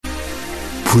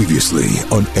Previously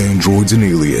on Androids and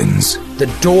Aliens.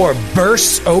 The door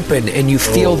bursts open and you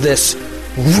feel this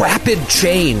rapid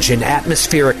change in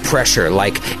atmospheric pressure,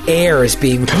 like air is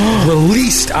being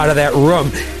released out of that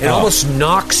room. It almost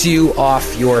knocks you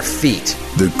off your feet.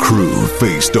 The crew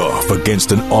faced off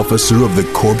against an officer of the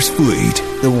Corpse Fleet.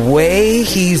 The way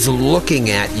he's looking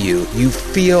at you, you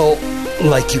feel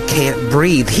like you can't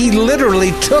breathe. He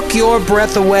literally took your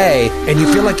breath away, and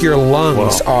you feel like your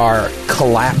lungs are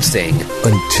collapsing.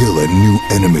 Until a new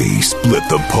enemy split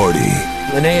the party.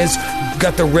 Linnea's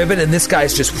got the ribbon, and this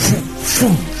guy's just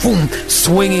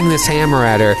swinging this hammer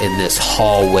at her in this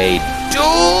hallway.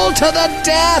 Duel to the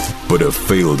death! But a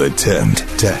failed attempt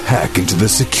to hack into the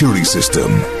security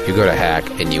system. You go to hack,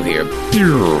 and you hear...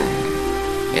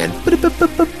 And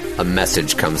a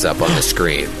message comes up on the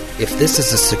screen. If this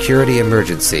is a security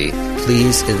emergency,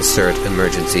 please insert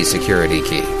emergency security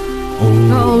key.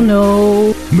 Oh,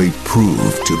 no. May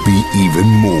prove to be even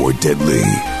more deadly.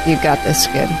 You got this,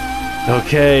 kid.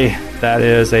 Okay, that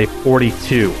is a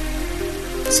 42.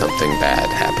 Something bad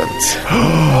happens.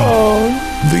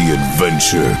 The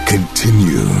adventure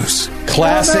continues.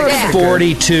 Classic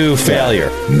 42 failure.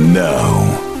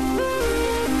 Now.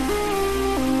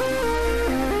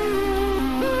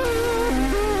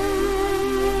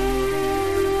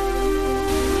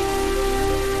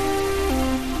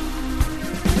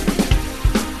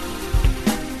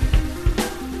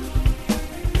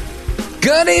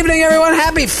 Good evening, everyone.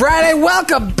 Happy Friday.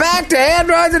 Welcome back to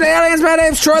Androids and Aliens. My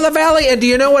name's Troy LaValle, and do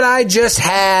you know what I just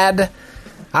had?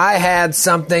 I had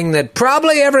something that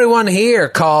probably everyone here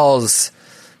calls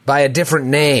by a different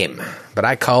name, but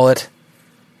I call it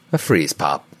a freeze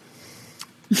pop.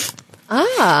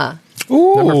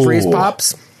 Remember freeze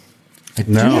pops? I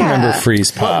do remember freeze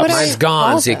pops. Mine's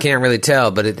gone, so you can't really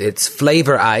tell, but it's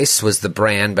Flavor Ice was the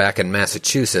brand back in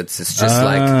Massachusetts. It's just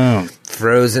like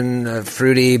frozen,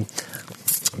 fruity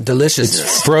deliciousness.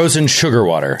 It's frozen sugar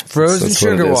water. Frozen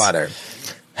sugar water.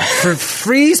 For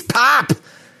freeze pop.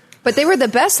 But they were the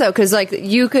best, though, because like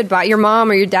you could buy, your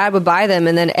mom or your dad would buy them,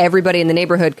 and then everybody in the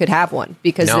neighborhood could have one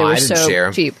because they were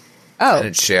so cheap. Oh, I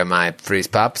didn't share my freeze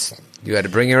pops. You had to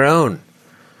bring your own.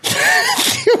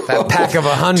 That pack of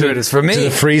 100 is for me. To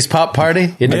the freeze pop party?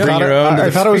 You had to bring your own.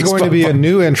 I thought it was going to be a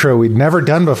new intro we'd never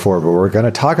done before, but we're going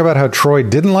to talk about how Troy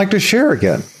didn't like to share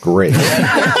again. Great.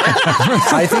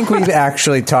 I think we've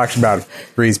actually talked about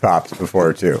freeze pops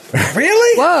before, too.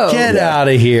 Really? Whoa. Get out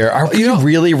of here. Are we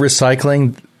really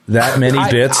recycling that many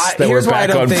bits that were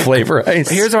back on Flavor Ice?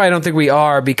 Here's why I don't think we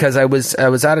are, because I was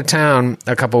out of town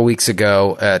a couple of weeks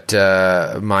ago at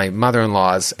my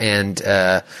mother-in-law's,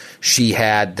 and she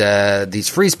had these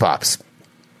freeze pops,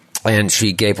 and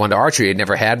she gave one to Archie. He'd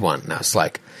never had one, and I was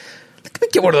like, "Let me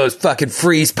get one of those fucking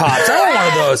freeze pops. I want one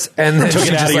of those." And then took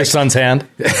it out of your son's hand.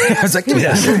 I was like, "Give me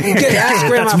that. Ask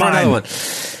Grandma for another one."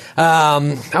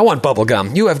 I want bubble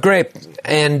gum. You have grape.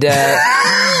 And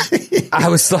I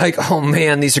was like, oh,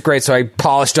 man, these are great. So I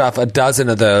polished off a dozen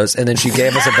of those, and then she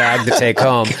gave us a bag to take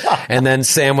home. And then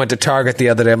Sam went to Target the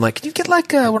other day. I'm like, can you get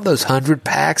like one of those 100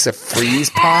 packs of freeze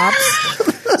pops?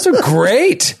 Those are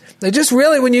great. They just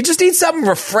really, when you just need something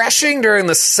refreshing during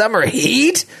the summer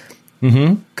heat,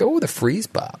 go with a freeze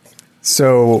pop.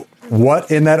 So what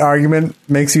in that argument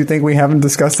makes you think we haven't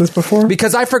discussed this before?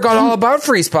 Because I forgot all about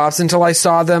freeze pops until I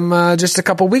saw them just a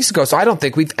couple weeks ago. So I don't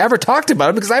think we've ever talked about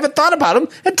them because I haven't thought about them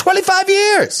in 25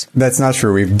 years. That's not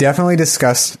true. We've definitely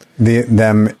discussed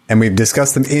them, and we've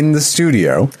discussed them in the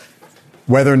studio.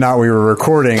 Whether or not we were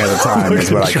recording at the time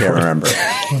is what I can't remember.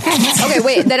 Okay,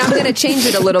 wait. Then I'm going to change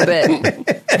it a little bit. Go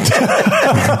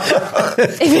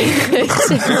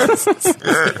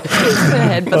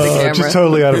ahead, put the camera. Just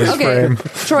totally out of his frame.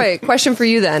 Troy, question for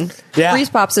you then. Yeah. Freeze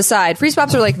pops aside. Freeze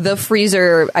pops are like the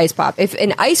freezer ice pop. If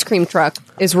an ice cream truck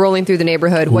is rolling through the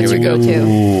neighborhood, what's your go-to?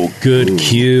 Ooh, good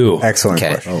cue. Excellent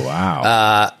Okay. question. Oh,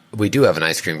 wow. We do have an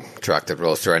ice cream truck that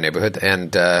rolls through our neighborhood, and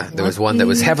there was one that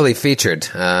was heavily featured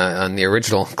on the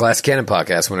original Glass Cannon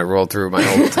podcast when it rolled through my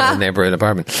old neighborhood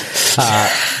apartment.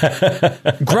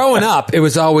 Growing up, it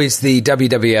was always the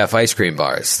WWF ice cream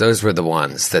bars. Those were the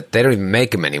ones that they don't even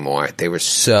make them anymore. They were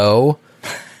so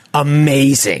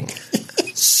amazing.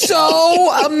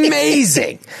 So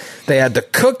amazing. They had the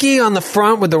cookie on the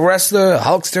front with the wrestler,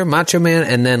 Hulkster, Macho Man,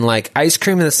 and then like ice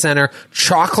cream in the center,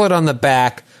 chocolate on the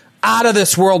back. Out of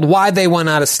this world. Why they went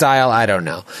out of style, I don't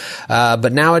know.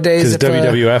 But nowadays... Because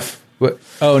WWF...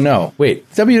 oh, no.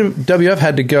 Wait. WWF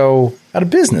had to go out of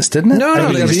business, didn't it?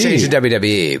 No, they just changed to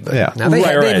WWE. But Yeah. now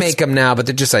they make them now, but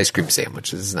they're just ice cream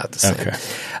sandwiches. It's not the same. Okay.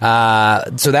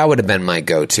 So that would have been my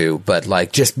go-to. But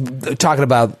like just talking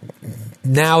about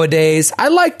nowadays, I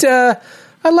liked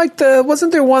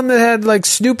Wasn't there one that had like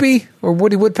Snoopy or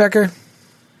Woody Woodpecker?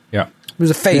 Yeah. It was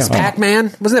a face. Yeah.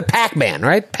 Pac-Man? Wasn't it Pac-Man,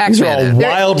 right? Pac-Man. These are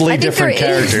all wildly different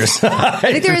characters. I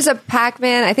think there is a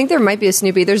Pac-Man. I think there might be a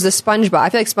Snoopy. There's the SpongeBob. I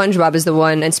feel like SpongeBob is the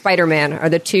one, and Spider-Man are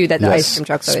the two that the ice cream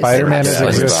trucks always. Spider-Man has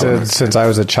existed since I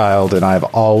was a child, and I've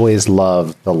always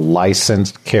loved the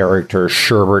licensed character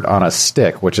sherbet on a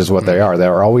stick, which is what they are. They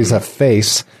are always a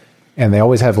face, and they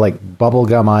always have like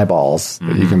bubblegum eyeballs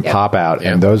that you can pop out,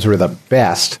 and those were the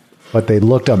best. But they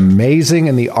looked amazing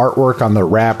in the artwork on the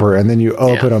wrapper, and then you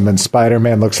open them, and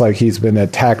Spider-Man looks like he's been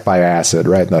attacked by acid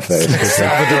right in the face.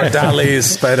 Salvador Dali's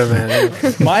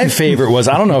Spider-Man. My favorite was,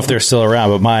 I don't know if they're still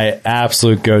around, but my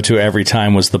absolute go-to every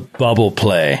time was the bubble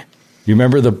play. You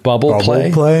remember the bubble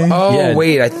play? Oh, yeah.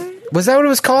 Wait. Was that what it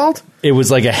was called? It was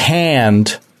like a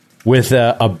hand with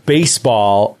a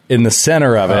baseball in the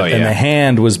center of it, and the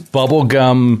hand was bubble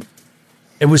gum.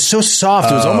 It was so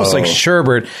soft. It was almost like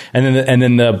sherbet, and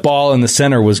then the ball in the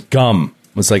center was gum.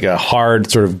 It was like a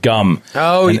hard sort of gum.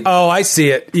 I see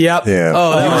it. Yep. Yeah. You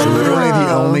are literally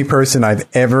the only person I've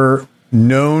ever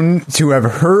known to have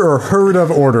heard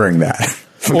of ordering that.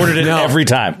 Ordered it every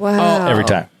time. Wow. Every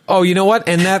time. Oh, you know what?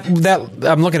 And that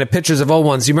I'm looking at pictures of old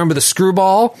ones. You remember the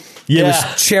screwball? Yeah. It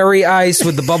was cherry ice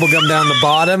with the bubble gum down the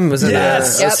bottom. Was it a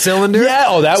cylinder? Yeah.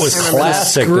 Oh, that was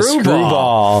classic. The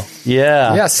screwball.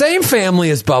 Yeah. Yeah. Same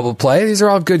family as bubble play. These are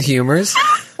all good humors.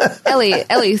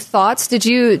 Ellie, thoughts?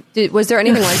 Was there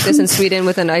anything like this in Sweden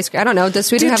with an ice cream? I don't know. Does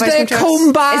Sweden have ice cream trucks?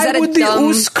 Come by with the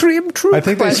ice cream truck? I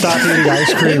think they stopped eating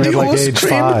ice cream at like age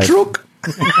 5.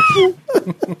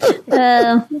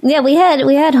 We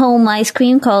had home ice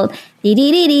cream called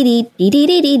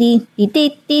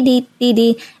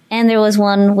and there was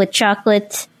one with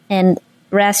chocolate and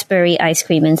raspberry ice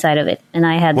cream inside of it, and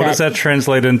I had What does that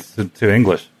translate into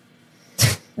English?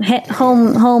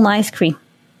 Home ice cream.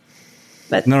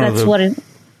 But that's what it.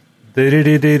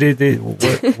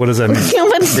 What does that mean?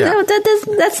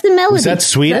 That's the melody. Is that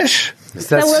Swedish?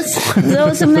 That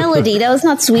was a melody. That was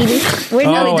not Swedish. We're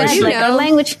not that. Like, our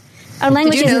language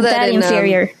isn't that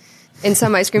inferior. In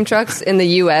some ice cream trucks in the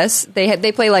U.S.,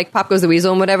 they play like Pop Goes the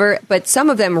Weasel and whatever, but some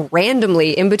of them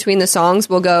randomly in between the songs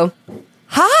will go,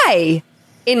 "Hi,"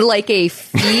 in like a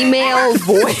female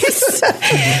voice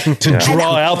to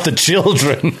draw out the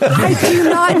children. I do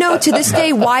not know to this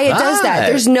day why it does that.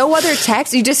 There's no other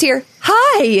text. You just hear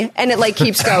 "Hi," and it like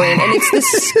keeps going, and it's the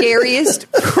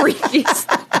scariest, freakiest.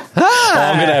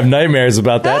 I'm gonna have nightmares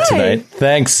about that tonight.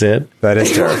 Thanks, Sid. That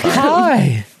is terrifying.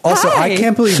 Hi. Also, I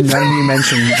can't believe none of you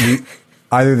mentioned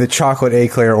either the chocolate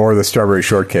eclair or the strawberry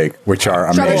shortcake, which are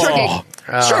amazing.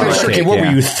 Strawberry shortcake. What were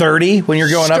you, 30 when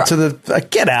you're going up to the...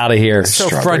 get out of here. So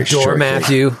front door,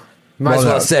 Matthew. Might as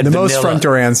well have said the vanilla. most front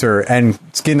door answer, and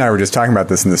Skid and I were just talking about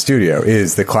this in the studio,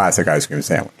 is the classic ice cream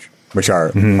sandwich, which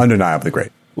are undeniably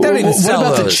great. What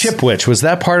about the Chipwich? Was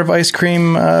that part of ice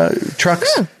cream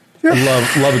trucks? Yeah.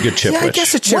 Love a good Chipwich. I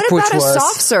guess a Chipwich What about a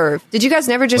soft serve? Did you guys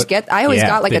never just get... I always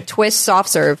got like a twist soft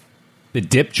serve. The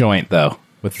dip joint, though.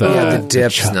 With the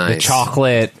dip's nice. The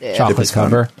chocolate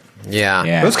cover.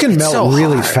 Yeah. Those can melt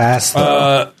really fast,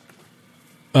 though.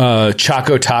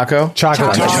 Choco Taco.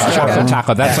 Choco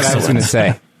Taco. That's what I was going to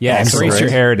say. Yeah, embrace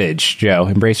your heritage, Joe.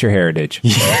 Embrace your heritage.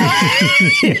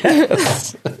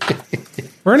 Yes.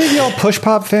 Were any of y'all Push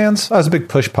Pop fans? I was a big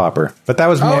Push Popper, but that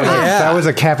was that was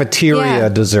a cafeteria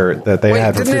dessert that they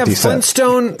had for 50 cents.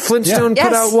 Flintstone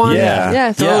put out one.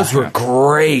 Yeah. Those were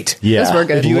great. Yeah, those were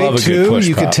good. If you ate two,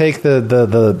 you could take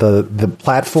the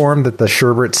platform that the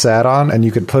sherbet sat on, and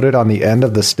you could put it on the end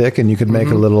of the stick, and you could make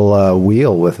a little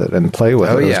wheel with it and play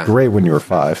with it. It was great when you were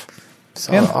 5.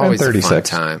 And 36. Fun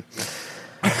time.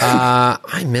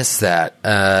 I miss that.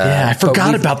 I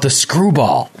forgot about the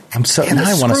screwball. I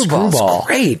want a screwball.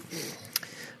 Great.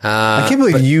 I can't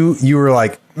believe you were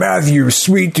like, Matthew,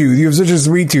 sweet tooth. You have such a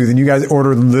sweet tooth, and you guys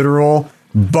ordered literal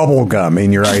bubble gum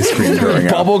in your ice cream growing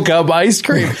up. Bubble gum ice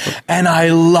cream, and I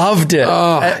loved it.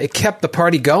 It kept the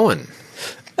party going.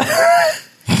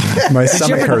 My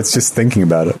stomach hurts just thinking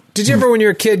about it. Did you ever, when you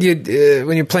were a kid,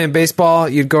 when you're playing baseball,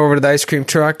 you'd go over to the ice cream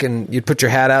truck and you'd put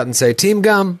your hat out and say, "Team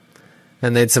Gum,"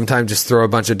 and they'd sometimes just throw a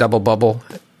bunch of double bubble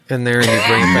in there and you'd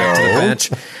bring it back to the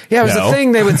bench. Yeah, it was a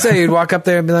thing they would say. You'd walk up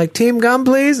there and be like, "Team Gum,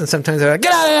 please." And sometimes they're like,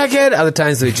 "Get out of here, kid." Other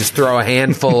times they'd just throw a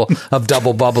handful of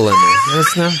double bubble in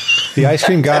there. The ice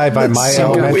cream guy by my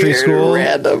elementary school,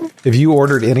 if you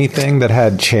ordered anything that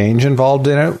had change involved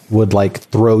in it, would like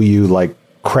throw you like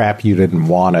crap you didn't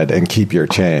want it and keep your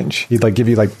change. He'd like give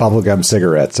you like bubblegum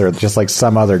cigarettes or just like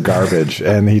some other garbage,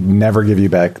 and he'd never give you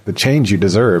back the change you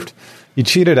deserved. He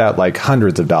cheated out like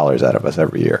hundreds of dollars out of us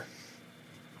every year.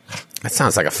 That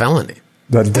sounds like a felony.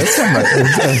 That does sound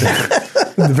like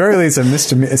the very least,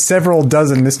 several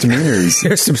dozen misdemeanors.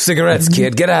 Here's some cigarettes,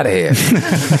 kid. Get out of here.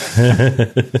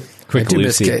 Quick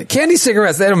Lucy. Candy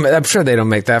cigarettes. I'm sure they don't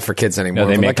make that for kids anymore. No,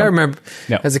 they make them. I remember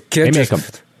as a kid. They make them.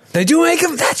 They do make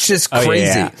them? That's just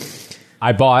crazy. Yeah.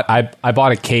 I bought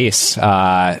a case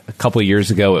a couple of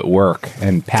years ago at work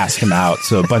and passed them out.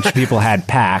 So a bunch of people had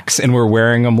packs and were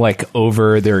wearing them like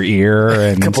over their ear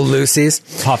and a couple Lucy's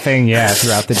puffing,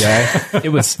 throughout the day. It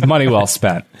was money well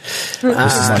spent. This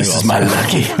is my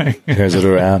lucky. Here's it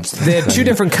around. They had two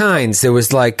different kinds. There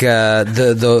was like there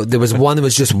was one that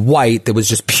was just white, that was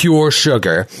just pure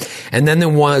sugar, and then there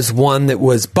was one that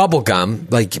was bubble gum,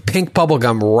 like pink bubble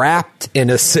gum wrapped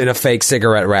in a fake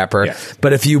cigarette wrapper. Yeah.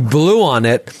 But if you blew on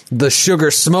it, the sugar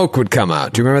smoke would come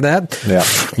out. Do you remember that? Yeah.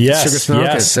 Yes. Sugar smoke.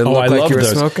 Yes. It looked I like love you were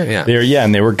those. smoking. Yeah.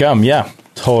 And they were gum. Yeah.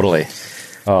 Totally.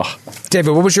 Oh,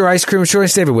 David, what was your ice cream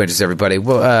choice? David Winters, everybody.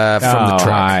 Well, from the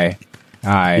truck.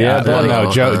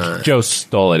 Joe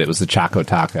stole it. It was the Choco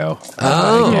Taco.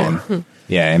 Oh.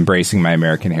 Embracing my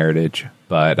American heritage.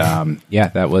 But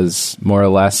that was more or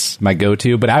less my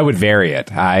go-to. But I would vary it.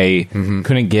 I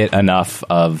couldn't get enough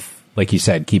of, like you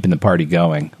said, keeping the party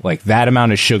going. Like that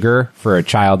amount of sugar for a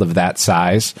child of that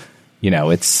size,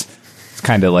 it's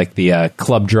kind of like the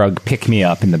club drug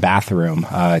pick-me-up in the bathroom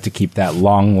to keep that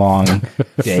long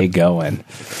day going.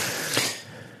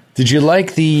 Did you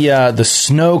like the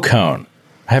snow cone?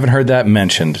 I haven't heard that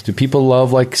mentioned. Do people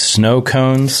love like snow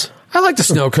cones? I like the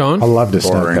snow cone. I love the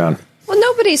snow cone. Well,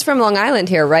 nobody's from Long Island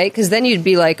here, right? Because then you'd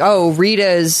be like, oh,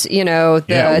 Rita's, the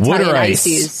Italian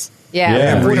ices.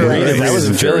 Yeah, Rita. That was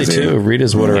in Philly too.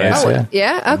 Rita's water ice.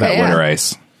 Yeah, okay. Water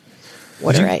ice.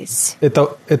 Water ice. At the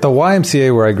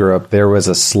YMCA where I grew up, there was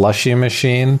a slushy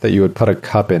machine that you would put a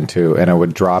cup into, and it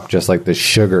would drop just like the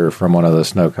sugar from one of the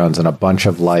snow cones and a bunch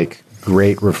of like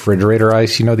great refrigerator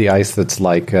ice. You know, the ice that's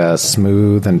like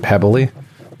smooth and pebbly.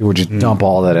 You would just dump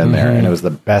all that in there, and it was the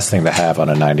best thing to have on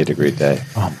a 90-degree day.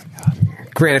 Oh my god!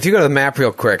 Grant, if you go to the map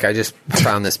real quick, I just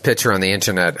found this picture on the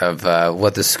internet of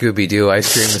what the Scooby-Doo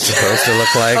ice cream is supposed to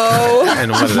look like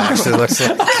and what it actually looks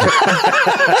like.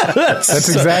 That's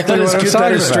exactly what I'm talking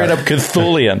That is about. straight up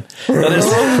Cthulian. That is.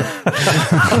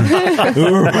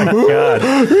 Oh my god!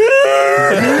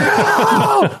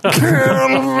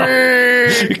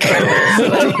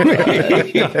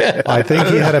 I think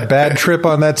he had a bad trip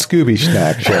on that Scooby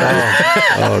snack, Sherry.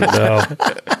 Oh no!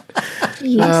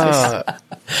 Jesus.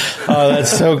 Oh,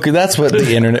 that's so good. That's what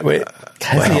the internet. Wait,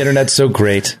 the internet's so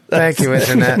great. Thank you,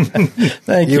 internet.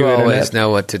 Thank you. You always internet. know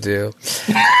what to do.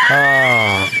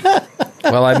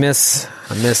 Well, I miss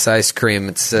ice cream.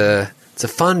 It's a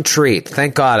fun treat.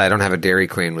 Thank God I don't have a Dairy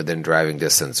Queen within driving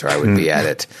distance, or I would be at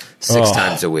it 6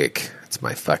 times a week. It's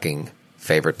my fucking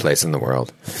favorite place in the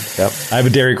world. Yep. I have a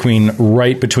Dairy Queen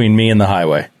right between me and the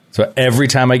highway. So every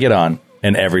time I get on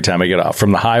and every time I get off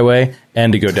from the highway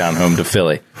and to go down home to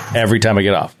Philly, every time I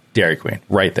get off, Dairy Queen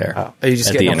right there. Are you just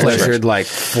at getting the intersection. pleasured like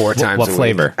 4 times What a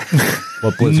flavor? week?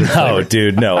 What Blizzard No, flavor?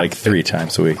 dude, no, like 3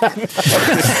 times a week.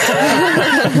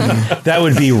 That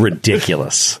would be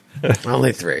ridiculous.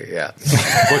 Only 3, yeah.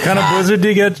 What kind of Blizzard do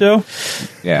you get, Joe?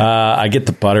 Yeah. I get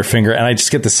the Butterfinger, and I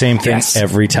just get the same thing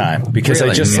every time because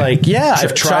Really? I just I've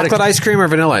tried Chocolate ice cream or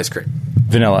vanilla ice cream?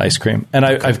 vanilla ice cream, and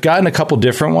I've gotten a couple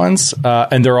different ones,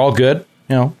 and they're all good,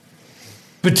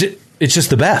 but it's just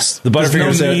the best. The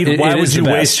Butterfinger. No need. Why would you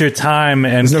waste your time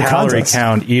and no calorie contest.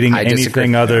 count eating I disagree.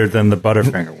 anything other than the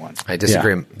Butterfinger one? I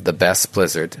disagree. The best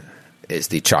Blizzard is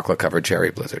the chocolate-covered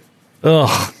cherry Blizzard.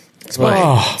 Ugh. It's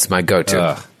my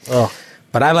go-to.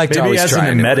 But I like to Maybe always as try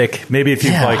an new. emetic, maybe if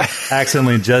you've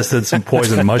accidentally ingested some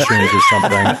poison mushrooms or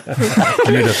something,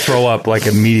 you need to throw up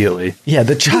immediately. Yeah,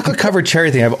 the chocolate covered cherry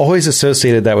thing. I've always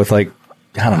associated that with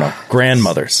I don't know,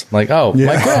 grandmothers. My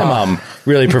grandmom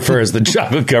really prefers the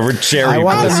chocolate covered cherry. I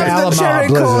want the Malamar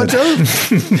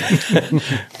Blizzard.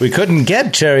 We couldn't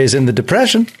get cherries in the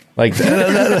Depression.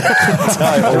 That's how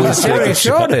I always Cherry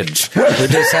shortage. We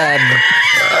just had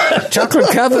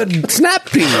chocolate-covered snap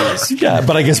peas. Yeah,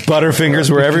 but I guess Butterfingers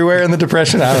were everywhere in the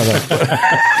Depression. I don't know.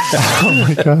 Oh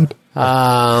my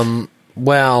god.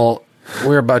 Well,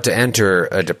 we're about to enter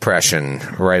a depression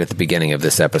right at the beginning of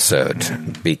this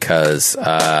episode because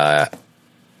I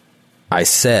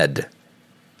said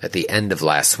at the end of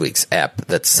last week's ep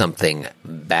that something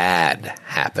bad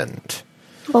happened.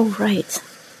 Oh, right.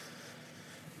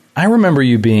 I remember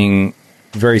you being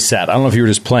very sad. I don't know if you were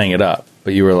just playing it up,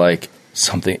 but you were like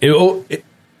something. To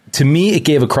me, it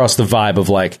gave across the vibe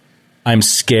of I'm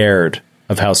scared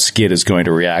of how Skid is going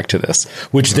to react to this,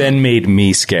 which then made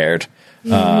me scared.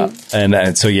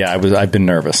 And so, yeah, I've been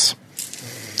nervous.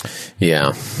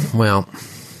 Yeah. Well,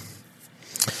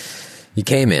 you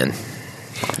came in,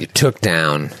 you took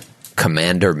down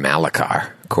Commander Malachar,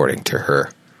 according to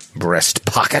her breast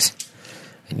pocket.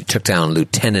 And you took down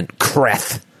Lieutenant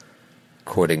Kreth,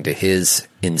 according to his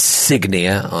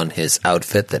insignia on his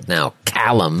outfit that now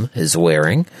Callum is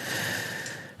wearing.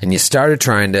 And you started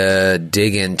trying to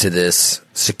dig into this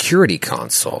security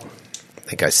console. I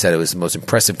think I said it was the most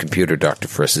impressive computer Dr.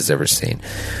 Friss has ever seen.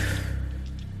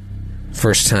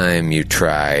 First time you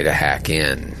try to hack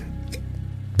in,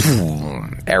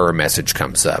 boom, error message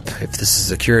comes up. If this is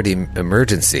a security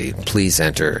emergency, please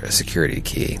enter a security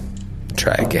key.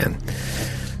 Try again.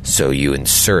 So you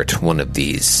insert one of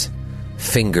these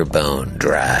finger bone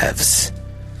drives,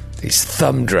 these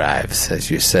thumb drives, as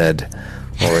you said,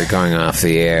 while we're going off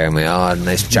the air, and we all had a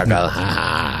nice chuckle.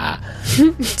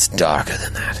 It's darker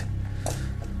than that.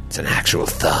 It's an actual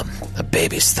thumb, a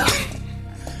baby's thumb.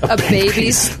 A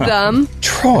baby's thumb?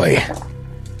 Troy.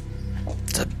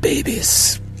 It's a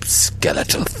baby's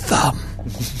skeletal thumb.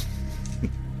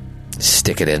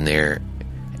 Stick it in there.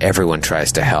 Everyone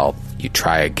tries to help. You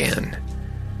try again.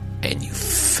 And you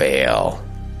fail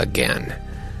again.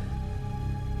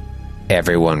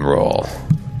 Everyone roll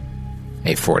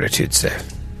a fortitude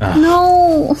save.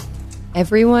 No.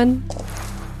 Everyone?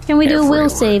 Can we do a will Everyone.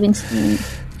 save instead?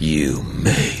 You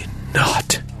may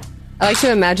not. I like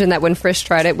to imagine that when Frisch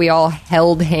tried it, we all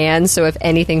held hands, so if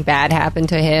anything bad happened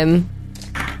to him,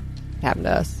 it happened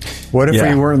to us. What if Yeah.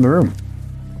 we were in the room?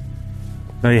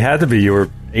 No, you had to be. You were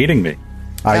aiding me.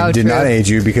 I Oh, did true. not aid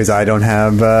you because I don't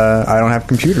have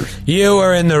computers. You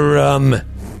were in the room.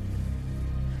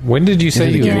 When did you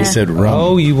say you? Yeah. He said rum.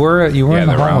 Oh, you were in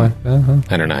the hallway. Uh-huh.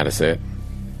 I don't know how to say it.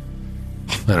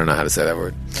 I don't know how to say that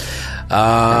word.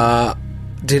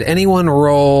 Did anyone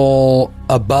roll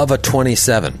above a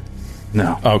 27?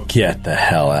 No. Oh, get the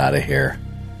hell out of here.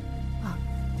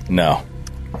 No.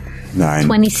 9.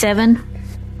 27?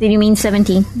 Did you mean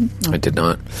 17? I did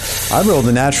not. I rolled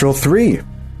a natural 3. I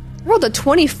rolled a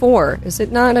 24. Is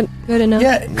it not good enough?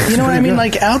 Yeah, you know what I mean?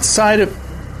 Like, outside of...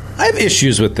 I have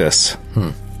issues with this.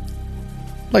 I'd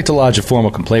like to lodge a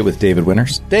formal complaint with David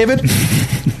Winters. David,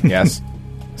 Yes.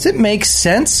 does it make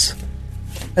sense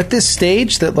at this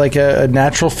stage that, like, a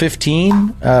natural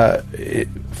 15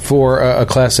 for a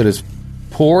class that has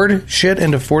poured shit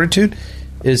into fortitude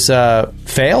is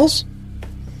fails?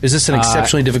 Is this an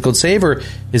exceptionally difficult save, or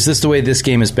is this the way this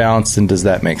game is balanced, and does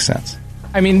that make sense?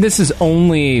 I mean, this is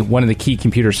only one of the key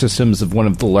computer systems of one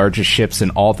of the largest ships in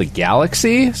all the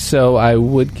galaxy, so I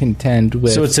would contend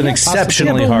with... So it's an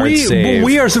exceptionally But hard save.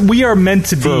 we are meant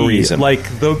to For a be reason. like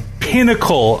the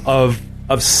pinnacle of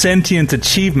sentient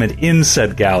achievement in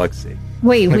said galaxy.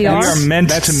 Wait, Like, we are? meant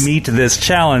to meet this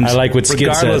challenge. I like what Skid said.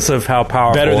 regardless of how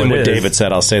powerful. Better than it what is. David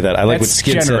said, I'll say that. I like what That's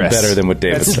Skid generous. said better than what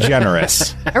David That's said.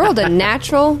 generous. I rolled a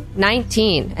natural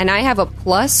 19, and I have a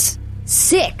plus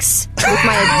 6 with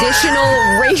my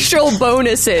additional racial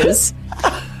bonuses.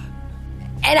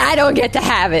 And I don't get to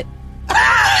have it.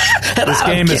 This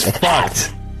game is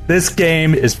fucked. This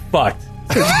game is fucked.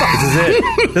 This is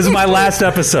it. This is my last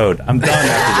episode. I'm done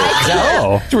after this.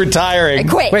 Oh. It's retiring. I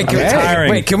quit. Wait,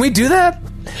 can we do that?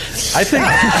 I think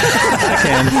I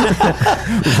can.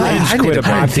 I quit a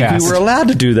I think podcast. we were allowed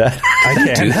to do that. I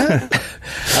can.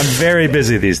 I'm very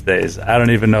busy these days. I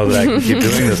don't even know that I can keep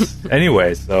doing this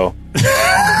anyway. So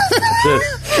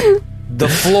that's it. The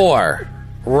floor,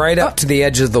 right up to the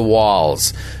edge of the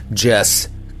walls, just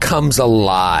comes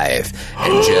alive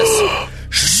and just...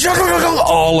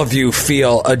 all of you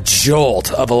feel a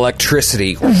jolt of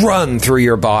electricity run through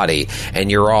your body,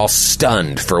 and you're all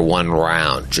stunned for one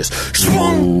round. Just...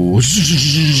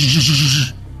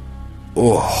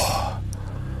 Oh.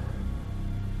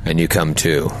 And you come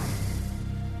to.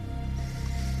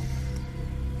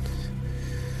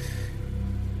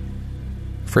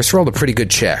 First rolled a pretty good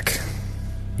check.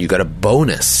 You got a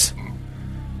bonus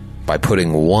by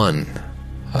putting one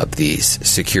of these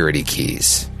security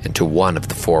keys into one of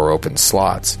the 4 open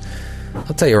slots.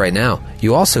 I'll tell you right now,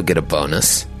 you also get a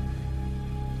bonus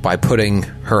by putting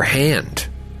her hand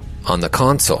on the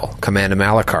console, Commander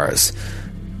Malakar's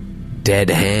dead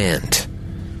hand.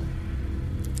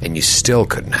 And you still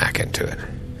couldn't hack into it.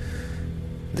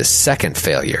 The second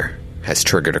failure has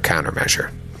triggered a countermeasure.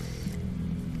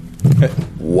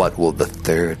 What will the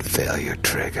third failure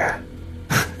trigger?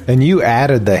 And you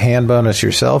added the hand bonus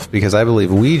yourself, because I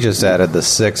believe we just added the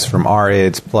 6 from our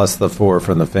aids plus the 4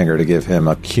 from the finger to give him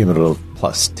a cumulative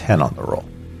plus 10 on the roll.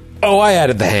 Oh, I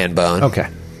added the hand bone. Okay.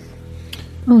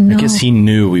 Oh, no. I guess he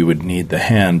knew we would need the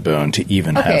hand bone to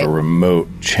even Okay. have a remote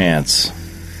chance.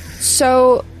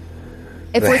 So,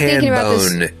 if The we're hand thinking about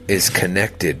bone this, is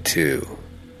connected to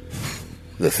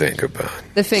the finger bone.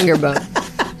 the finger bone.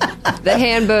 The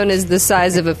hand bone is the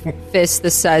size of a fist, the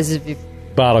size of your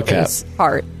Bottle cap. His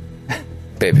heart.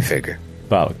 Baby figure.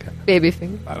 Bottle cap. Baby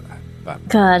finger.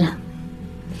 God.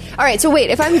 All right, so wait,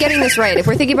 if I'm getting this right, if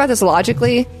we're thinking about this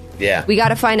logically, Yeah. we got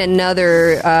to find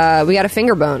another, we got a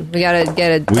finger bone. We got to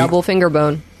get a double finger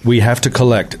bone. We have to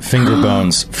collect finger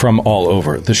bones from all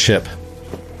over the ship.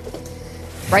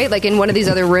 Right? Like in one of these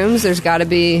other rooms, there's got to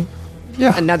be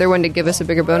another one to give us a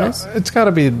bigger bonus. It's got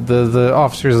to be the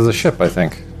officers of the ship, I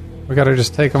think. We got to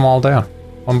just take them all down,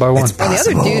 one by one. It's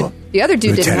possible. The other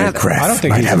dude didn't have Lieutenant Kreth it. I don't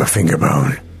think might he's have a finger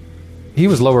bone. He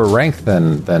was lower ranked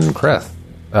than Kreth.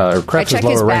 Kreth check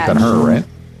was his lower ranked than badge. her, right?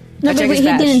 No, I but check his he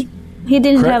badge.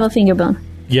 didn't have a finger bone.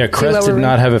 Yeah, Kreth did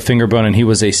not have a finger bone, and he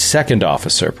was a second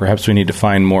officer. Perhaps we need to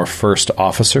find more first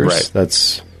officers. Right.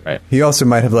 That's Right. He also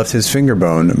might have left his finger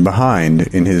bone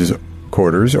behind in his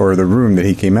quarters or the room that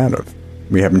he came out of.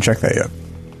 We haven't checked that yet.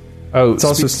 Oh, It's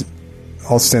also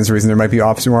stands to reason there might be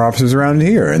more officers around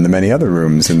here in the many other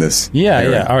rooms in this.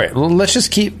 area. All right. Well, let's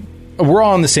just keep. We're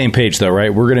all on the same page, though,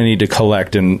 right? We're going to need to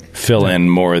collect and fill in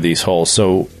more of these holes,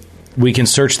 so we can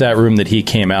search that room that he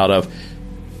came out of.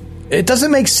 It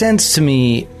doesn't make sense to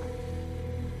me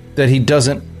that he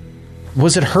doesn't.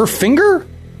 Was it her finger,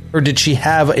 or did she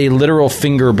have a literal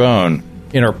finger bone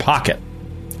in her pocket?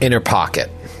 In her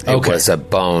pocket. It was a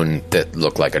bone that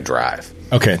looked like a drive.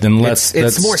 Okay, then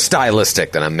It's more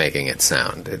stylistic than I'm making it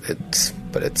sound.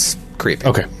 But it's creepy.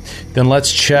 Okay, then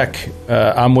let's check.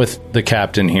 I'm with the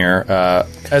captain here,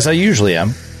 as I usually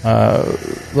am.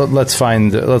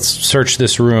 Let's search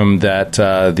this room that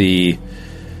the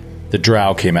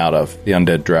drow came out of, the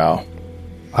undead drow.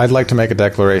 I'd like to make a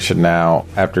declaration now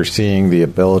after seeing the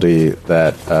ability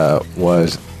that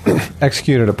was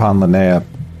executed upon Linnea,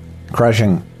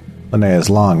 crushing Linnea's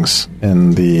lungs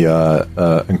in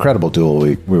the incredible duel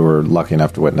we were lucky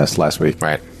enough to witness last week.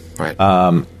 Right.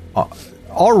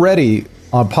 Already,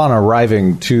 upon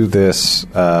arriving to this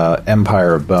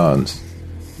Empire of Bones,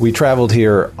 we traveled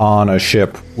here on a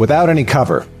ship without any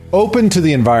cover, open to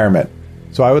the environment.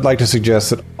 So I would like to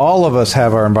suggest that all of us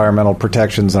have our environmental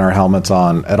protections and our helmets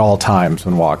on at all times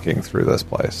when walking through this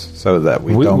place, so that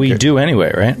we do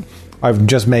anyway, right? I'm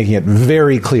just making it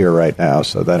very clear right now,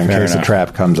 so that in case a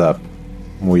trap comes up,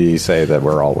 we say that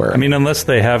we're all wearing. I mean, unless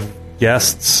they have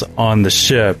guests on the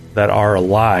ship that are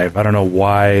alive, I don't know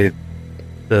why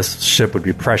this ship would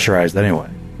be pressurized anyway.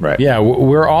 Right. Yeah,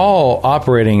 we're all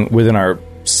operating within our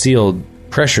sealed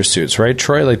pressure suits, right,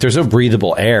 Troy? Like, there's no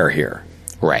breathable air here.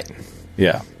 Right.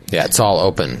 Yeah. Yeah, it's all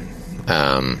open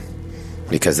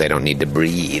because they don't need to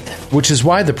breathe. Which is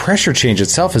why the pressure change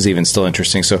itself is even still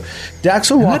interesting. So Dax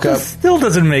will walk up. Still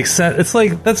doesn't make sense. It's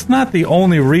like, that's not the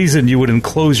only reason you would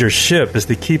enclose your ship, is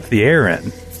to keep the air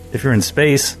in if you're in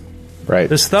space. Right.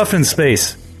 There's stuff in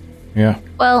space. Yeah.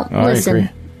 Well, I listen, agree.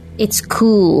 it's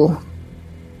cool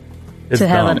to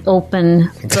have an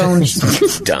open bone.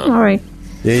 Dumb. All right.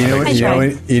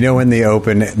 Yeah, you know when the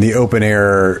open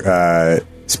air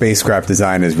spacecraft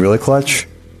design is really clutch?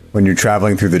 When you're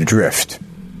traveling through the drift.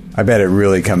 I bet it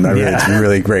really comes. It's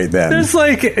really great then. There's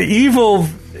like evil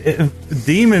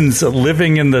demons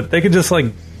living in the. They could just like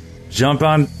jump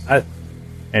on.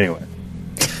 Anyway,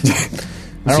 I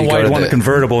don't know why you want a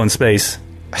convertible in space.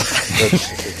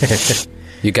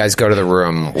 You guys go to the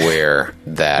room where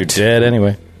that You're dead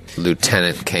anyway.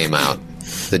 lieutenant came out.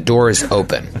 The door is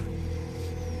open.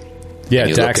 Yeah,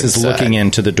 You Dax look is inside. looking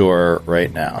into the door right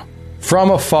now.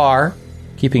 From afar,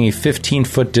 keeping a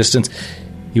 15-foot distance,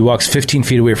 he walks 15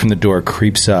 feet away from the door,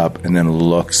 creeps up, and then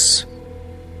looks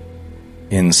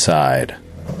inside,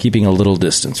 keeping a little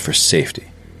distance for safety.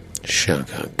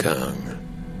 Shung-gung.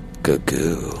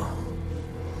 Goo-goo.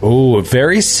 Oh,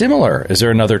 very similar. Is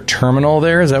there another terminal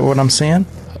there? Is that what I'm seeing?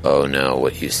 Oh no,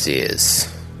 what you see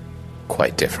is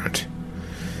quite different.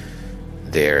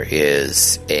 There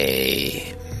is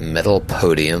a metal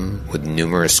podium with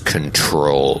numerous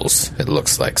controls, it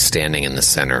looks like, standing in the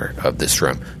center of this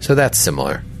room. So that's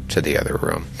similar to the other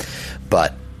room.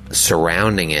 But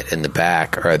surrounding it in the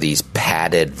back are these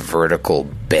padded vertical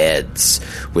beds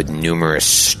with numerous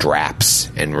straps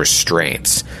and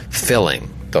restraints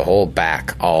filling the whole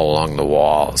back all along the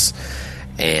walls.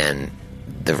 And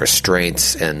the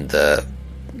restraints and the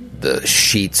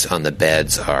sheets on the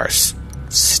beds are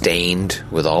stained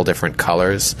with all different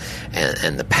colors,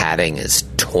 and the padding is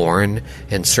torn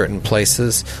in certain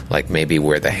places, like maybe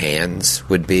where the hands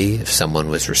would be if someone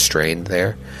was restrained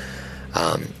there.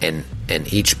 And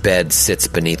each bed sits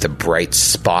beneath a bright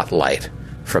spotlight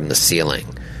from the ceiling,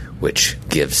 which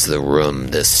gives the room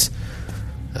this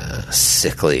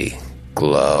sickly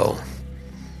glow.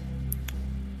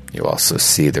 You also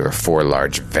see there are 4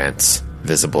 large vents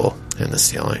visible in the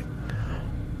ceiling.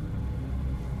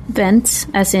 Vents,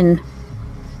 as in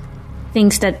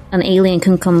things that an alien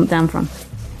can come down from.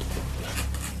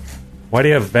 Why do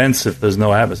you have vents if there's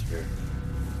no atmosphere?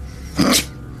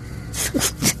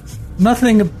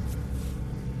 Nothing.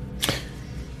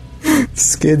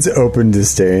 Skid's open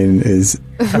disdain is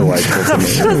delightful to me.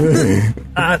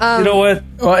 You know what?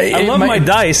 Well, I love my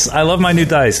dice. I love my new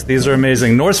dice. These are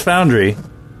amazing. Norse Foundry,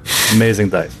 amazing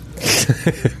dice.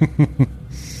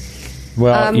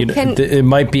 Well, it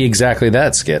might be exactly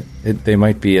that, Skid. They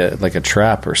might be like a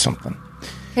trap or something.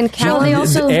 Can Callum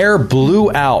The air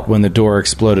blew out when the door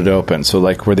exploded open. So,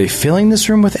 like, were they filling this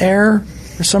room with air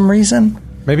for some reason?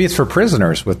 Maybe it's for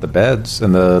prisoners with the beds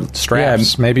and the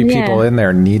straps. Yeah. Maybe people in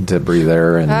there need to breathe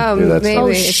air and do that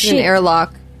maybe. stuff. It's an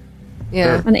airlock.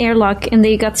 Yeah. An airlock, and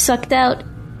they got sucked out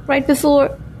right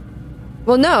before.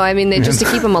 Well, no, I mean, just to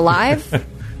keep them alive.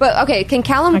 But, okay, can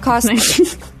Callum cast...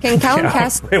 Can Callum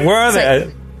cast... Wait, where are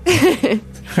they?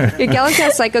 Can Callum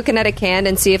cast Psychokinetic Hand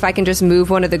and see if I can just move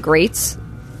one of the grates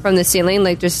from the ceiling?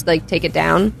 Just take it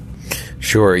down?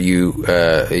 Sure, you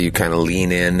kind of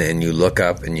lean in and you look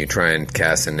up and you try and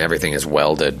cast, and everything is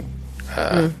welded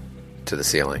to the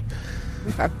ceiling.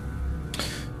 Okay.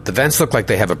 The vents look like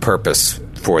they have a purpose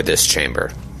for this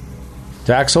chamber.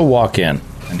 Dax will walk in,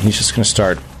 and he's just going to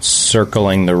start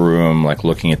circling the room, like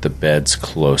looking at the beds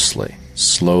closely,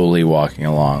 slowly walking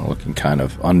along, looking kind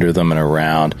of under them and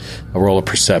around. I'll roll a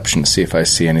perception to see if I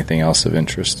see anything else of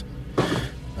interest.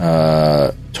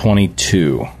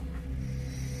 22.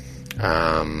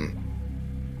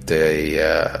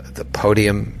 The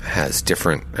podium has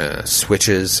different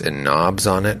switches and knobs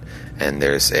on it, and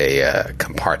there's a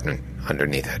compartment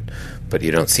underneath it. But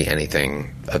you don't see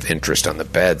anything of interest on the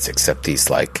beds except these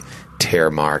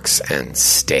tear marks and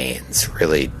stains.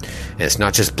 Really, and it's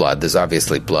not just blood. There's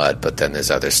obviously blood, but then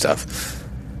there's other stuff.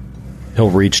 He'll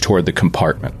reach toward the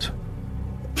compartment.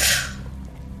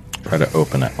 Try to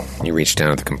open it. You reach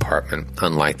down at the compartment.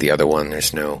 Unlike the other one,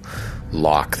 there's no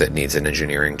lock that needs an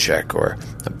engineering check or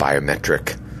a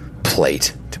biometric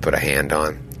plate to put a hand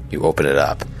on. You open it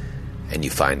up, and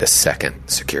you find a second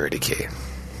security key.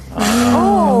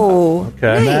 Oh,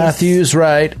 okay. Nice. Matthew's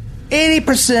right.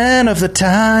 80% of the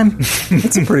time.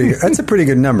 That's a pretty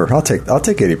good number. I'll take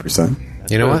 80%.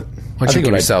 You know what? Why don't you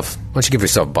give yourself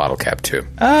a bottle cap too?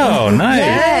 Oh, nice.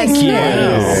 Thank you.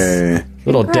 Hey.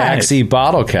 Little Daxy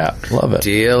bottle cap. Love it.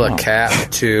 Deal a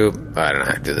cap to... I don't know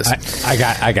how to do this. I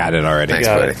got it already. Thanks,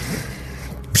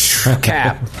 buddy.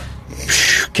 Cap.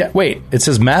 Wait, it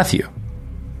says Matthew.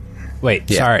 Wait,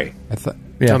 sorry. I thought.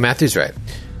 No, Matthew's right.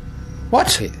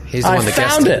 What? He's the one that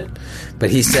guessed it.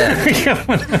 But he said...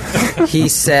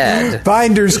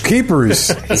 Finders keepers,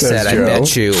 He said, I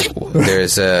bet you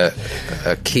there's a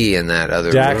key in that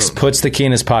other Dax room. puts the key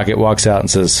in his pocket, walks out, and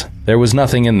says, "There was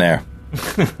nothing in there."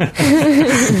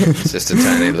 It's just a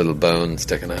tiny little bone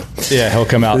sticking out. Yeah, he'll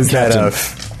come out. Is that a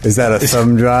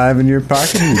thumb drive in your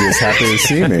pocket? You're just happy to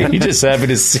see me. You're just happy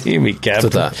to see me,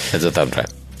 Captain. It's a thumb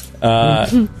drive.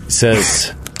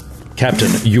 Says, "Captain,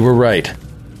 you were right."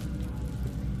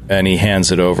 And he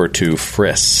hands it over to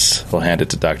Friss. He'll hand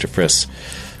it to Dr. Friss.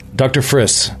 Dr.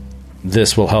 Friss,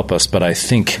 this will help us, but I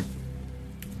think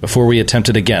before we attempt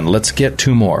it again, let's get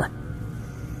 2 more.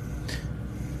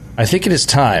 I think it is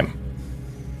time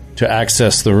to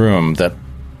access the room that...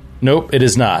 Nope, it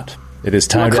is not. It is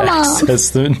time to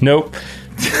access the... Nope.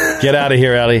 Get out of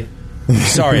here, Ellie.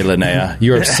 Sorry, Linnea.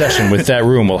 Your obsession with that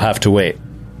room will have to wait.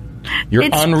 Your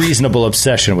unreasonable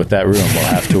obsession with that room will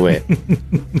have to wait.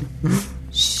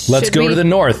 Let's go to the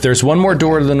north. There's one more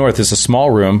door to the north. It's a small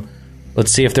room.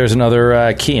 Let's see if there's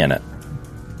another key in it.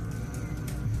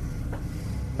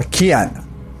 A key on.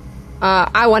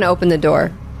 I want to open the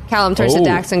door. Callum turns to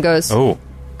Dax and goes, "Oh,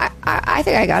 I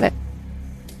think I got it."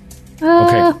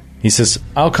 Okay. He says,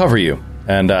 "I'll cover you."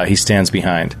 And he stands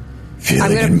behind.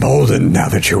 Feeling emboldened now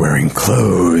that you're wearing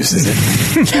clothes, is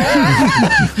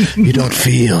it? You don't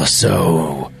feel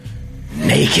so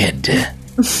naked.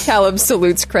 Callum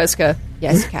salutes Kreska.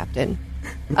 Yes, Captain.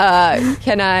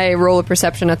 Can I roll a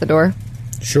perception at the door?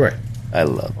 Sure. I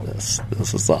love this.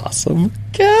 This is awesome.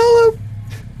 Callum.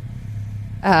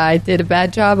 I did a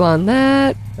bad job on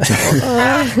that.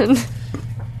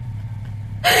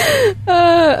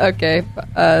 Okay.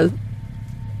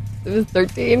 It was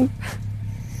 13.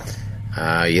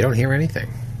 You don't hear anything.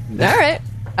 All right.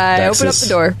 I open up the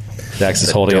door. Dax is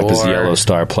holding up his yellow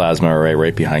star plasma array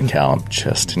right behind Callum,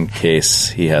 just in case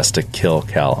he has to kill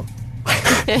Callum.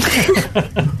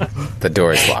 The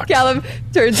door is locked. Callum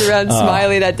turns around,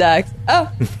 smiling at Dax.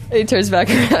 Oh, and he turns back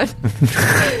around.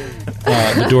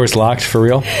 The door's locked for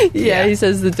real? Yeah, he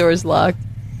says the door's locked.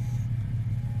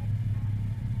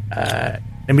 Let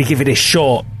me give it a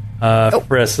shot.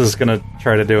 Friss is going to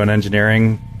try to do an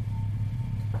engineering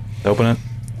Open it.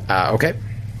 Okay.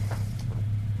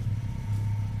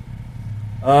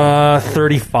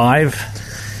 35.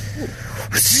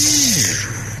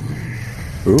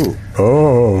 Ooh.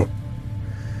 Oh.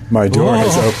 My door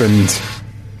has opened.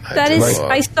 That is,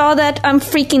 I saw that. I'm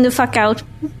freaking the fuck out.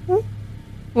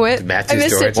 What?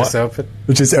 Matthew's door just opened?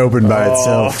 It just opened by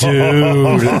itself.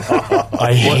 Dude.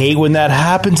 I hate when that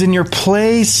happens in your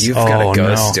place. You've got a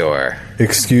ghost door.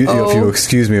 If you'll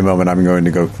excuse me a moment, I'm going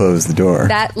to go close the door.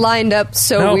 That lined up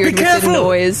so weird with the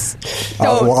noise.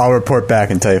 I'll report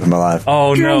back and tell you if I'm alive.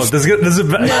 Oh no! This is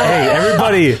hey,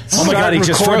 everybody! Oh my god! He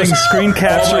just recording screen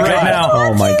capture right now.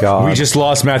 Oh my god! We just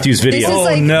lost Matthew's video.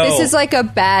 This is like a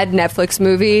bad Netflix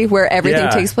movie where everything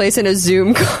takes place in a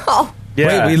Zoom call.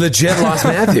 Yeah. Wait, we legit lost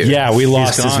Matthew. Yeah, we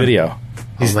lost his video.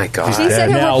 Oh my god! He said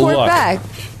he'll report back.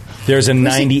 There's a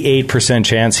 98%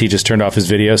 chance he just turned off his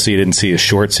video so you didn't see his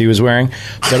shorts he was wearing.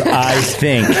 But I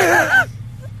think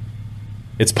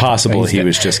it's possible he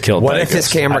was just killed by What if his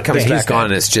camera comes back on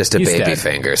and it's just a baby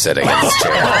finger sitting in his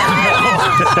chair?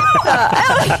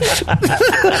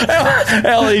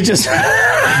 Ellie just... It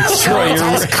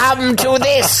has come to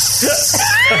this.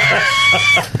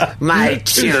 My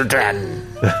children.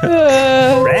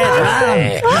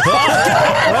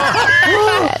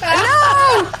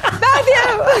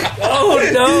 Oh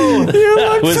no!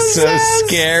 That was so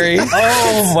scary.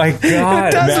 Oh my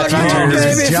god!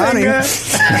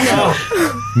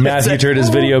 Matthew turned his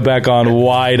video back on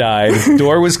wide-eyed.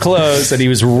 Door was closed, and he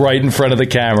was right in front of the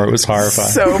camera. It was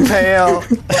horrifying. So pale.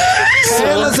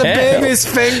 Pale as a baby's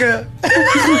finger.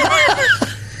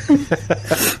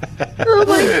 Oh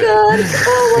my god!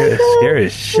 Oh my god! Scary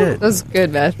as shit. That was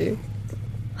good, Matthew.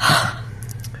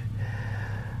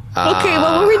 Okay,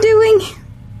 what were we doing?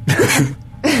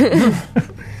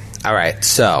 All right,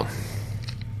 so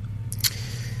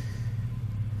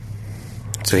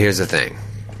here's the thing.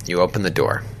 You open the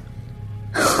door,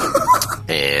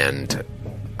 and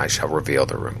I shall reveal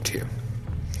the room to you.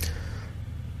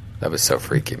 That was so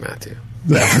freaky, Matthew.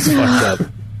 That was fucked up.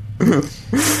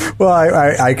 Well,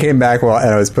 I came back and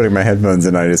I was putting my headphones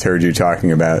in. I just heard you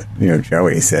talking about,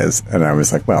 Joey says, and I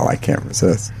was like, well, I can't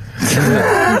resist.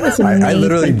 I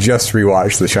literally just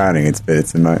rewatched The Shining.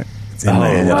 It's in my head.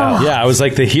 Wow. Yeah, I was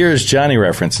like, the Here's Johnny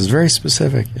reference is very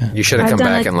specific. Yeah. You should have come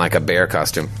back in like a bear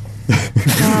costume.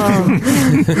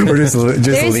 Or just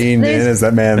leaned in as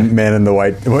that man in the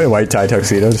white tie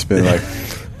tuxedo, just been like,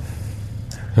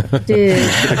 dude,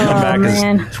 come back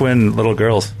as twin little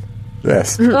girls.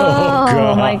 Yes.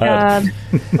 Oh my god!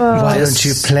 Why don't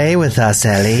you play with us,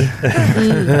 Ellie?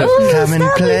 Come and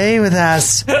play with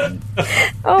us.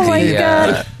 Oh my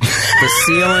god! The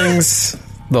ceilings,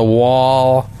 the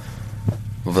walls,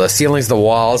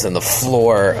 and the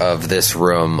floor of this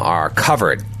room are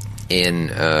covered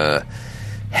in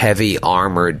heavy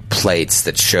armored plates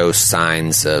that show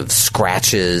signs of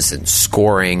scratches and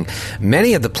scoring.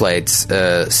 Many of the plates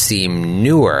seem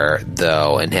newer,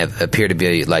 though, and appear to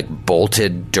be like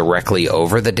bolted directly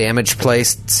over the damaged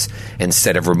plates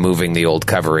instead of removing the old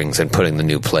coverings and putting the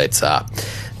new plates up.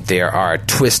 There are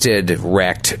twisted,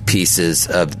 wrecked pieces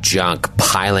of junk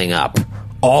piling up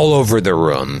all over the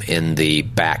room in the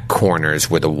back corners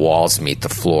where the walls meet the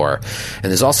floor. And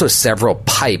there's also several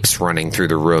pipes running through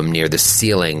the room near the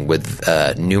ceiling with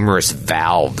numerous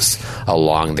valves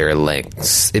along their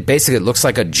lengths. It basically looks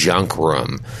like a junk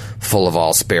room full of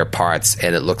all spare parts,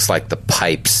 and it looks like the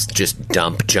pipes just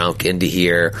dump junk into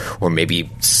here or maybe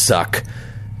suck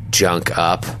junk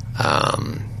up.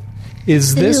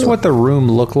 Is this what the room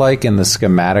looked like in the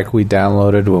schematic we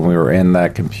downloaded when we were in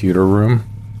that computer room?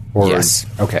 Or, yes.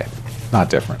 Okay. Not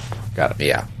different. Got it.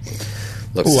 Yeah.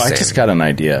 Ooh, I just got an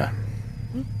idea.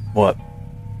 What?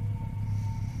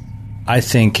 I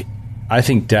think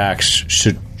Dax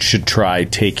should try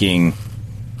taking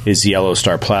his Yellow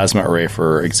Star plasma array,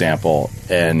 for example,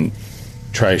 and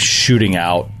try shooting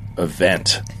out a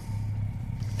vent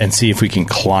and see if we can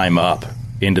climb up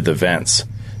into the vents.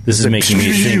 This is making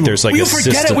me think there's like a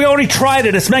system. Forget it. We already tried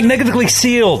it. It's magnetically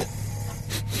sealed.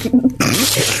 All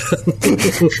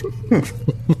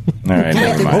right,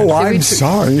 never mind. Oh, I'm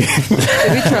sorry. Did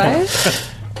we try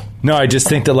it? No, I just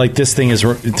think that like this thing is.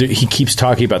 He keeps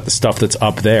talking about the stuff that's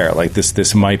up there. Like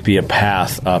this might be a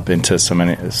path up into some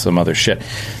other shit.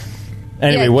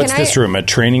 Anyway, what's this room? A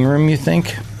training room? You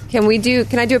think? Can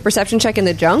I do a perception check in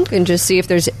the junk and just see if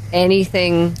there's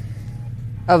anything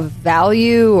of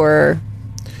value or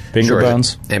finger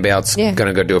bones? Anybody else going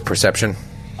to go do a perception?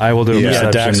 I will do a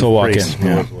perception. Dax will walk in.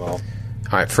 Yeah. All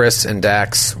right, Friss and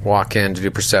Dax walk in to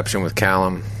do perception with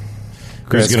Callum.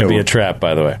 There's going to be a trap,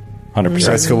 by the way. 100%.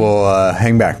 Kreska will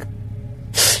hang back.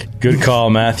 Good call,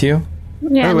 Matthew.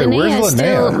 Yeah, Wait, where's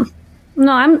Linnea?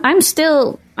 No, I'm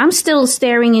still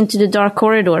staring into the dark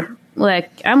corridor.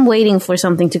 Like, I'm waiting for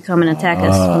something to come and attack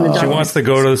us from the dark. She wants to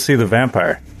go to see the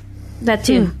vampire. That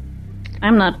too.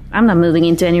 I'm not moving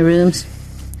into any rooms.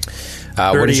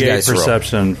 What did you guys roll?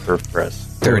 Perception for Friss.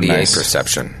 38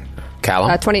 perception.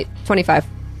 Callum? 25.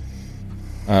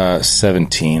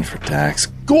 17 for Dax.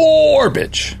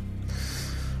 Garbage.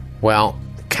 Well,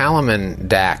 Callum and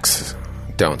Dax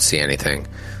don't see anything,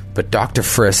 but Dr.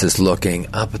 Friss is looking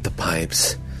up at the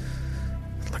pipes,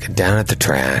 looking down at the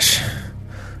trash,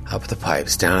 up at the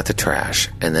pipes, down at the trash,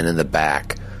 and then in the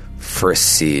back, Friss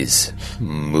sees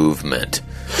movement.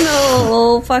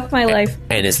 No, fuck my life.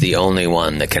 And is the only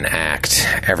one that can act.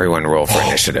 Everyone roll for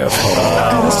initiative.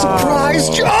 Surprise,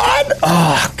 John!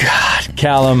 Oh, God.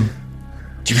 Callum,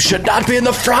 you should not be in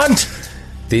the front!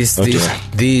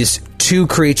 These two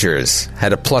creatures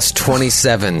had a plus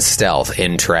 27 stealth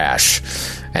in trash,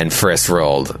 and Friss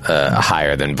rolled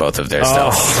higher than both of their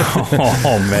stealth.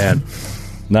 Oh, man.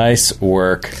 Nice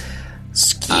work.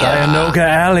 Dianoga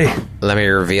Alley. Let me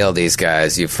reveal these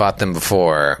guys. You've fought them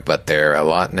before, but they're a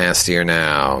lot nastier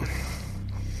now.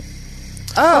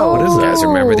 Oh. What is that? You guys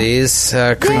remember these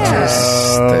creatures?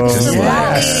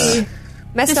 Wally.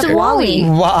 Messed up Wally.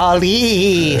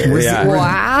 Wally.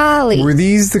 Wally. Were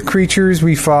these the creatures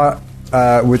we fought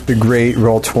with the great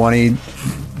Roll20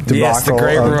 debacle? Yes, the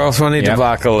great Roll20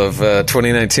 debacle of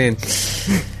 2019.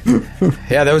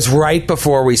 Yeah, that was right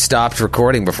before we stopped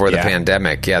recording before the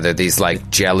pandemic. Yeah, they're these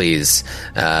like jellies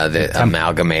that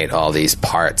amalgamate all these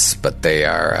parts, but they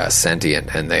are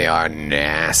sentient and they are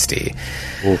nasty.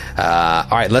 All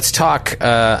right, let's talk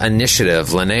initiative.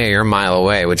 Linnea, you're a mile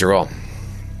away. What'd you roll?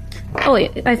 Oh,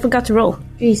 wait, I forgot to roll.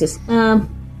 Jesus. So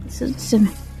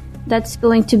that's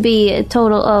going to be a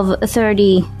total of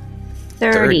 30.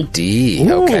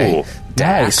 30. Okay.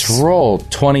 Dax, roll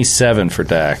 27 for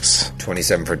Dax.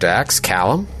 27 for Dax.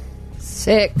 Callum?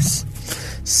 6.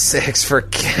 6 for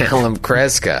Callum.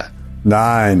 Kreska?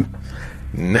 9.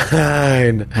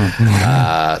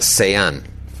 Sayan?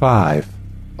 5.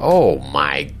 Oh,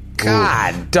 my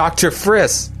God. Dr.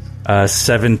 Friss?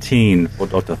 17 for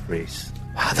Dr. Friss.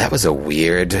 Wow, that was a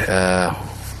weird...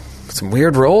 some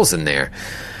weird rolls in there.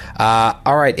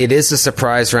 All right, it is a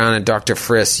surprise round, and Dr.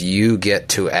 Friss, you get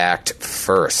to act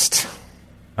first.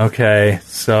 Okay,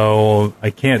 so I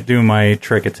can't do my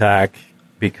trick attack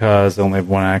because I only have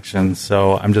one action,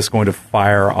 so I'm just going to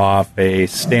fire off a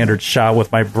standard shot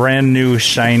with my brand new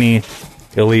shiny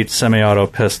elite semi-auto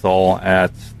pistol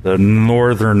at the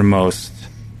northernmost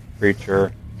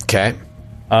creature. Okay.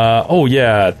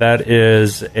 That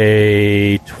is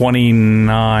a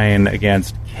 29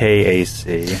 against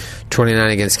KAC.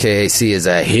 29 against KAC is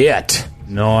a hit.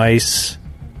 Nice.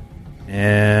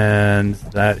 And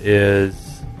that is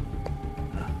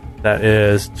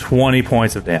 20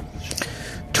 points of damage.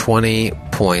 20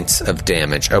 points of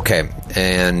damage. Okay.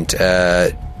 And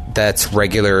that's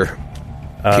regular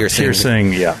piercing?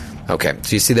 Piercing, yeah. Okay.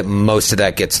 So you see that most of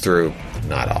that gets through.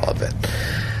 Not all of it.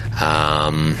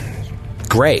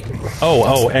 Great.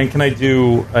 Oh, and can I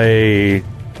do I'm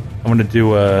going to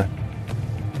do a...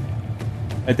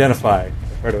 Identify.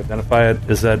 Try to identify it.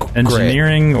 Is that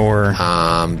engineering or?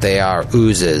 They are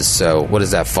oozes. So what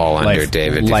does that fall under,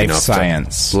 David? Life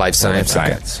science. Life science.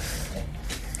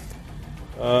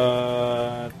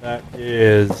 That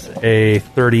is a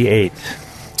 38.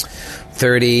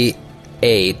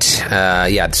 38.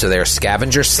 So they're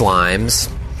scavenger slimes.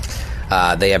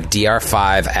 They have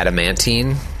DR5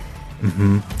 adamantine.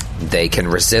 Mm-hmm. They can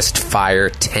resist fire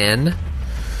 10.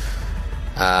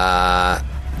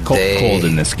 Cold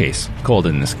in this case. Cold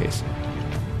in this case.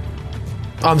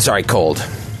 Oh, I'm sorry, cold.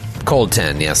 Cold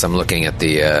 10, yes. I'm looking at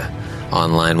the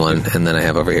online one, and then I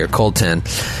have over here cold 10.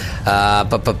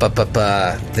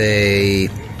 They...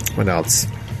 What else?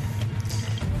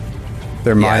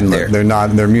 They're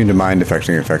immune to mind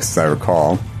affecting effects, as I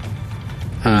recall.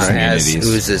 As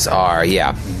oozes are,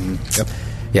 yeah. Yep.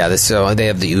 Yeah, so they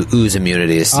have the ooze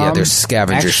immunities. Yeah, their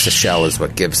scavenger shell is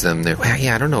what gives them.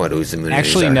 I don't know what ooze immunities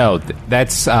actually, are. no,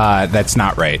 that's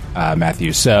not right,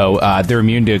 Matthew. So they're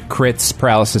immune to crits,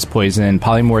 paralysis, poison,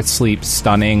 polymorph, sleep,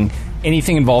 stunning,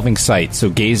 anything involving sight. So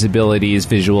gaze abilities,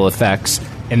 visual effects,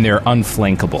 and they're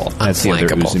unflankable. That's the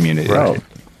other ooze immunity. Right.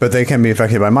 But they can be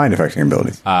affected by mind affecting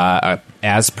abilities.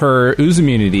 As per ooze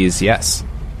immunities, yes.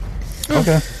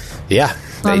 Okay. Yeah,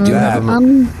 they do have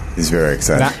them. He's very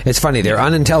excited. It's funny, they're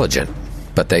unintelligent,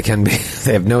 but they can be.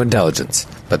 They have no intelligence,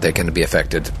 but they can be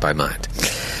affected by mind.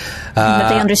 But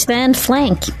they understand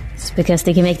flank. It's because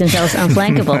they can make themselves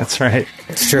unflankable. That's right.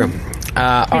 It's true.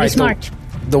 All right, smart.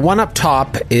 The one up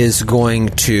top is going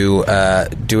to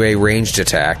do a ranged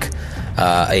attack.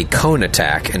 a cone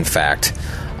attack, in fact,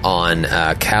 on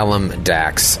Callum,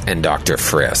 Dax, and Dr.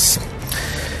 Friss.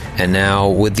 And now,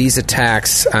 with these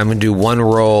attacks, I'm going to do one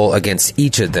roll against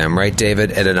each of them, right,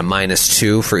 David? And at a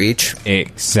 -2 for each?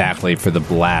 Exactly, for the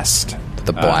blast.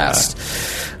 The blast.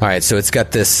 All right, so it's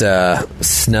got this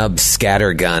snub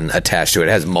scatter gun attached to it.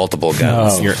 It has multiple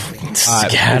guns.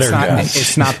 Scatter gun.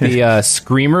 It's not the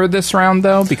screamer this round,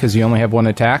 though, because you only have one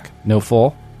attack. No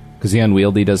full, because the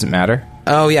unwieldy doesn't matter.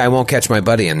 Oh, yeah, I won't catch my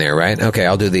buddy in there, right? Okay,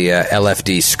 I'll do the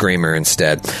LFD Screamer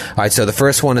instead. All right, so the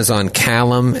first one is on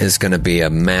Callum, is going to be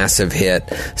a massive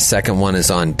hit. Second one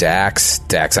is on Dax.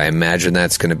 Dax, I imagine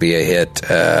that's going to be a hit.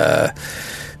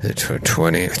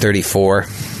 34.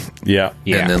 Yeah.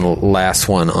 And then the last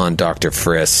one on Dr.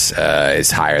 Friss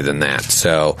is higher than that.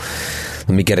 So let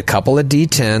me get a couple of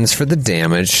D10s for the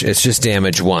damage. It's just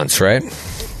damage once, right?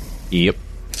 Yep.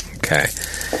 Okay.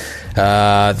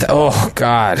 Oh,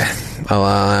 God.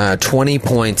 20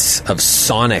 points of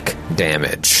sonic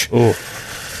damage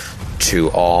to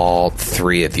all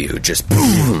three of you. Just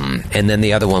boom. And then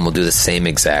the other one will do the same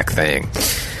exact thing.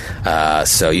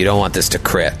 So you don't want this to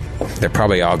crit. They're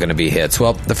probably all going to be hits.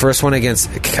 Well, the first one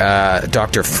against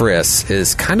Dr. Friss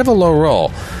is kind of a low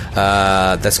roll.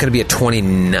 That's going to be a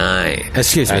 29.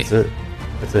 Excuse me. That's it.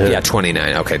 That's a hit. Yeah,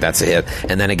 29. Okay, that's a hit.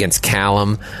 And then against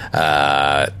Callum,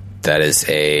 that is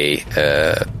a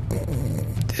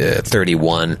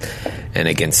 31. And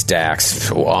against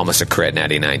Dax, almost a crit,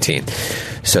 natty 19.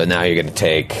 So now you're going to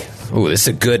take... Ooh, this is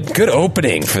a good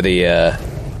opening for the...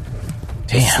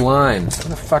 slimes. Where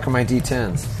the fuck are my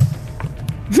D10s?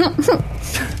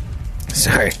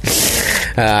 Sorry.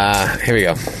 Here we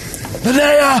go.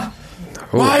 Linnea!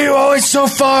 Why are you always so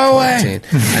far away?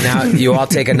 14. And now you all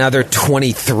take another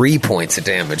 23 points of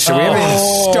damage. So we haven't even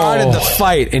started the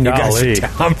fight, and you guys are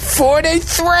down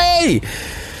 43!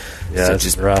 Yeah, so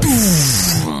just rough.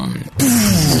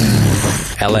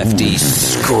 LFD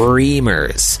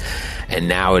Screamers. And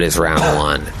now it is round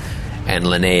one. And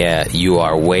Linnea, you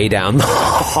are way down the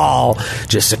hall,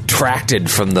 just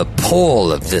attracted from the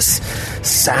pull of this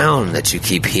sound that you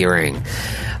keep hearing.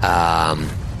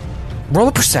 Roll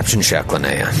a perception check,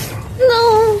 Linnea.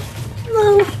 No.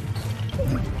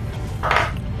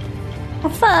 A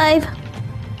 5.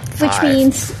 Which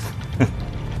means...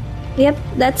 Yep,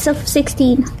 that's a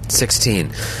 16.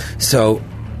 16. So...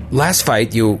 Last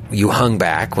fight, you hung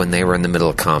back when they were in the middle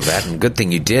of combat, and good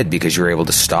thing you did because you were able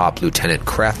to stop Lieutenant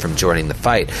Kreft from joining the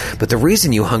fight. But the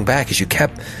reason you hung back is you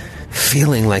kept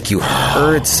feeling like you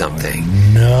heard something.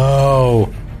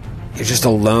 No. You're just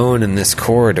alone in this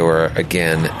corridor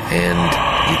again,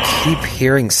 and you keep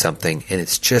hearing something, and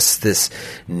it's just this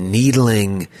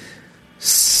needling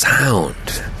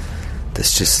sound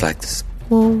that's just like this.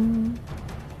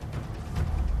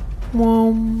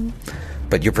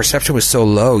 But your perception was so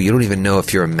low, you don't even know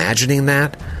if you're imagining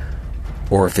that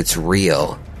or if it's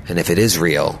real. And if it is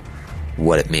real,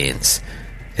 what it means.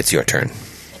 It's your turn.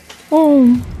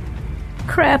 Oh,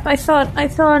 crap. I thought,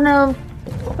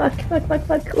 fuck.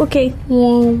 Okay.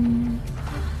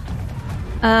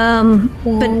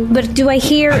 But do I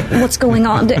hear what's going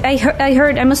on?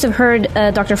 I must have heard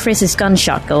Dr. Friss's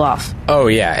gunshot go off. Oh,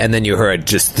 yeah. And then you heard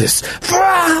just this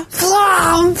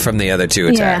from the other two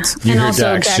attacks. You heard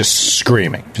Dax just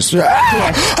screaming. Just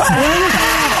Okay.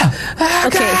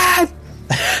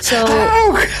 So,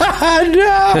 oh God,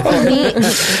 no!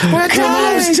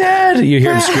 Callum's dead. You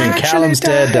hear him scream, "Callum's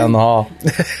dead!" down the hall.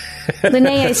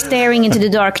 Linnea is staring into the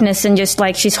darkness and just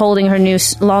like she's holding her new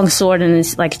long sword and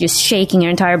it's like just shaking. Her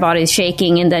entire body is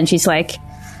shaking, and then she's like,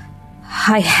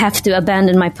 "I have to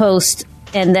abandon my post."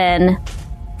 And then,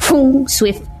 boom,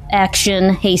 swift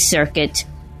action, haste circuit,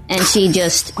 and she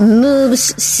just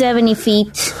moves 70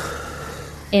 feet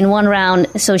in one round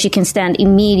so she can stand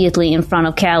immediately in front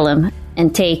of Callum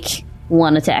and take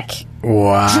one attack.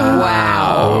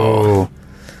 Wow.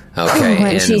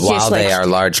 Okay, and while like, they are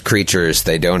large creatures,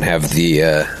 they don't have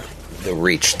the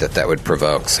reach that would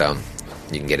provoke, so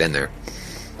you can get in there.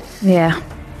 Yeah.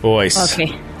 Voice.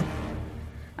 Okay.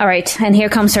 All right, and here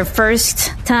comes her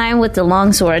first time with the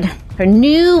longsword. Her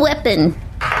new weapon.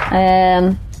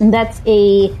 And that's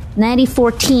a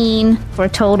 90-14 for a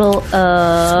total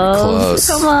of... Close.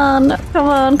 Come on.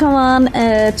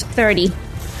 30.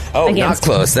 Oh, not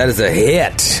close. That is a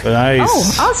hit. Nice.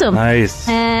 Oh, awesome. Nice.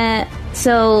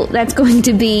 So that's going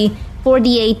to be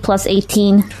 48 plus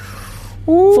 18.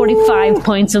 45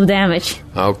 points of damage.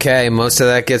 Okay, most of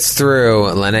that gets through.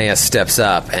 Linnea steps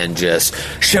up and just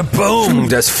shaboom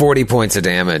does 40 points of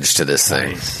damage to this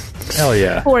thing. Hell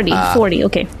yeah. 40,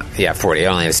 okay. Yeah, 40. It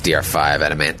only has DR5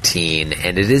 adamantine,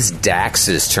 and it is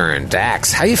Dax's turn.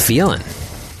 Dax, how you feeling?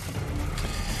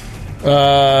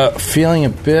 Feeling a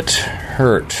bit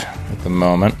hurt at the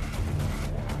moment.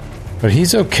 But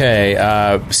he's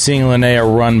okay. Seeing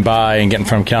Linnea run by and get in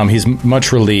front of Callum, he's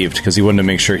much relieved because he wanted to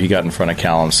make sure he got in front of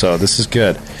Callum. So this is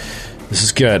good.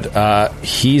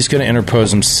 He's going to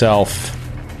interpose himself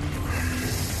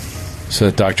so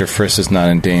that Dr. Friss is not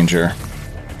in danger.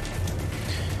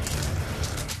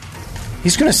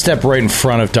 He's going to step right in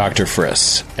front of Dr.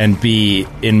 Friss and be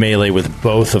in melee with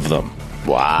both of them.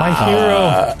 Wow. My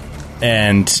hero.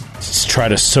 And try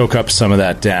to soak up some of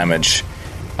that damage.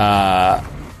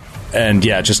 And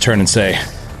just turn and say,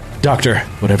 Doctor,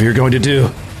 whatever you're going to do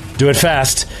it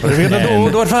fast. Whatever you're going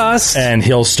to do it fast. And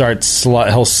he'll start,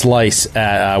 he'll slice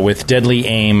with deadly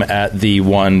aim at the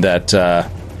one that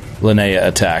Linnea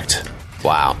attacked.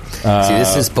 Wow. See,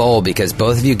 this is bold because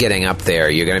both of you getting up there,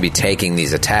 you're going to be taking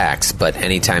these attacks, but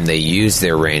anytime they use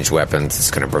their ranged weapons,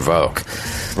 it's going to provoke.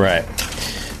 Right.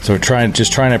 So trying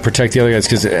to protect the other guys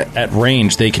because at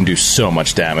range they can do so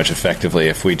much damage effectively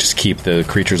if we just keep the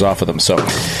creatures off of them. So,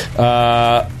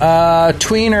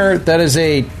 Tweener, that is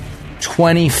a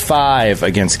 25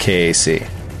 against KAC.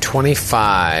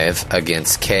 25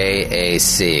 against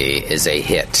KAC is a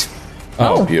hit.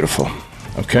 Oh, beautiful.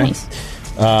 Okay. Nice.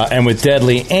 And with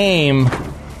deadly aim,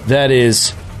 that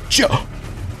is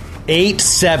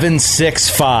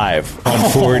 8765 on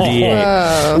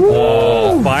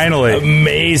 4d8. Finally.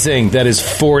 Amazing. That is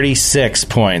 46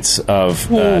 points of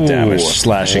damage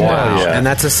slashing. Wow. Damage. And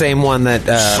that's the same one that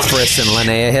Friss and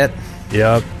Linnea hit?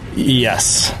 Yep.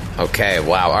 Yes. Okay,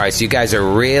 wow. All right, so you guys are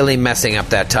really messing up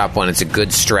that top one. It's a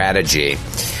good strategy.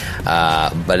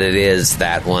 But it is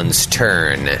that one's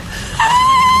turn.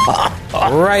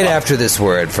 Right after this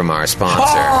word from our sponsor.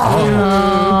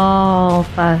 Oh,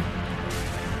 fuck.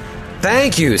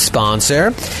 Thank you,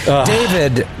 sponsor.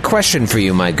 David, question for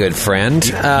you, my good friend.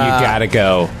 You gotta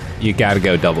go. You gotta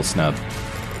go double snub.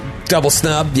 Double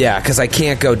snub? Yeah, because I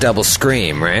can't go double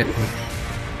scream, right?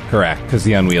 Correct, because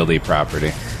the unwieldy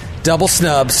property. Double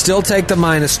snub, still take the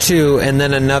 -2, and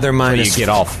then another minus... So you get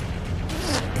all...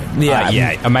 Yeah.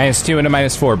 a -2 and a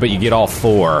 -4, but you get all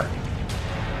 4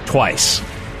 twice.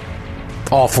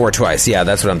 All 4 twice. Yeah,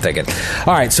 that's what I'm thinking.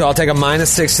 All right, so I'll take a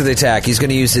 -6 to the attack. He's going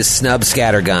to use his snub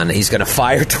scatter gun. He's going to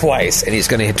fire twice, and he's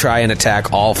going to try and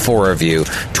attack all 4 of you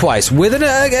twice with an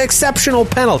exceptional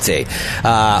penalty.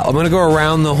 I'm going to go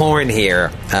around the horn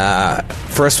here.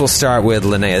 First, we'll start with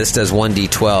Linnea. This does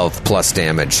 1d12 plus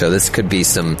damage, so this could be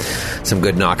some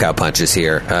good knockout punches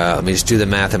here. Let me just do the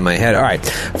math in my head. All right,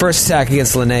 first attack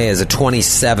against Linnea is a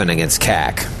 27 against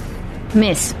CAC.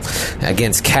 Miss.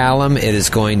 Against Callum, it is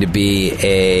going to be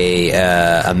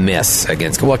a miss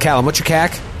against... Well, Callum, what's your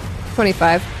CAC?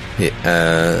 25.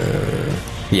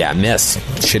 Yeah, miss.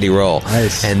 Shitty roll.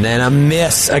 Nice. And then a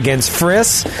miss against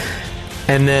Friss.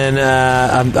 And then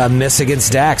a miss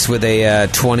against Dax with a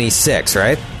 26,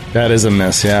 right? That is a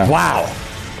miss, yeah.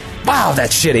 Wow,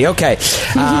 that's shitty. Okay.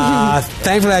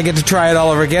 Thankfully, I get to try it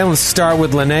all over again. Let's start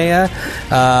with Linnea.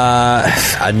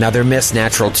 Another miss,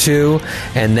 natural 2.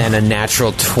 And then a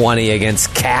natural 20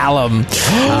 against Callum.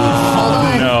 Hold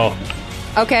on. No.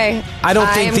 Okay. I don't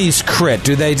think these crit,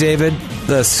 do they, David?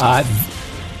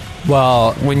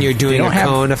 Well, when you're doing a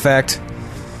cone effect?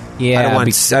 Yeah. I don't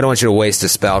want you to waste a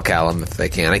spell, Callum, if they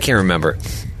can. I can't remember.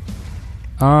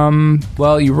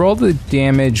 Well, you roll the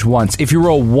damage once. If you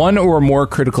roll 1 or more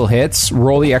critical hits,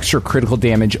 roll the extra critical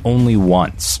damage only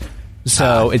once.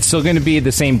 So it's still going to be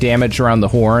the same damage around the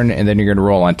horn, and then you're going to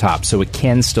roll on top. So it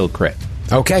can still crit.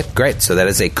 Okay, great. So that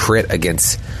is a crit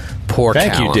against poor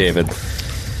Callum. Thank you, David.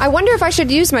 I wonder if I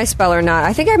should use my spell or not.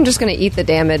 I think I'm just going to eat the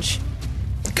damage.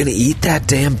 Gonna eat that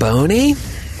damn bony?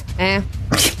 Yeah.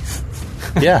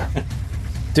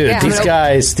 Dude, Yeah,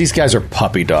 these guys are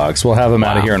puppy dogs. We'll have them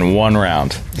out of here in 1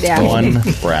 round. Yeah. 1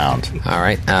 round. All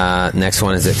right. Next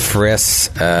one is at Friss.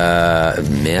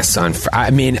 Miss on...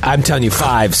 I'm telling you,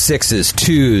 5, 6s,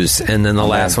 2s, and then the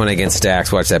last one against Dax.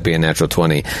 Watch that be a natural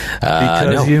 20.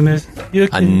 Because you missed...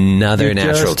 Another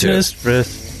natural 2. Right.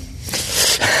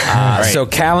 So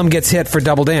Callum gets hit for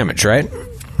double damage, right?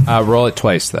 Roll it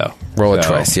twice, though. Roll it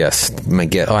twice, yes.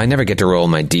 I never get to roll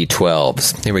my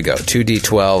D12s. Here we go.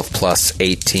 2D12 plus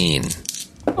 18.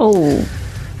 Oh.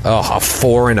 Oh, a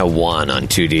 4 and a 1 on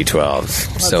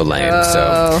 2D12s. So lame.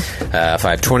 So, if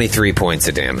I have 23 points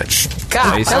of damage.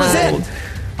 God, that was it.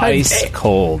 Ice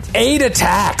cold. 8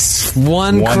 attacks.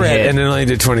 1 crit, hit. and it only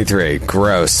did 23.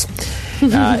 Gross.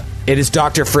 It is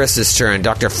Dr. Friss's turn.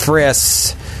 Dr.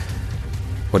 Friss,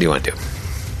 what do you want to do?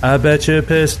 I bet you're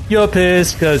pissed. You're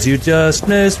pissed because you just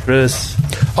missed Friss.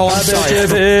 Oh, I'm I bet sorry. you're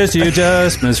pissed. You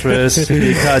just missed Friss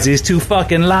because he's too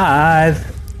fucking live.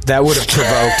 That would have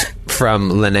provoked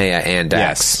from Linnea and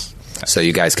Dax. Yes. So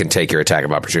you guys can take your attack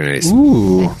of opportunities.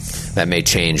 Ooh. That may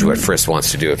change what Frisk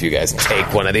wants to do if you guys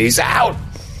take one of these out.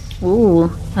 Ooh,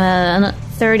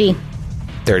 30.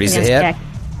 30's a hit. Jack.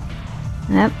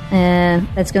 Yep,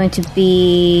 that's going to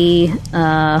be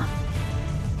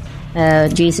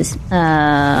Jesus.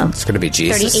 It's going to be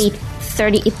Jesus.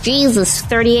 38. Jesus,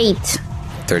 38.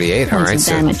 38. All right, Points of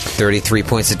so damage. 33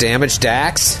 points of damage.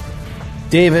 Dax.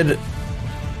 David,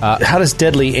 how does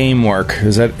deadly aim work?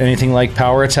 Is that anything like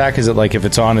power attack? Is it like if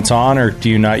it's on, or do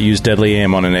you not use deadly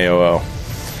aim on an AOO?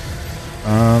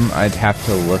 I'd have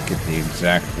to look at the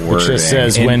exact wording. Which just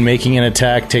says, when making an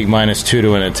attack, take -2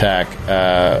 to an attack.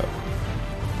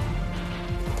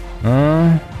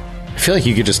 I feel like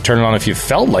you could just turn it on if you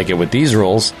felt like it with these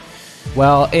rules.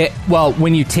 Well,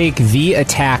 when you take the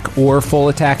attack or full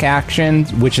attack action,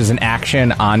 which is an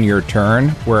action on your turn,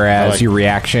 whereas your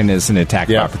reaction is an attack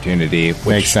of opportunity, which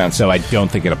makes sense. So I don't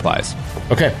think it applies.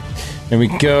 Okay, there we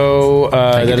go.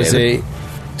 That is a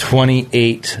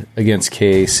 28 against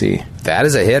KAC. That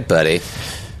is a hit, buddy.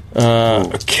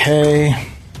 Okay,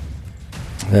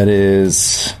 that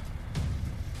is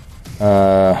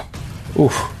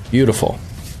beautiful.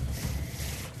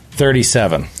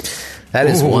 37. That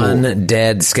is one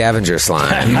dead scavenger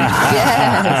slime.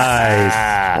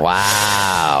 Nice.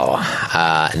 Wow.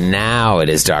 Now it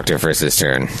is Dr. Frisk's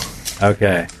turn.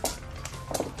 Okay.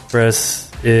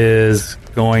 Frisk is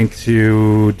going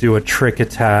to do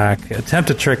attempt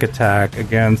a trick attack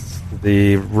against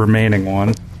the remaining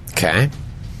one. Okay.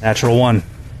 Natural 1.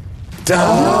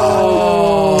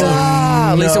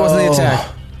 At least it wasn't the attack.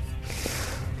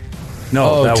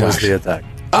 No, that was the attack.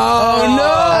 Oh,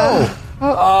 no!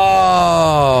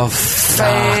 Oh,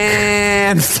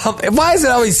 fan. Why is it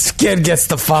always Skid gets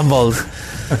the fumbles?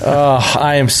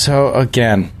 I am so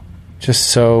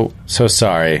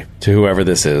sorry to whoever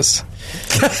this is.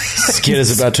 Skid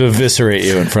is about to eviscerate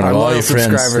you in front of all your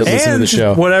friends that listen to the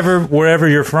show. Wherever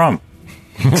you're from.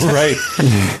 Right.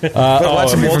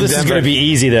 This is going to be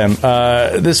easy then.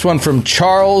 This one from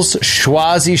Charles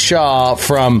Schwazi Shaw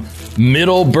from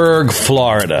Middleburg,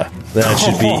 Florida. That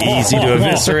should be easy to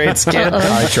eviscerate, Skid.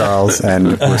 Hi, Charles,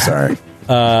 and we're sorry.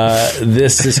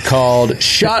 This is called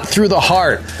Shot Through the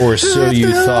Heart, or so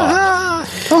you thought.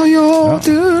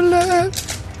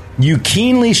 You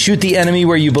keenly shoot the enemy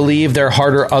where you believe their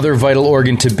heart or other vital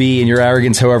organ to be. In your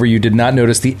arrogance, however, you did not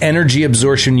notice the energy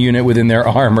absorption unit within their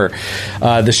armor.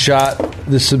 The shot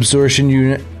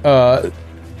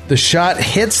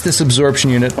hits this absorption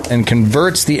unit and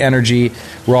converts the energy,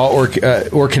 raw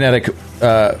or kinetic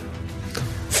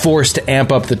force to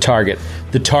amp up the target.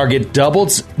 The target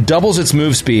doubles its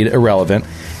move speed, irrelevant,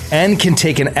 and can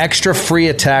take an extra free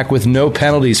attack with no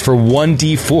penalties for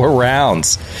 1d4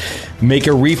 rounds. Make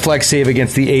a reflex save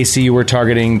against the AC you were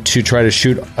targeting to try to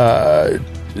shoot off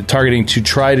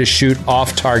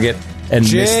target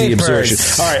and miss the absorption.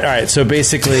 All right. So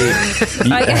basically,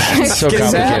 it's so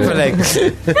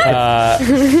complicated.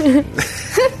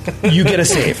 You get a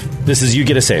save. You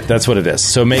get a save. That's what it is.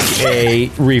 So make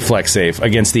a reflex save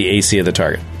against the AC of the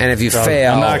target. And if you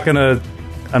fail, I'm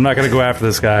not gonna go after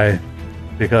this guy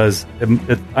because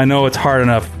I know it's hard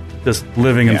enough just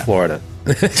living in Florida.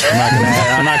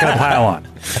 I'm not gonna pile on.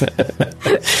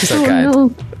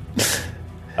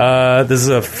 This is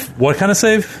a what kind of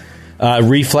save?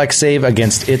 Reflex save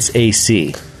against its AC.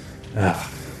 It's going to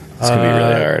be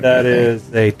really hard. That is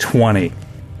a 20.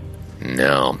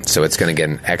 No. So it's going to get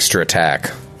an extra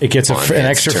attack. It gets an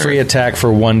extra free attack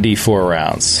for 1d4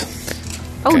 rounds.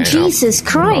 Oh, okay, Jesus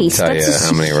Christ. I'll tell you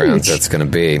how many rounds that's going to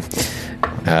be.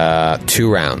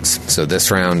 2 rounds. So this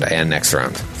round and next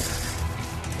round.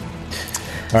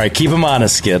 All right, keep them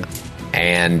honest, Skid.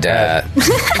 And and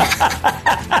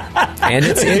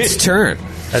it's its turn.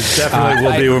 That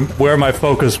definitely will be where my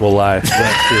focus will lie.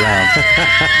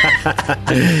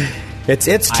 It's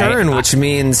its turn, which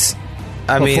means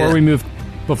before we move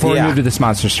to this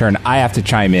monster's turn, I have to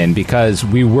chime in because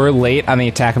we were late on the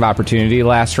attack of opportunity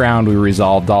last round. We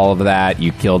resolved all of that.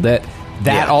 You killed it.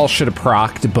 That all should have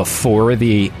procced before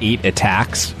the 8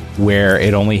 attacks, where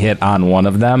it only hit on one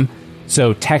of them.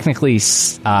 So technically,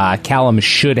 Callum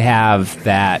should have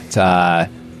that. I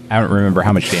don't remember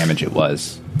how much damage it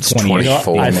was.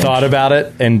 24. I thought about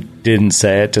it and didn't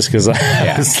say it just because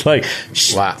I was like,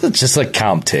 just like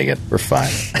calm, take it. We're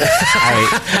fine.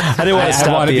 I didn't want to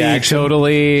stop the action.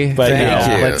 Totally, but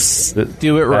let's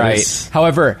do it right.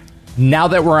 However, now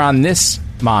that we're on this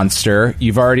monster,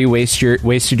 you've already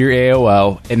wasted your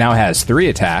AOO. It now has 3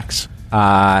 attacks,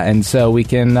 and so we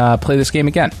can play this game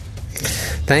again.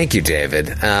 Thank you,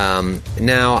 David.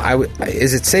 Now,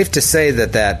 is it safe to say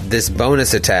that this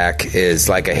bonus attack is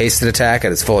like a hasted attack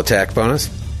at its full attack bonus?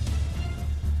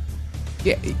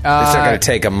 Yeah, it's not going to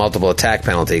take a multiple attack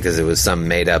penalty because it was some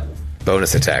made-up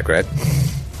bonus attack, right?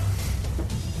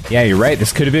 Yeah, you're right.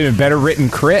 This could have been a better written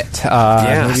crit. So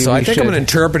I think I'm going to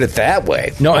interpret it that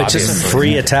way. No, it's just a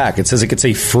free attack. It says it gets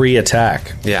a free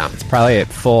attack. Yeah. It's probably at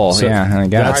full. So I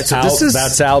guess.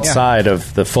 That's outside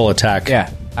of the full attack. Yeah,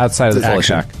 outside of the full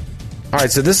attack. All right,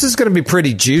 so this is going to be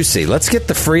pretty juicy. Let's get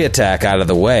the free attack out of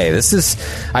the way.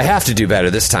 I have to do better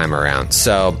this time around.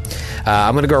 So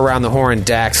I'm going to go around the horn,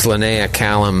 Dax, Linnea,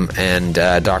 Callum, and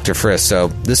Dr. Frisk. So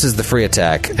this is the free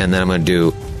attack, and then I'm going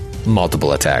to do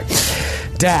multiple attack.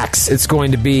 Dax, it's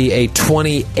going to be a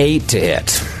 28 to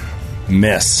hit.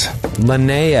 Miss.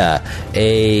 Linnea,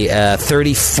 a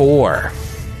 34.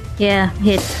 Yeah,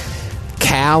 hit.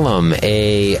 Callum,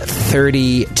 a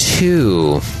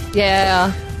 32.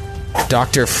 Yeah.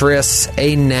 Dr. Frisk,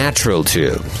 a natural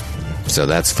 2. So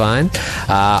that's fine.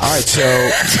 All right,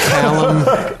 so Callum...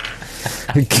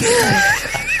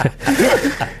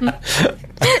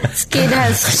 Skid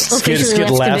has officially Skid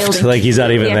left left, the building. like he's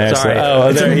not even there. Sorry. So,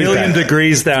 It's a million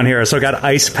degrees down here, so I got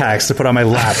ice packs to put on my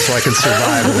lap so I can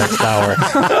survive the next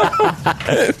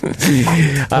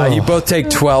hour. You both take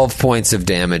 12 points of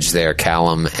damage there,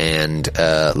 Callum and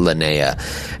Linnea.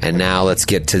 And now let's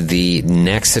get to the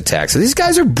next attack. So these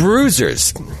guys are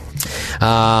bruisers.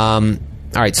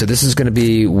 All right, so this is going to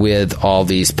be with all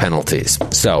these penalties.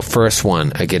 So first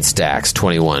one against Dax,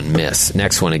 21, miss.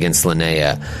 Next one against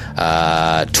Linnea,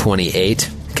 28,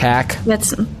 CAC.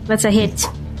 That's a hit.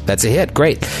 That's a hit,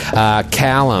 great.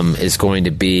 Callum is going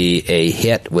to be a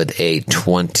hit with a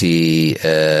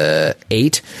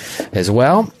 28 as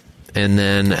well. And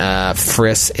then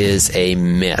Frisk is a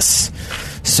miss.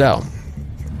 So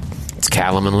it's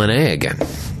Callum and Linnea again.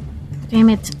 Damn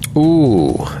it.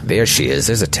 Ooh, there she is.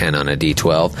 There's a 10 on a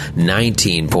D12.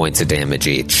 19 points of damage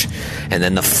each. And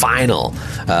then the final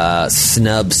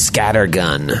snub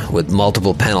scattergun with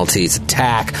multiple penalties.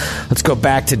 Attack. Let's go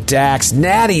back to Dax.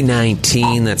 Natty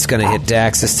 19. That's going to hit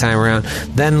Dax this time around.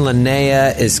 Then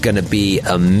Linnea is going to be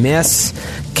a miss.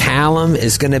 Callum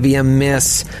is going to be a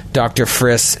miss. Dr.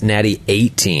 Frisk, Natty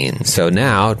 18. So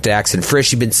now, Dax and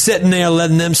Frisk, you've been sitting there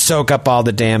letting them soak up all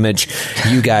the damage.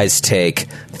 You guys take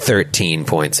 13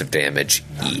 points of damage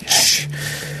each.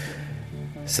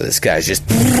 So this guy's just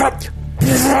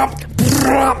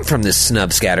from this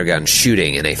snub scattergun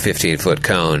shooting in a 15-foot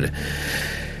cone.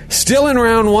 Still in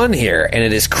round one here, and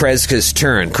it is Kreska's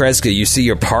turn. Kreska, you see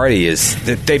your party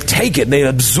they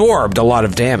absorbed a lot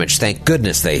of damage. Thank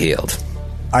goodness they healed.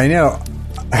 I know.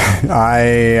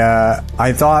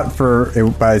 I thought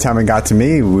by the time it got to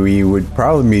me, we would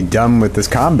probably be done with this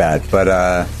combat,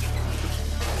 but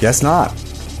guess not.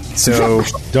 So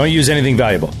don't use anything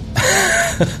valuable.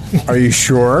 Are you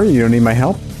sure you don't need my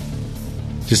help?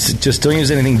 Just don't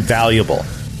use anything valuable.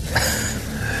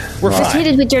 We're Just fine.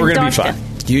 hit it with your We're gonna be dodge.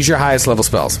 fine. Use your highest level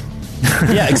spells.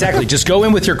 Yeah, exactly. Just go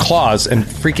in with your claws and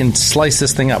freaking slice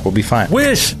this thing up. We'll be fine.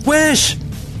 Wish!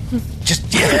 Just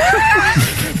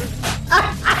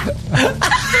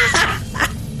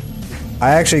I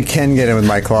actually can get in with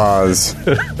my claws.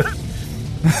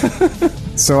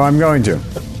 So I'm going to.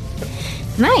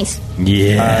 Nice.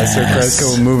 yeah. So Kreska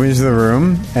will move into the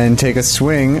room and take a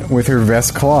swing with her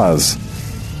vest claws.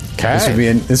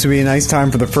 Okay. This would be a nice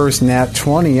time for the first nat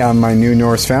 20 on my new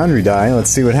Norse Foundry die. Let's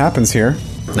see what happens here.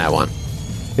 That one.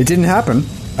 It didn't happen.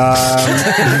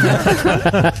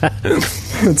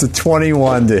 It's a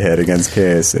 21 to hit against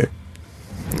KSC.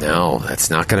 No, that's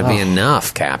not going to be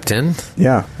enough, Captain.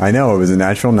 Yeah, I know. It was a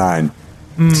natural 9.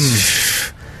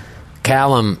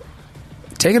 Callum,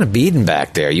 taking a beating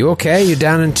back there. You okay? You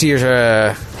down into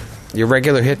your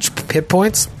regular hit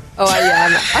points? Oh, yeah.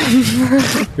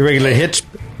 Your regular hitch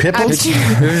pipples?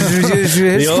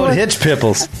 The old hitch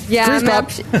pipples. Yeah,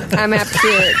 I'm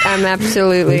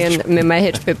absolutely in my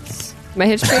hitch pips. My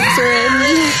hitch pips are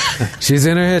in. She's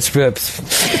in her hitch pips.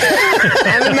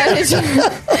 I'm in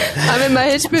my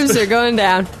hitch pips. They're going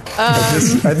down.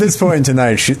 At this point in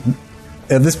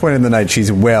the night,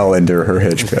 she's well into her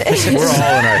hitch pips. We're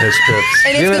all in our hitch pips.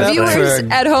 And if the viewers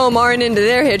at home aren't into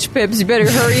their hitch pips, you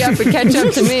better hurry up and catch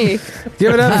up to me.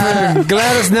 Give it up for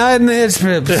Gladys Knight and the hitch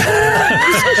pips.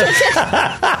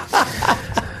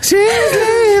 She's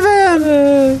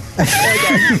leaving.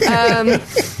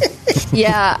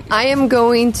 Yeah, I am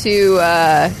going to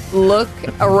look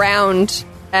around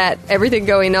at everything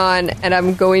going on, and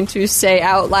I'm going to say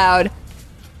out loud,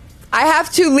 I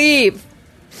have to leave.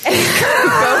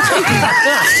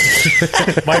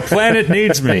 My planet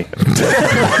needs me.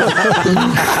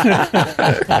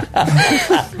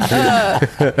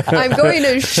 I'm going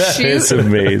to shoot. It's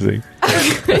amazing.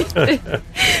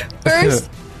 First,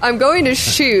 I'm going to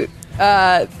shoot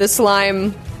the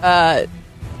slime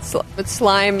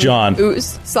Slime John.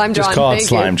 Slime John. Just call it thank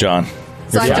Slime you. John.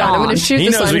 Slime John. I'm going to shoot He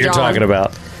the knows Slime what you're John. talking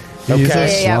about.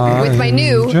 Okay. Yeah. With my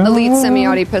new elite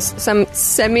semi-auto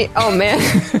oh man.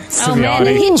 Oh man,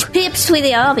 the hitch pips with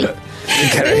the army. The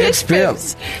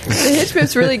hitch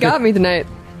pips really got me tonight.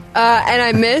 And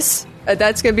I miss.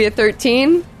 That's going to be a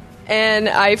 13. And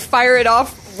I fire it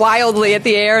off wildly at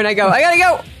the air, and I go, I gotta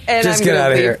go. And Just I'm get gonna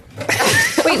out of leave. here.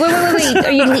 Wait.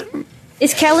 Are you?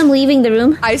 Is Callum leaving the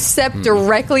room? I step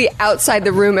directly outside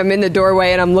the room. I'm in the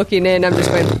doorway, and I'm looking in. I'm just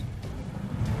going.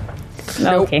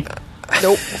 Nope. Okay.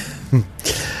 Nope.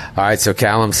 All right, so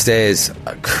Callum stays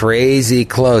crazy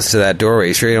close to that doorway.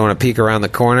 You sure you don't want to peek around the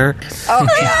corner? Oh,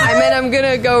 yeah. I meant I'm going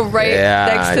to go right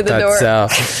next to the door. So.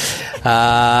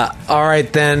 All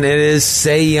right, then it is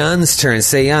Seyun's turn.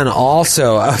 Seyun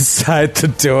also outside the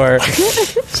door.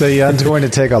 Seyun's going to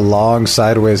take a long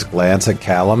sideways glance at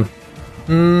Callum.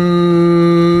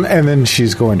 And then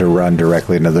she's going to run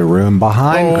directly into the room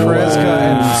behind Kreska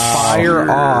and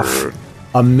fire off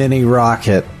a mini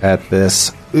rocket at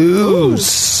this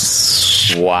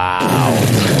ooze. Wow.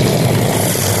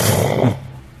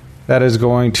 That is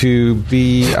going to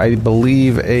be, I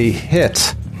believe, a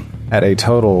hit at a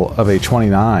total of a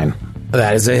 29.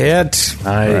 That is a hit. Nice.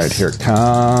 All right, here it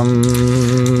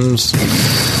comes.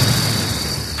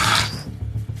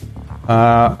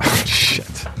 Shit.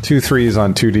 2 3s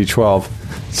on 2d12.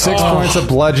 6 points of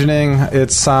bludgeoning.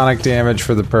 It's sonic damage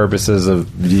for the purposes of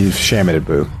Shamaned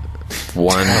Boo.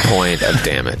 1 point of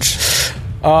damage.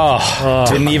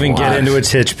 Didn't even get into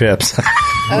its hitch pips.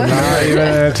 Not even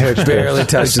a touch. Barely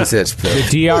touched its hitch.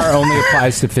 The DR only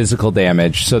applies to physical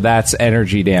damage, so that's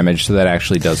energy damage, so that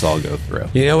actually does all go through.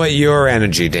 You know what? Your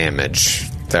energy damage.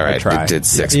 All right, try. it did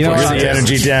 6 You know points. what? The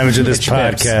energy damage of this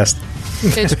podcast.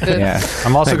 Yeah.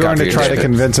 I'm also Thank going God to for try your to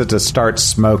convince it to start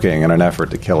smoking in an effort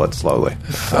to kill it slowly.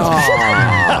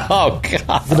 Oh, God.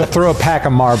 I'm going to throw a pack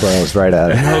of Marlboros right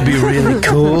at it. That would be really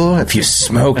cool if you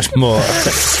smoked more.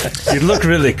 You'd look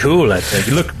really cool, I think.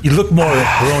 You look more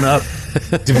grown up.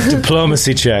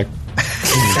 Diplomacy check.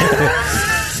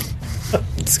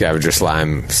 Scavenger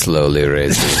slime slowly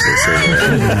raises the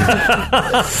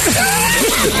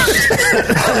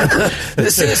cigarette.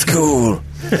 This is cool.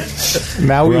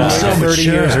 Now we Right. wait So 30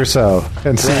 mature. years or so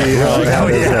and see how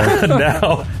it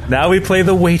goes. Now we play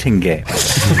the waiting game.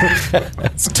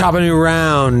 It's top of a new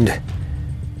round.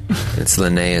 It's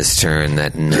Linnea's turn.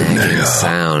 That nagging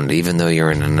sound, even though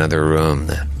you're in another room.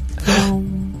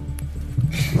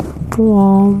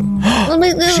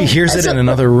 She hears it in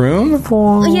another room?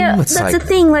 Yeah, It's that's like the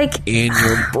thing. Like, in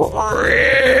your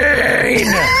brain.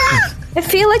 I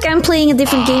feel like I'm playing a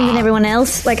different game than everyone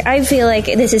else. Like, I feel like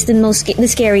this is the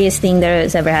scariest thing that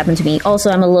has ever happened to me. Also,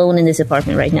 I'm alone in this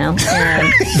apartment right now.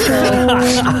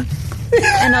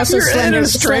 And also, You're in a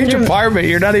strange apartment.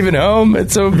 You're not even home.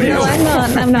 It's so big. No,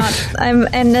 I'm not.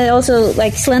 And also,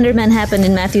 like, Slenderman happened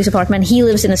in Matthew's apartment. He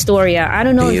lives in Astoria. I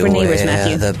don't know if we're neighbors,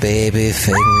 Matthew. the baby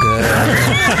finger.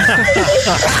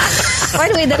 By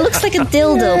the way, that looks like a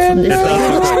dildo from this thing.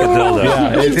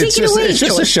 Yeah, Take it away, it's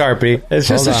just a Sharpie. It's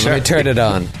just Hold a on, let me Sharpie. turn it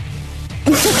on.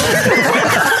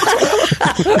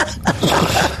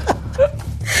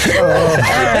 All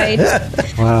right.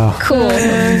 Wow. Cool.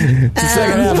 It's the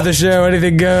second half of the show.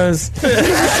 Anything goes.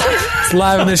 It's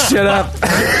liven this shit up.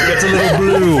 Gets a little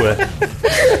blue.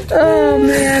 Oh,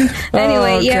 man.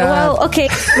 Anyway, yeah, God. well, okay.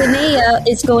 Linnea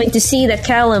is going to see that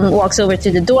Callum walks over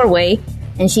to the doorway,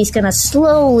 and she's going to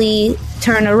slowly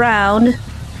turn around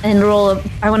and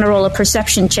I want to roll a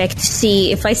perception check to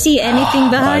see if I see anything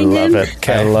behind him.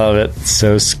 I love it. It's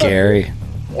so scary.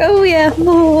 Oh, yeah.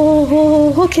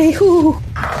 Oh, okay. Ooh.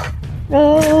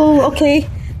 Oh, okay.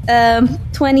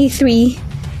 23.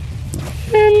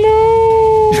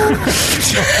 Hello.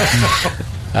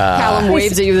 Callum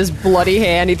waves at you with his bloody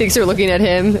hand. He thinks you're looking at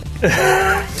him.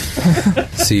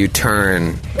 So you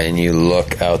turn and you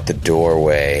look out the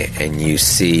doorway and you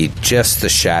see just the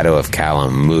shadow of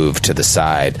Callum move to the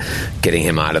side, getting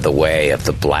him out of the way of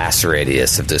the blast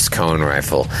radius of this cone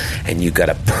rifle. And you got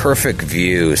a perfect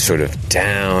view, sort of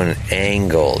down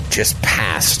angle, just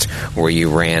past where you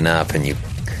ran up, and you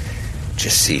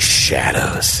just see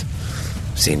shadows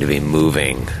seem to be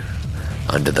moving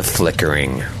under the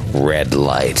flickering red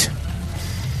light.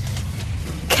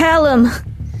 Callum,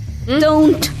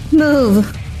 don't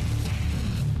move.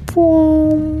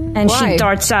 And Why? she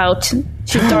darts out.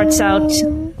 She darts out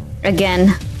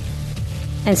again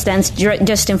and stands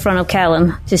just in front of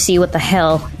Callum to see what the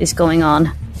hell is going on.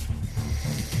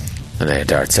 And then it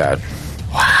darts out.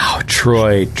 Wow,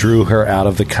 Troy drew her out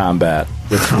of the combat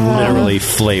with literally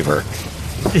flavor.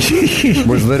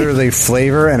 With literally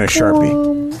flavor and a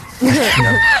Sharpie.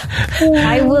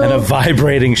 I will. And a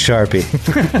vibrating Sharpie.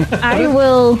 I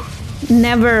will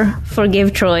never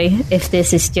forgive Troy if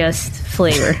this is just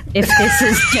flavor. If this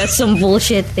is just some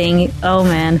bullshit thing. Oh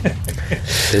man.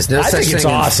 There's no I such think it's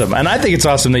thing awesome, and I think it's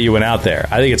awesome that you went out there.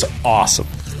 I think it's awesome.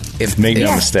 Make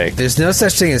no mistake. There's no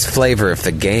such thing as flavor if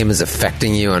the game is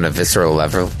affecting you on a visceral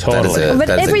level. Totally.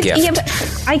 That is a gift. Yeah, but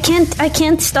I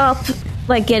can't stop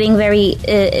like getting very.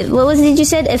 What was it you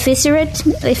said? Eviscerate.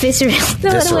 No,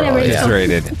 whatever.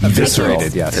 Eviscerated.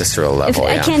 Eviscerated. Yes. Visceral level.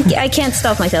 I can't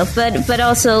stop myself. But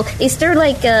also, is there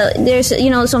like there's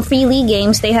some free league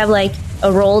games? They have like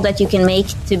a roll that you can make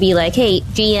to be like, hey,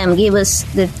 GM, give us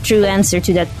the true answer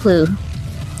to that clue.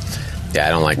 Yeah, I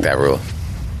don't like that rule.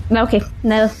 Okay,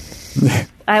 no.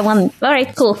 I won. All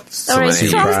right, cool. All right,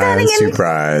 so I'm standing in.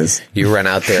 Surprise. You run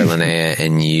out there, Linnea,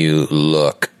 and you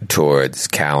look towards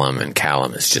Callum, and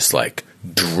Callum is just like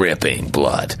dripping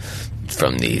blood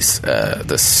from these, the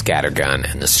scattergun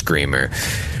and the screamer.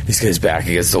 He's got his back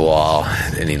against the wall,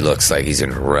 and he looks like he's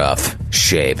in rough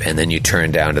shape. And then you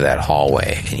turn down to that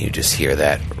hallway, and you just hear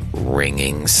that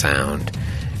ringing sound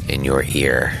in your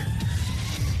ear.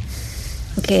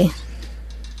 Okay.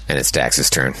 And it's Dax's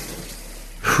turn.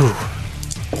 Whew.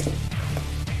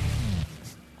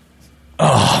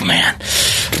 Oh man,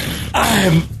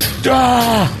 I'm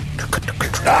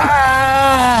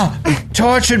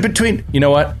tortured between. You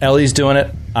know what? Ellie's doing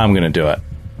it. I'm going to do it.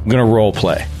 I'm going to role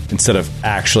play instead of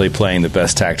actually playing the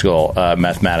best tactical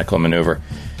mathematical maneuver.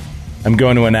 I'm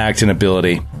going to enact an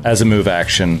ability as a move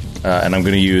action, and I'm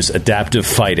going to use adaptive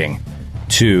fighting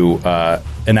to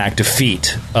enact a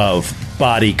feat of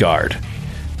bodyguard,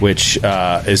 which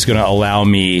is going to allow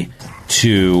me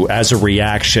to, as a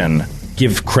reaction,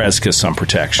 give Kreska some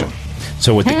protection.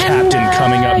 So with the captain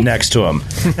coming up next to him,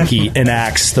 he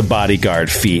enacts the bodyguard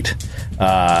feat,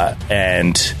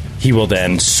 and he will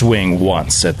then swing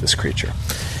once at this creature.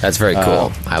 That's very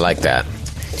cool. I like that.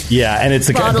 Yeah, and it's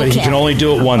the guy, but he can only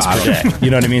do it once per day.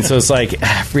 You know what I mean? So it's like,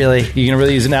 really? You can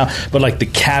really use it now? But like the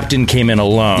captain came in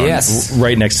alone,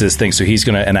 right next to this thing, so he's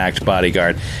going to enact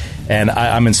bodyguard. And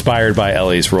I'm inspired by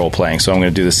Ellie's role playing, so I'm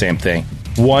going to do the same thing.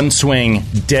 One swing,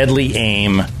 deadly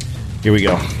aim. Here we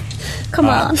go. Come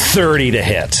on. 30 to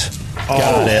hit.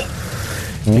 Got it.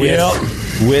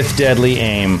 With deadly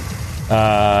aim,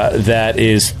 that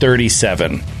is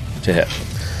 37 to hit.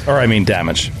 Or I mean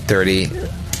damage.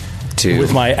 32.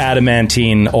 With my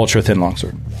adamantine ultra thin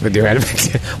longsword. With your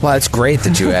adamantine. Well, it's great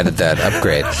that you added that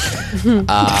upgrade.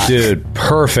 Dude,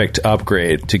 perfect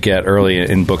upgrade to get early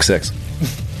in book 6.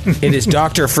 It is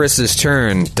Dr. Friss's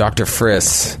turn. Dr.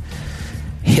 Friss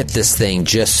hit this thing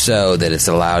just so that it's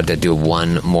allowed to do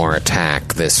one more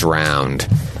attack this round.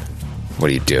 What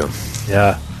do you do?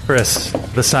 Yeah, Friss,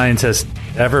 the scientist,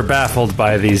 ever baffled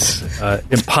by these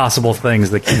impossible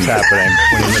things that keeps happening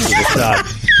when he misses a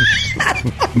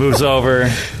shot, moves over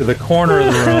to the corner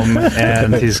of the room,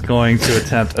 and he's going to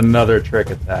attempt another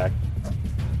trick attack.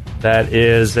 That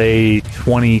is a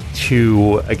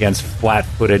 22 against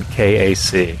flat-footed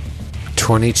KAC.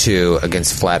 22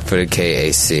 against flat-footed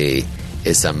KAC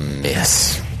is a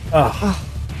miss. Oh.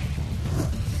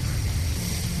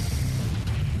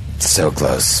 So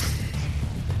close.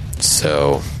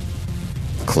 So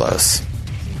close.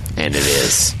 And it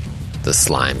is the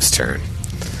slime's turn.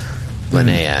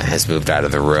 Linnea has moved out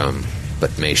of the room,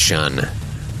 but Mei Shun,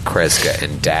 Kreska,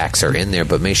 and Dax are in there.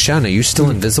 But Mei Shun, are you still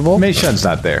invisible? Mei Shun's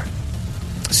not there.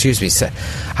 Excuse me,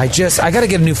 I gotta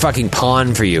get a new fucking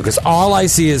pawn for you, because all I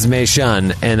see is Mei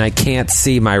Shun, and I can't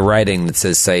see my writing that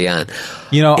says Seiyan.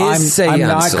 You know, I'm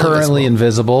not currently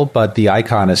invisible, but the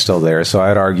icon is still there, so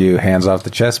I'd argue hands off the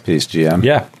chess piece, GM.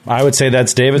 Yeah, I would say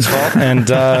that's David's fault, and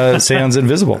Seiyun's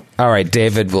invisible. All right,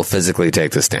 David will physically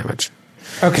take this damage.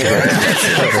 Okay.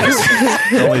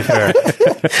 Only fair.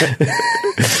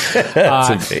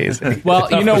 That's amazing. Well,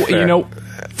 you know,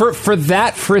 for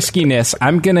that friskiness,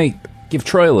 I'm gonna give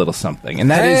Troy a little something,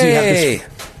 and that is you have this.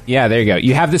 Yeah, there you go.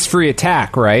 You have this free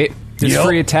attack, right? This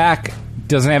free attack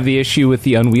doesn't have the issue with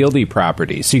the unwieldy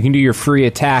property, so you can do your free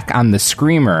attack on the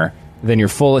screamer, then your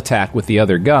full attack with the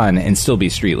other gun, and still be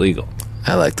street legal.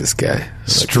 I like this guy.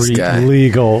 Street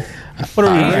legal. What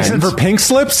are we racing for pink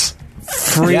slips?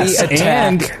 Free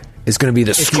attack is going to be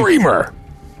the screamer.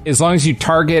 As long as you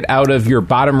target out of your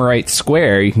bottom right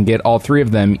square, you can get all three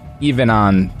of them, even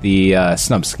on the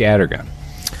snub scattergun.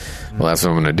 Well, that's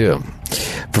what I'm going to do.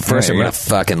 But first, I'm going to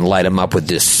fucking light him up with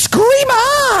this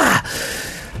screamer!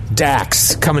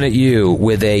 Dax, coming at you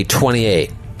with a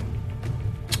 28.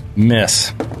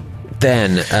 Miss.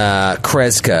 Then,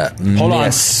 Kreska,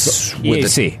 miss.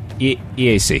 EAC.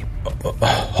 EAC.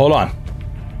 Hold on.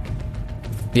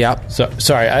 Yep. So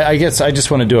sorry, I guess I just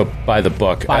want to do it by the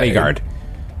book. Bodyguard.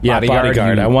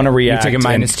 Bodyguard. I want to react. You take a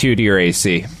 -2 to your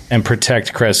AC. And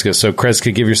protect Kreska. So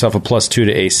Kreska, give yourself a +2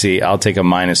 to AC. I'll take a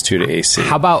 -2 to AC.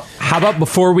 How about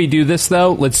before we do this,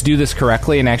 though, let's do this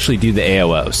correctly and actually do the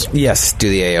AOOs. Yes, do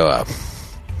the AOO.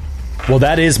 Well,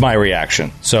 that is my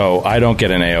reaction, so I don't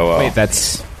get an AOO. Wait,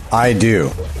 that's... I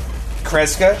do.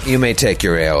 Kreska, you may take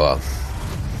your AOO.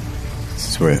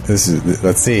 Sweet.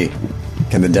 Let's see.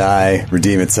 Can the die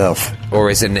redeem itself? Or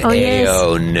is it an AO? Yes.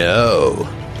 No.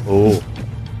 Oh.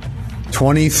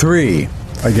 23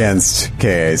 against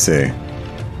KAC.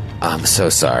 I'm so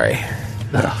sorry.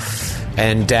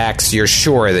 And Dax, you're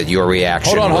sure that your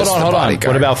reaction was the bodyguard.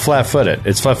 What about flat-footed?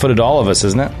 It's flat-footed to all of us,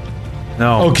 isn't it?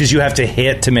 No. Oh, because you have to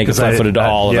hit to make it flat-footed to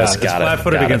all of us. Got it.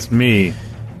 Flat-footed against me.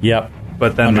 Yep.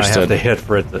 But then Understood. I have to hit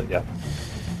for it to...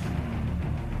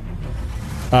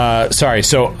 Yeah. Sorry,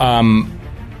 so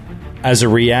as a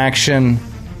reaction,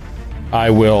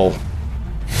 I will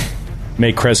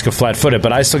make Kreska flat-footed,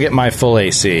 but I still get my full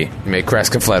AC. Make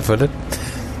Kreska flat-footed?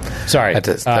 Sorry,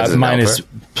 minus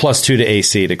 +2 to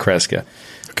AC to Kreska.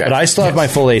 Okay. But I still have my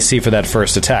full AC for that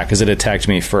first attack, because it attacked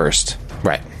me first.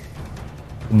 Right.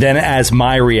 Then as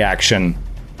my reaction,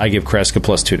 I give Kreska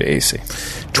 +2 to AC.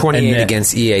 28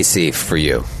 against EAC for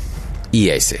you.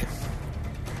 EAC.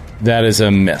 That is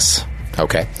a miss.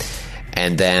 Okay.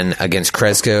 And then against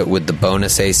Kreska with the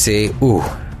bonus AC, ooh,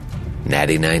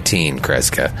 natty 19,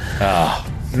 Kreska.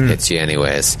 Hits you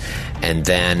anyways. And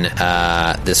then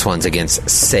this one's against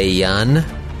Seiyun.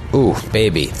 Ooh,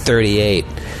 baby, 38.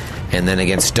 And then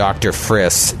against Dr.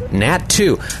 Friss, Nat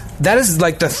 2. That is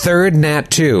like the third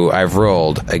Nat 2 I've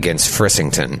rolled against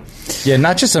Frissington. Yeah,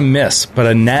 not just a miss, but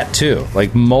a Nat 2.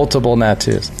 Like multiple Nat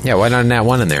 2s. Yeah, why not a Nat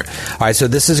 1 in there? All right, so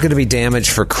this is going to be damage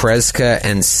for Kreska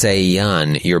and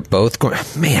Seiyun. You're both going...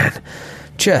 Man,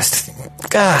 just...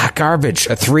 garbage.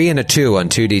 A 3 and a 2 on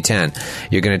 2d10.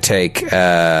 You're going to take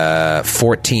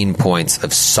 14 points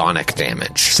of sonic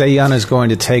damage. Seiyun is going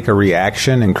to take a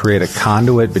reaction and create a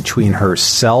conduit between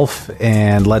herself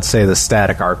and, let's say, the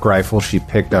static arc rifle she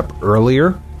picked up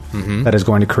earlier. Mm-hmm. That is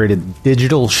going to create a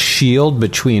digital shield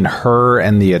between her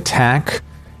and the attack,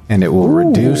 and it will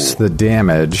reduce the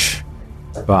damage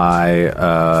by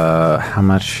how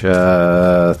much?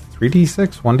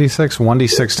 3d6? 1d6?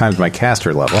 1d6 times my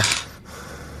caster level.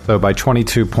 So by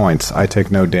 22 points, I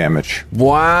take no damage.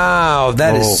 Wow,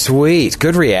 that is sweet.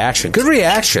 Good reaction. Good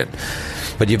reaction.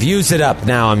 But you've used it up.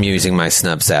 Now I'm using my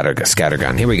snub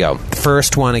scattergun. Here we go.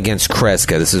 First one against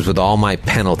Kreska. This is with all my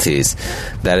penalties.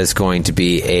 That is going to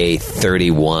be a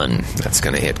 31. That's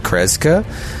going to hit Kreska.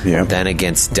 Yep. Then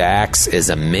against Dax is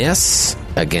a miss.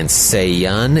 Against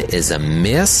Seiyun is a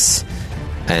miss.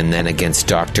 And then against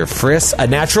Dr. Friss, a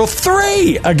natural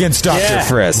 3 against Dr.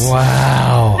 Friss.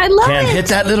 Wow. I love Can't it. hit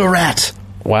that little rat.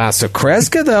 Wow, so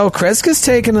Kreska, though, Kreska's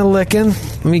taking a licking.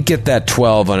 Let me get that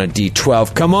 12 on a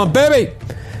D12. Come on, baby!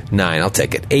 9, I'll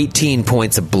take it. 18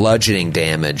 points of bludgeoning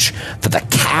damage for the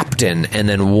captain, and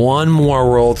then one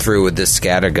more roll through with this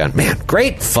scattergun. Man,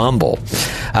 great fumble.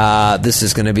 This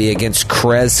is going to be against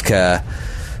Kreska.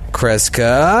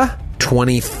 Kreska,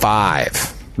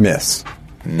 25. Miss.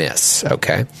 Miss,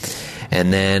 okay.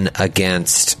 And then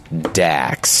against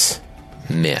Dax,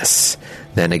 miss.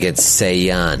 Then against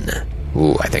Seiyun.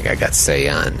 Ooh, I think I got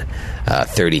Seiyun.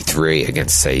 33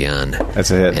 against Seiyun.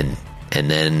 That's a hit. And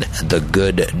then the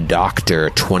good doctor,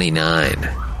 29.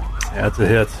 That's a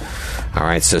hit. All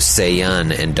right, so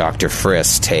Seiyun and Dr.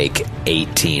 Friss take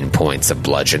 18 points of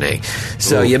bludgeoning.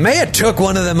 So you may have took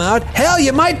one of them out. Hell,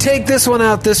 you might take this one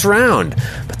out this round.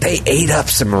 But they ate up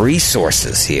some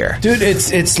resources here. Dude,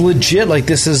 it's legit. Like,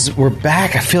 we're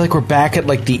back. I feel like we're back at,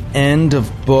 like, the end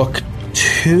of book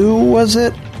 2, was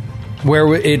it?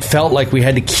 Where it felt like we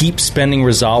had to keep spending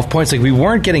resolve points. Like, we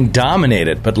weren't getting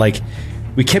dominated, but, like,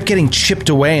 we kept getting chipped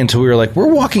away until we were like,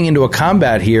 we're walking into a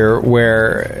combat here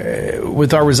where,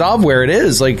 with our resolve where it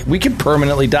is, like, we could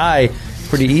permanently die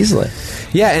pretty easily.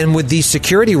 Yeah, and with these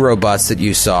security robots that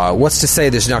you saw, what's to say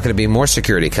there's not going to be more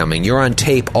security coming? You're on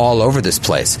tape all over this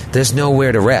place. There's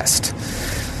nowhere to rest.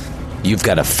 You've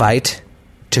got to fight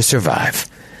to survive.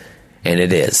 And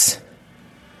it is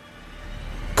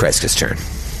Kreska's turn.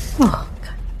 Oh,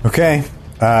 God. Okay.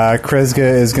 Kreska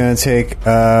is going to take...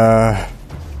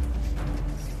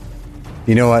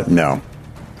 You know what? No.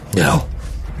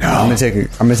 I'm going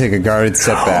to take a guarded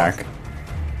step back.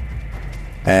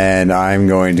 And I'm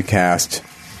going to cast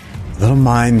a little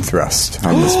mind thrust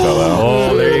on this fellow.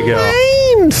 Oh, there you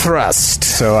go. Mind thrust.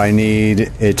 So I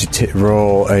need it to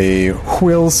roll a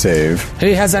will save.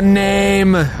 He has a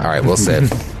name. All right, we'll save.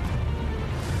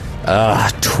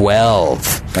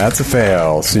 12. That's a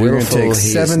fail. So you're going to take Willful,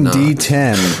 he is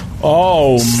 7d10.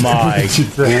 Oh my!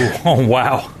 Oh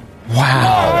wow!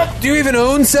 Wow. Do you even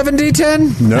own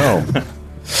 7d10? No.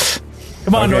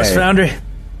 Come on, Okay. Norse Foundry.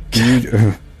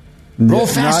 Roll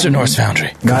faster, Norse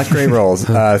Foundry. Not great rolls.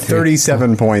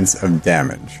 37 points of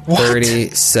damage.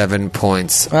 37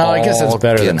 points. Well, I guess that's all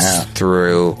better than gets half.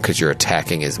 through because you're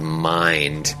attacking his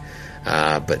mind.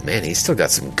 But man, he's still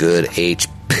got some good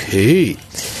HP.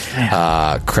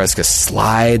 Kreska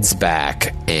slides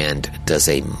back and does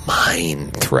a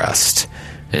mind thrust.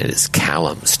 And it is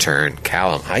Callum's turn.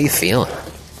 Callum, how you feeling?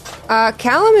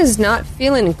 Callum is not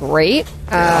feeling great,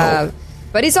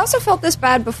 but he's also felt this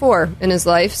bad before in his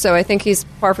life, so I think he's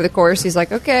par for the course. He's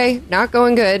like, okay, not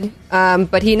going good.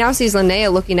 But he now sees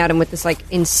Linnea looking at him with this like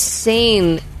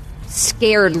insane,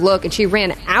 scared look, and she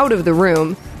ran out of the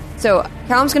room. So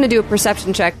Callum's going to do a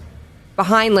perception check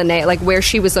behind Linnea, like where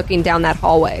she was looking down that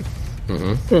hallway.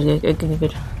 Mm-hmm.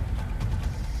 Good.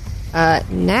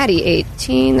 Natty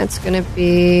 18, that's going to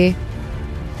be...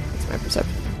 What's my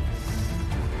perception?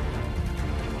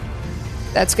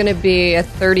 That's going to be a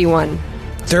 31.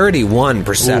 31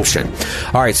 perception.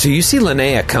 All right, so you see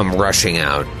Linnea come rushing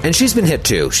out, and she's been hit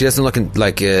too. She doesn't look in,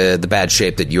 like the bad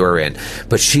shape that you're in,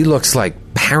 but she looks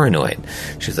like paranoid.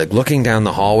 She's like looking down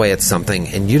the hallway at something,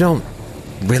 and you don't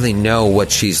really know what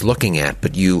she's looking at,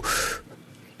 but you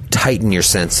tighten your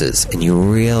senses, and you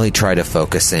really try to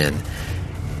focus in,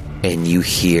 and you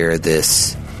hear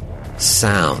this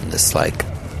sound, this like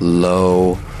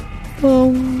low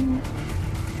boom,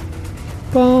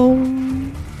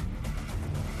 boom,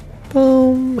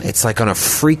 boom. It's like on a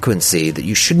frequency that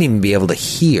you shouldn't even be able to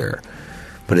hear,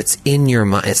 but it's in your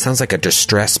mind. It sounds like a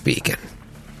distress beacon.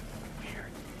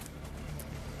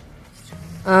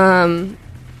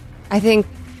 I think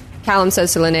Callum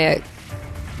says to Linnea,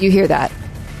 you hear that?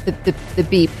 The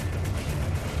beep.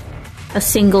 A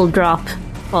single drop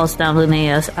falls down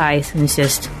Linnea's eyes, and it's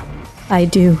just, I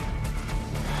do.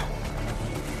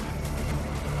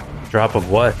 Drop of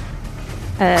what?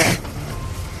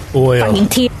 Oil. Fucking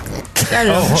tear.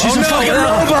 She's a fucking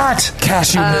robot.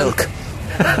 Cashew milk.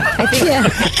 I think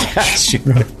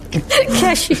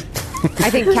Cashew. I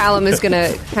think Callum is going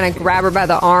to kind of grab her by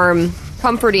the arm,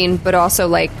 comforting, but also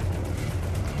like,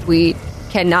 we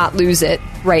cannot lose it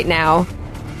right now.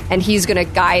 And he's going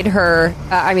to guide her.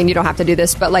 I mean, you don't have to do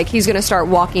this, but like he's going to start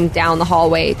walking down the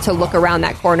hallway to look around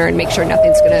that corner and make sure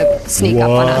nothing's going to sneak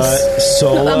up on us.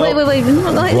 Solo? Wait.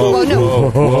 No, go ahead. Well,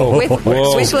 no, with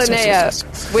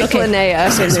Linnea. With Okay. Linnea.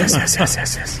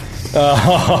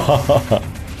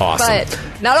 Awesome. But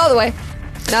not all the way.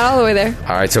 Not all the way there.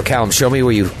 All right, so Callum, show me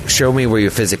where you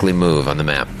physically move on the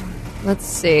map. Let's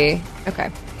see. Okay.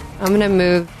 I'm going to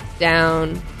move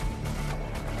down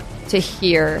to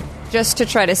here just to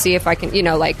try to see if I can,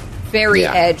 like very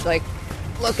edge, like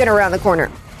looking around the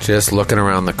corner. Just looking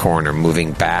around the corner,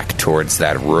 moving back towards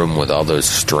that room with all those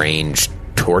strange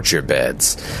torture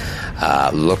beds.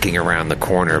 Looking around the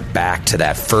corner back to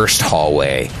that first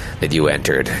hallway that you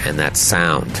entered, and that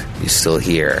sound you still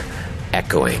hear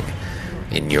echoing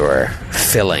in your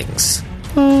fillings.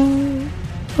 And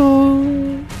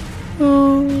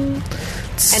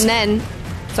then,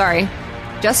 sorry,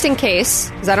 just in case,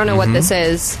 because I don't know what this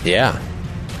is, Yeah.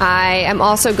 I am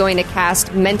also going to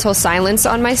cast Mental Silence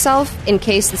on myself in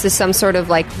case this is some sort of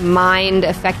like mind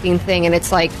affecting thing, and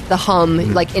it's like the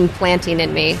hum like implanting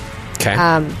in me. Okay.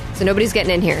 So nobody's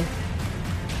getting in here.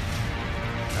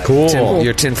 Cool.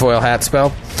 Your tinfoil hat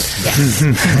spell?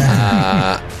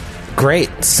 Yes. Great.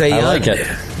 Say I like it.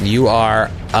 You are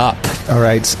up. All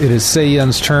right, it is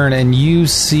Seiyun's turn, and you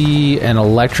see an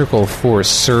electrical force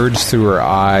surge through her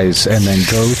eyes and then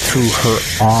go through her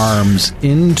arms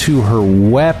into her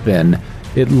weapon.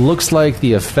 It looks like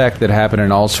the effect that happened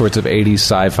in all sorts of 80s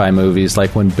sci-fi movies,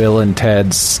 like when Bill and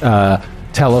Ted's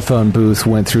telephone booth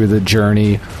went through the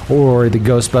journey, or the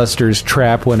Ghostbusters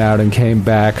trap went out and came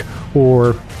back,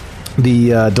 or the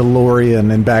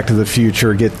DeLorean in Back to the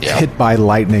Future get hit by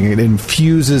lightning. It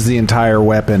infuses the entire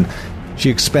weapon. She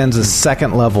expends a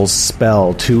second level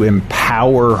spell to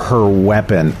empower her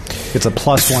weapon. It's a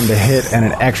 +1 to hit and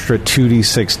an extra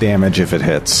 2d6 damage if it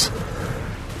hits.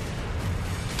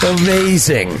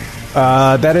 Amazing.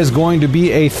 That is going to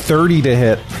be a 30 to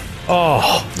hit.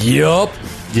 Oh, yup.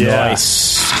 Yeah.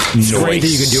 Nice. It's great that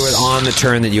you can do it on the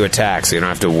turn that you attack, so you don't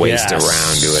have to waste a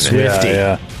round doing it.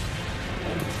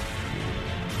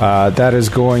 Yeah. That is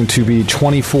going to be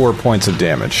 24 points of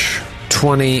damage.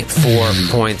 24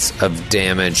 points of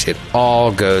damage. It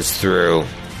all goes through.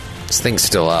 This thing's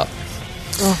still up.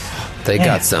 They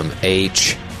got some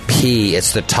HP.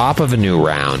 It's the top of a new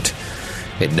round.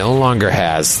 It no longer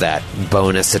has that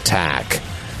bonus attack.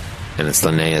 And it's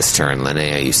Linnea's turn.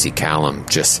 Linnea, you see Callum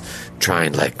just try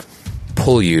and like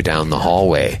pull you down the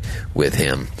hallway with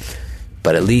him,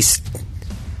 but at least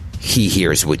he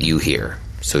hears what you hear,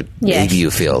 so maybe you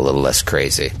feel a little less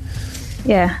crazy.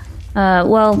 Yeah.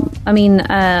 Well, I mean,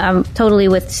 I'm totally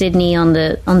with Sydney on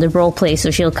the role play,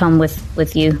 so she'll come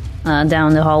with you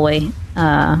down the hallway.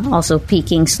 Also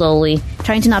peeking slowly,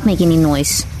 trying to not make any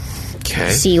noise.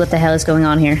 Okay. See what the hell is going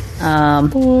on here.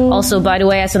 Also, by the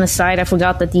way, as an aside, I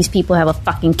forgot that these people have a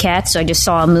fucking cat, so I just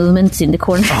saw a movement in the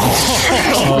corner.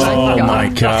 Oh my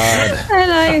god.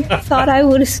 And I thought I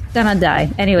was gonna die.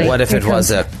 Anyway. What if it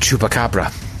was a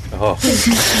chupacabra? Oh.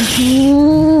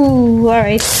 Ooh,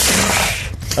 alright.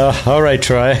 All right,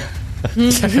 Troy. Funny.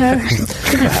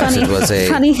 It was a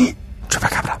funny.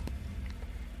 chupacabra.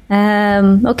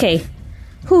 Okay.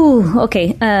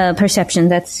 Okay. Perception.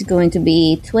 That's going to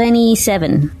be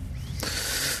 27.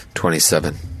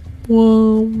 27.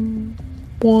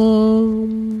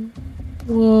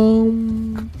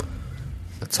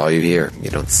 That's all you hear. You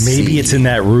don't see. Maybe it's in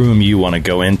that room you want to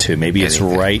go into. Maybe it's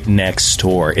right next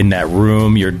door. In that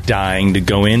room you're dying to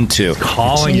go into.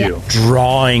 Calling you.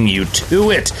 Drawing you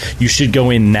to it. You should go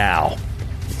in now.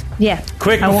 Yeah.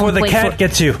 Quick, before the cat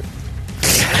gets you.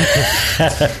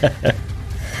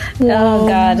 Oh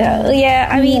god. Yeah,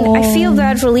 I mean, I feel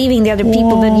bad for leaving the other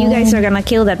people, but you guys are gonna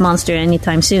kill that monster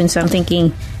anytime soon, so I'm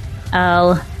thinking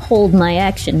I'll hold my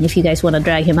action if you guys want to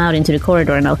drag him out into the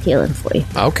corridor, and I'll kill him for you.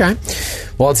 Okay.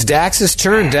 Well, it's Dax's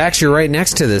turn. Dax, you're right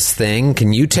next to this thing.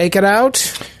 Can you take it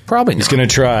out? Probably not. He's going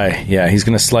to try. Yeah, he's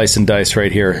going to slice and dice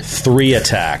right here. 3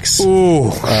 attacks.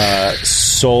 Ooh.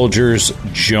 Soldier's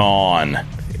John.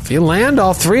 If you land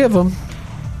all 3 of them,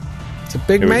 it's a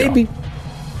big maybe. Go.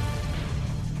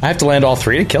 I have to land all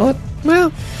 3 to kill it?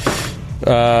 Well.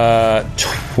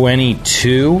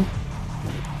 22.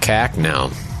 Cack,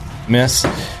 no. Miss.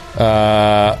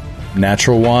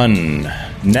 Natural 1.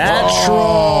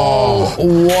 Natural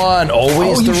 1.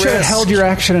 Always the you risk. should have held your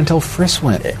action until Frisk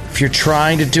went. If you're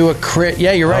trying to do a crit,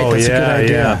 yeah, you're right. That's a good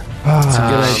idea. That's a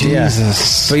good idea.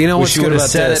 Jesus. But you know what's Wish you good would about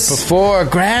have said this? it before,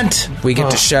 Grant. We get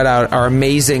to shout out our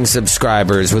amazing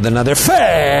subscribers with another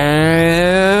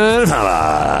fan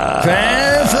flower.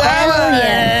 Fan flower.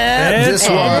 This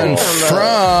one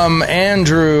from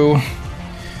Andrew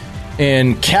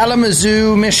in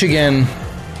Kalamazoo, Michigan.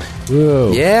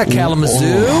 Whoa. Yeah,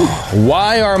 Kalamazoo.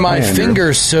 Why are my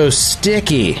fingers so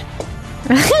sticky?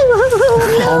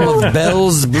 Home of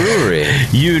Bell's Brewery.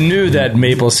 You knew that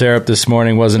maple syrup this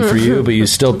morning wasn't for you, but you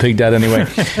still pigged out anyway.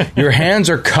 Your hands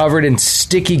are covered in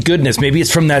sticky goodness. Maybe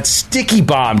it's from that sticky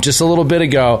bomb just a little bit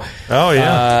ago. Oh,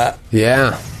 yeah.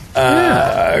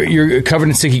 You're covered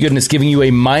in sticky goodness, giving you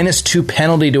a -2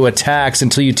 penalty to attacks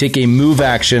until you take a move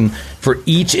action for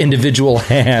each individual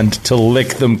hand to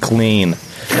lick them clean.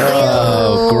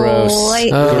 Oh, gross.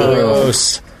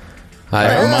 Gross.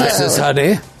 This is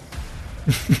honey.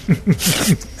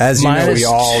 As you know, we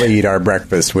all eat our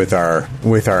breakfast with our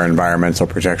environmental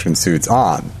protection suits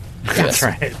on. That's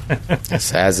right.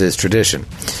 Yes, as is tradition.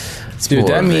 Dude,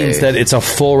 that means that it's a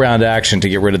full round action to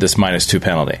get rid of this -2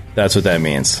 penalty. That's what that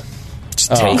means.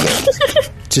 Just take it.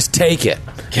 Just take it.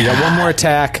 You got one more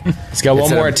attack. It's got one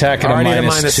more attack and a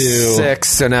 -2. -6,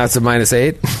 so now it's a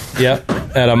 -8. Yep.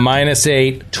 At a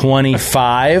 -8,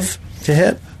 25 to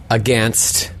hit.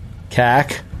 Against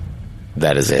CAC.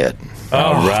 That is it.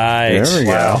 All right. There we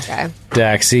go. Okay.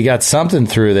 Dax, you got something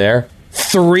through there.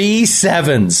 3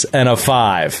 7s and a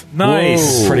 5.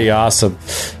 Nice. Whoa. Pretty awesome.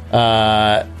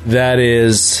 That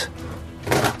is...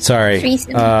 Sorry.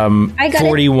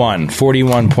 41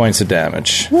 points of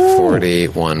damage.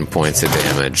 41 points of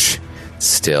damage.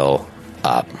 Still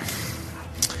up.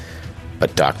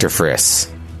 But Dr. Friss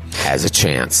has a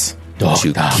chance to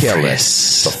kill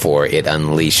it before it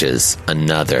unleashes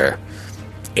another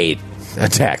 8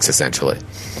 attacks, essentially.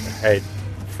 Hey,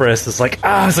 Frisk is like,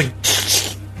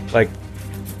 it's like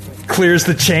clears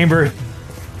the chamber.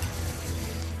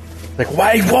 Like,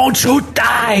 why won't you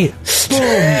die?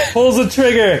 Boom! Pulls the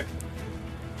trigger.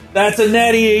 That's a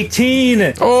natty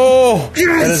 18. Oh,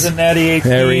 that is a natty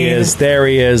 18. There he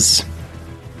is.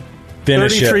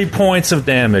 Finish 33 it. points of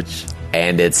damage.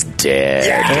 And it's dead.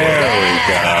 Yeah. There we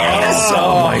go.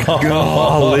 Oh my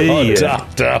golly.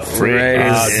 Dr.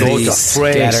 As the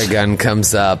scattergun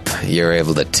comes up, you're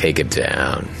able to take it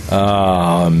down.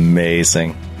 Oh,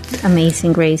 amazing.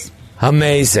 Amazing, Grace.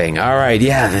 Amazing. All right,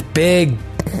 yeah, the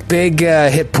big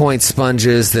hit point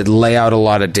sponges that lay out a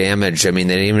lot of damage. I mean,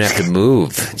 they didn't even have to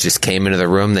move. Just came into the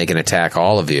room. They can attack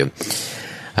all of you.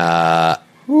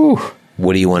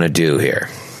 What do you want to do here?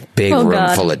 Big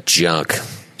room full of junk.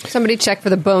 Somebody check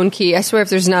for the bone key. I swear if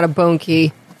there's not a bone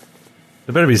key.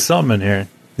 There better be something in here.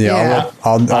 Yeah,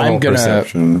 I'll roll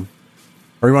perception.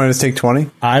 Or you want to just take 20?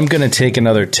 I'm going to take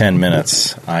another 10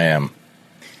 minutes. I am.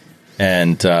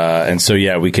 And so,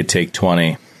 yeah, we could take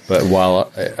 20. But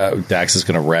while Dax is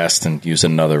going to rest and use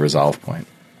another resolve point.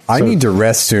 I need to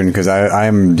rest soon because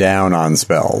I'm down on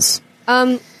spells.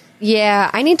 Yeah,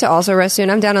 I need to also rest soon.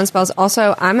 I'm down on spells.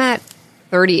 Also, I'm at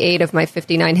 38 of my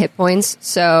 59 hit points,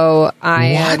 so I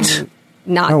am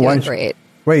not doing great.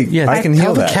 Wait, I can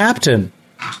heal that. Captain.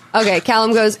 Okay,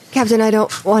 Callum goes, Captain, I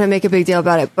don't want to make a big deal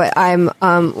about it, but I'm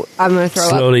going to throw up.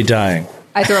 Slowly dying.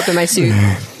 I throw up in my suit.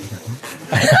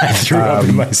 I threw up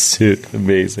in my suit.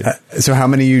 Amazing. So how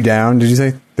many are you down, did you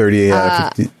say? 38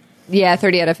 out of 50? Yeah,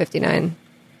 30 out of 59.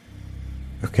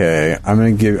 Okay,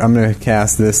 I'm gonna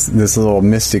cast this little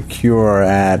Mystic Cure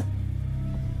at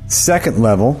 2nd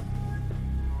level.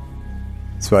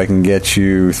 So I can get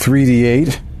you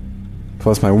 3d8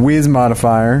 plus my whiz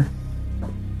modifier.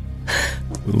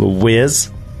 Little whiz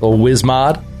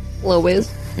mod. Little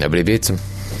whiz. Nobody beats him.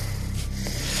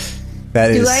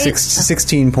 That is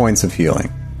 16 points of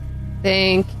healing.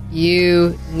 Think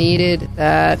you needed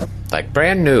that. Like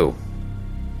brand new.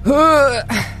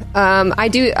 I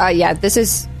do.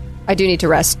 I do need to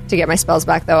rest to get my spells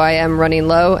back, though. I am running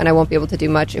low, and I won't be able to do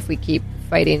much if we keep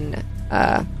fighting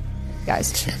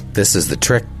guys. This is the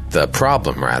trick. The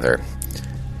problem, rather.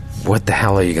 What the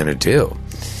hell are you going to do?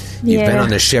 You've been on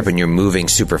this ship and you're moving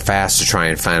super fast to try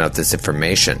and find out this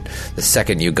information. The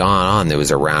second you gone on, there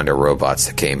was a round of robots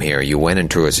that came here. You went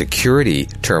into a security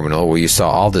terminal where you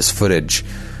saw all this footage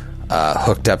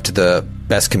hooked up to the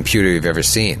best computer you've ever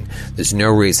seen. There's no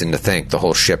reason to think the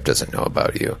whole ship doesn't know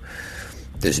about you.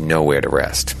 There's nowhere to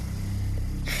rest.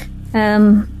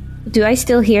 Do I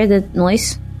still hear the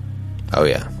noise? Oh,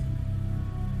 yeah.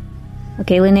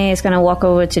 Okay, Linnea is going to walk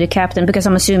over to the captain because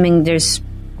I'm assuming there's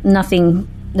nothing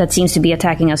that seems to be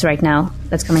attacking us right now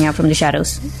that's coming out from the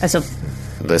shadows.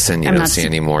 Listen, you don't see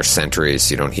any more sentries.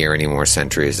 You don't hear any more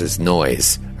sentries. There's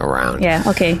noise around. Yeah,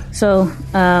 okay. So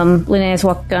Linnea is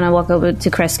going to walk over to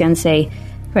Kreska and say,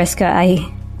 Kreska,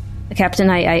 Captain,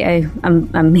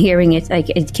 I'm hearing it.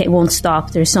 It won't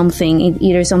stop. There's something.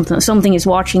 Either something is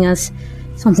watching us.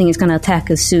 Something is going to attack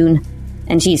us soon.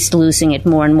 And she's losing it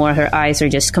more and more. Her eyes are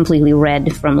just completely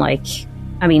red from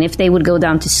if they would go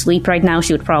down to sleep right now,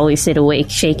 she would probably sit awake,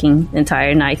 shaking the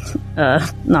entire night,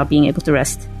 not being able to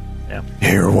rest. Yeah.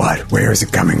 Hear what? Where is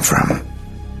it coming from?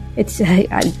 It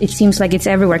seems like it's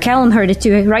everywhere. Callum heard it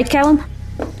too, right, Callum?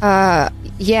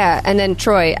 Yeah, and then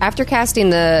Troy, after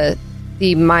casting the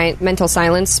mental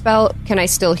silence spell, can I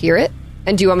still hear it?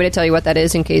 And do you want me to tell you what that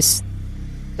is in case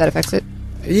that affects it?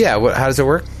 Yeah, how does it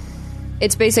work?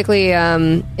 It's basically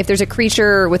if there's a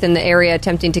creature within the area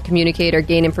attempting to communicate or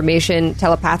gain information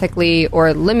telepathically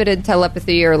or limited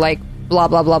telepathy or blah,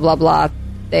 blah, blah, blah, blah,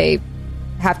 they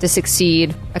have to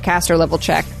succeed a caster level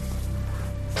check.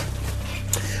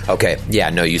 Okay.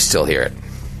 Yeah, no, you still hear it.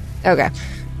 Okay.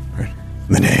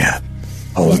 Linnea,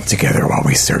 hold it together while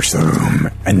we search the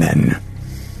room, and then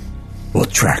we'll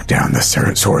track down the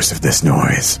source of this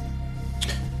noise.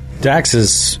 Dax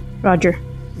is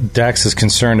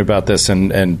concerned about this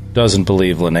and doesn't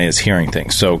believe Linnea is hearing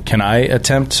things. So can I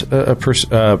attempt a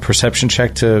perception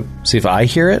check to see if I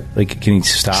hear it? Can you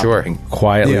stop and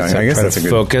quietly I guess that's a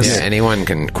good focus? Yeah, anyone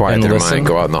can quiet their mind,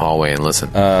 go out in the hallway and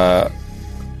listen.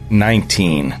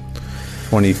 19.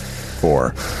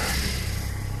 24.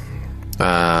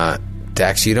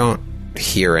 Dax, you don't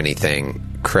hear anything.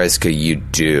 Kreska, you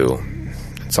do.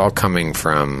 It's all coming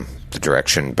from the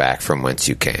direction back from whence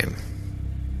you came.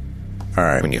 All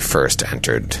right. When you first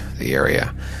entered the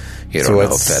area. You don't know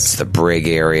if that's the brig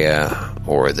area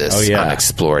or this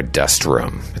unexplored dust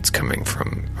room. It's coming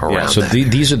from around. Yeah, so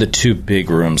these are the two big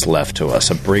rooms left to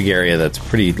us. A brig area that's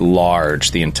pretty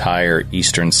large, the entire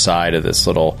eastern side of this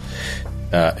little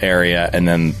area, and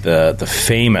then the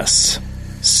famous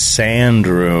sand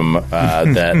room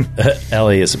that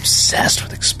Ellie is obsessed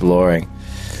with exploring.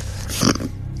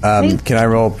 Can I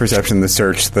roll perception to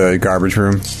search the garbage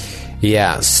room?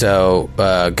 Yeah, so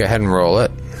go ahead and roll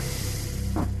it.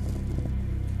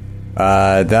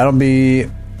 That'll be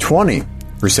 20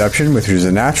 perception, which is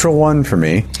a natural one for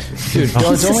me. Dude,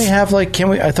 does only have I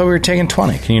thought we were taking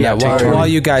 20. Can you not take 20? While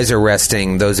you guys are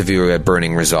resting, those of you who have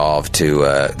burning resolve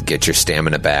to get your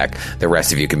stamina back, the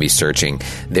rest of you can be searching.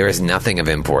 There is nothing of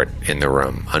import in the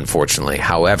room, unfortunately.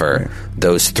 However,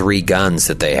 those 3 guns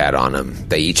that they had on them,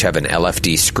 they each have an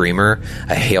LFD Screamer,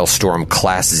 a Hailstorm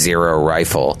Class 0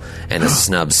 rifle, and a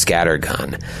Snub scatter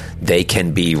gun. They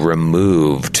can be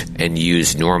removed and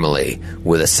used normally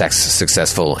with a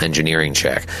successful engineering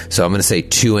check. So I'm going to say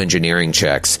 2 engineering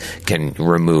checks can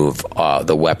remove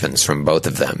the weapons from both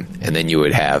of them. And then you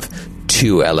would have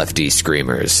 2 LFD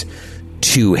Screamers,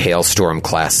 2 Hailstorm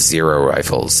Class 0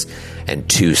 rifles, and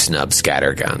 2 Snub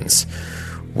scatter guns,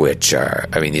 which are,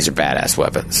 these are badass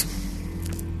weapons.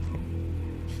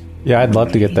 Yeah, I'd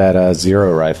love to get that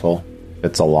Zero rifle.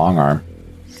 It's a long arm.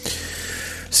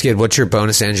 Skid, what's your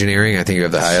bonus engineering? I think you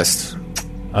have the highest.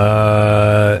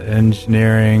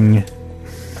 Engineering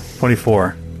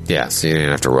 24. Yeah, so you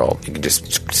didn't have to roll. You can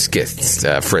just get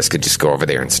Frisk could just go over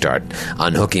there and start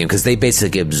unhooking him, because they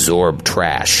basically absorb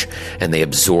trash and they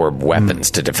absorb weapons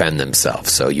to defend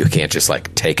themselves. So you can't just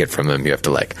take it from them. You have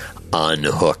to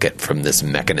unhook it from this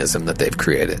mechanism that they've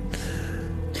created.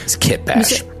 It's kit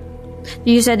bash.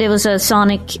 You said it was a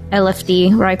sonic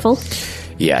LFD rifle?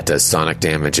 Yeah, it does sonic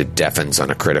damage. It deafens on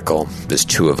a critical. There's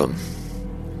 2 of them.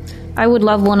 I would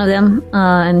love one of them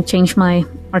and change my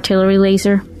artillery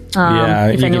laser. If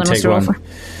you anyone can take one.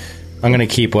 I'm going to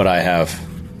keep what I have.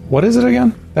 What is it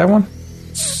again? That one?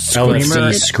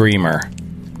 LFD Screamer.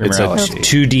 It's a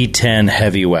 2d10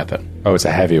 heavy weapon. Oh, it's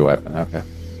a heavy weapon. Okay.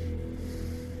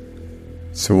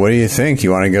 So what do you think?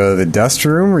 You want to go to the dust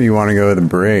room or you want to go to the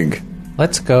brig?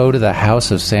 Let's go to the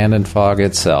House of Sand and Fog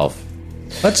itself.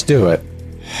 Let's do it.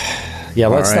 Yeah,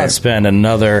 let's not spend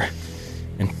another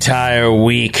entire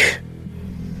week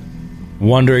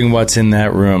wondering what's in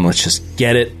that room. Let's just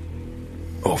get it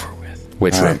over with.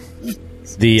 Which room?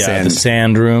 The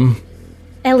sand room.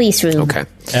 Ellie's room. Okay.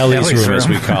 Ellie's room, as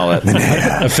we call it.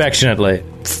 Affectionately.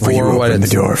 Will you open the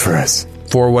door for us?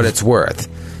 For what it's worth,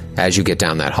 as you get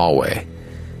down that hallway,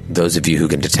 those of you who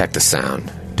can detect the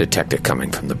sound, detect it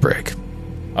coming from the brig.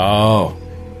 Oh.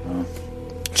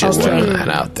 Just throwing that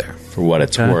out there. For what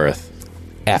it's worth.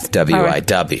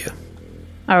 FWIW.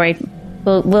 All right.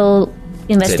 We'll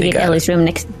investigate Ellie's room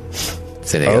next.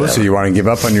 So you want to give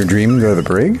up on your dream and go to the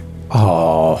brig?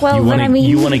 Oh. Well,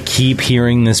 you want to keep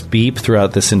hearing this beep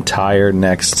throughout this entire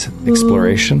next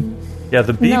exploration? Yeah,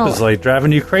 the beep is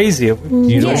driving you crazy. You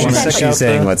don't want to She's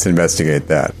saying let's investigate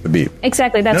that. The beep.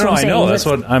 Exactly. That's what I'm saying. I know. That's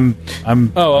what I'm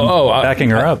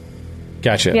backing her up.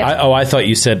 Gotcha. Yeah. I thought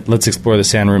you said let's explore the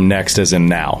sand room next, as in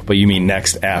now, but you mean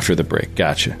next after the break.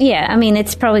 Gotcha. Yeah,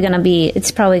 it's probably gonna be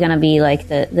like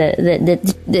the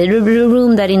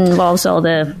room that involves all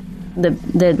the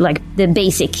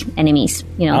basic enemies.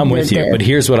 I'm with you, but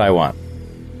here's what I want.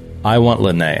 I want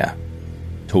Linnea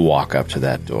to walk up to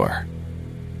that door.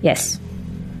 Yes.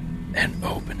 And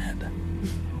open it.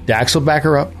 Dax will back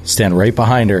her up, stand right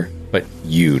behind her, but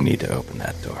you need to open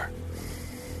that door.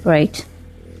 Right.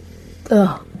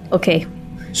 Oh, okay.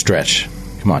 Stretch.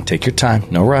 Come on, take your time.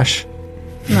 No rush.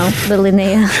 No, but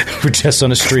Linnea. We're just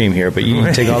on a stream here, but you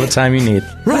can take all the time you need.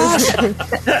 Rush!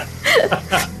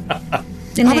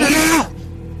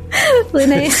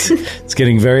 Linnea. It's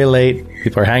getting very late.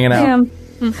 People are hanging out.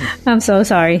 Yeah, I'm so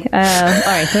sorry. All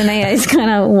right, Linnea is going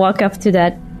to walk up to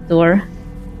that door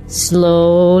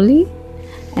slowly.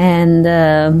 And,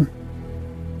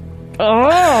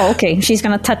 okay. She's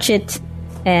going to touch it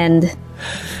and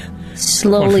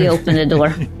slowly open the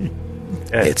door.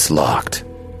 It's locked.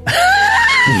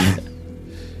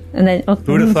 And then,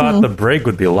 who would have thought the brig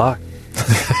would be locked?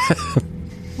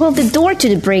 Well, the door to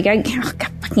the brig. God,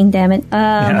 fucking damn it!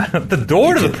 The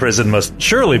door to the prison must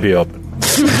surely be open.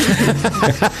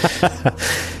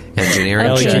 Engineering.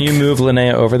 Ellie, can you move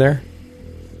Linnea over there?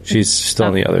 She's still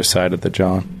on the other side of the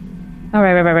John. All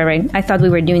right. I thought we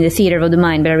were doing the theater of the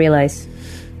mind, but I realized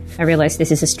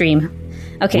this is a stream.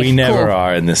 Okay, we never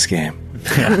are in this game.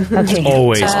 Okay. It's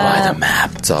always by the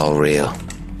map. It's all real.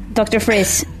 Dr.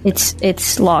 Frizz,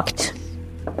 it's locked.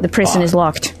 The prison is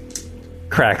locked.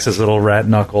 Cracks his little rat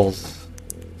knuckles.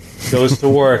 Goes to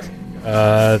work.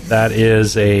 That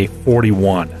is a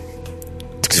 41.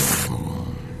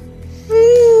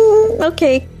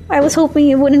 Okay. I was hoping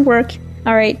it wouldn't work.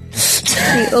 All right.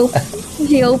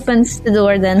 She opens the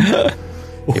door then.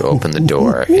 You open the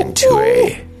door into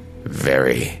a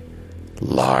very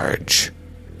large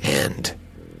and,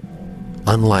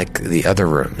 unlike the other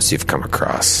rooms you've come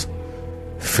across,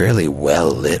 fairly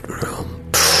well-lit room.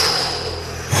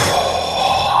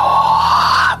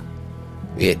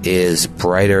 It is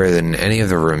brighter than any of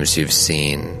the rooms you've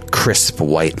seen. Crisp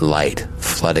white light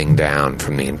flooding down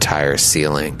from the entire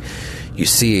ceiling. You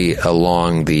see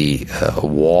along the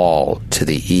wall to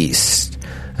the east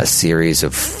a series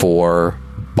of 4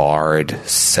 barred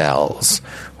cells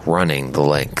running the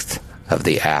length of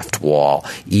the aft wall,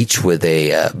 each with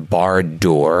a barred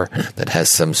door that has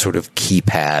some sort of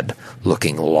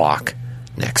keypad-looking lock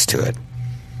next to it.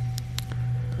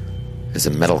 There's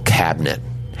a metal cabinet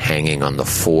hanging on the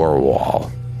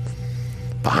forewall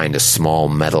behind a small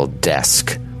metal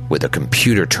desk with a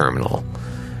computer terminal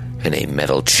and a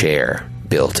metal chair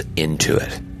built into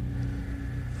it.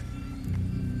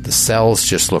 The cells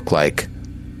just look like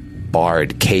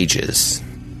barred cages,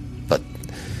 but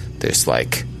there's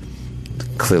like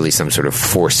clearly some sort of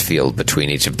force field between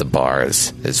each of the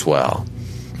bars as well.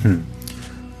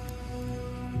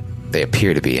 They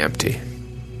appear to be empty.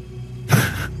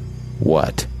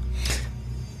 What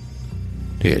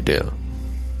do you do?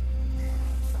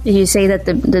 Did you say that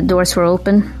the doors were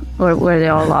open, or were they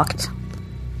all locked?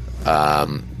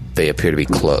 They appear to be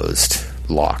closed,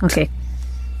 locked. Okay.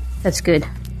 That's good.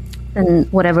 Then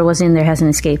whatever was in there hasn't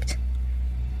escaped.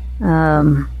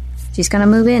 She's gonna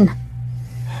move in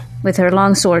with her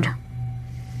longsword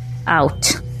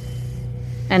out.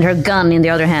 And her gun in the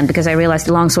other hand, because I realized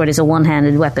the longsword is a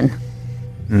one-handed weapon.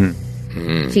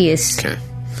 She is... Okay.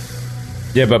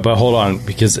 Yeah, but hold on,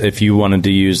 because if you wanted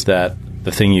to use the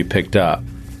thing you picked up...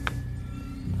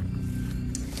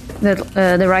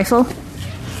 The rifle?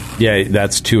 Yeah,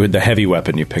 that's the heavy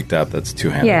weapon you picked up, that's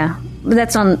two-handed. Yeah, but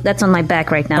that's on my back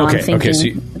right now. Okay, I'm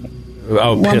thinking...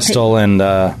 Okay, pistol and...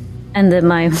 And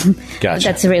my... Gotcha.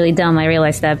 That's really dumb, I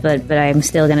realized that, but I'm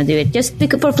still gonna do it. Just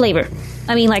for flavor.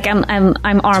 I mean, like, I'm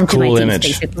armed to my Cool teeth, image.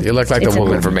 basically. You look like It's the a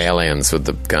woman cool from image. Aliens with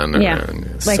the gun and Yeah,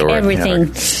 sword. like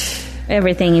everything.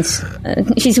 Everything is...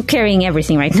 she's carrying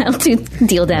everything right now to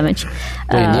deal damage.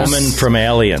 woman from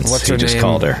Aliens, What's he her just name?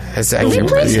 called her. How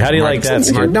do you like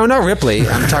that? No, Ripley.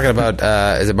 I'm talking about,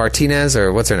 is it Martinez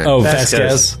or what's her name? Oh,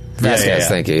 Vasquez. Vasquez,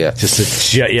 thank you, yeah.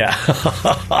 Just yeah.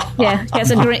 Yeah, she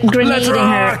has a grenade in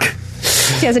her...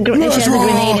 She has a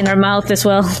grenade in her mouth as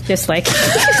well, just like...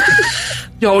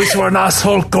 You always were an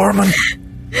asshole, Gorman.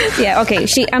 Yeah, okay.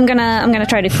 I'm gonna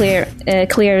try to clear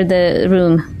the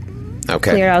room.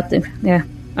 Okay. Clear out the... Yeah.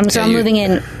 I'm moving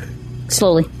in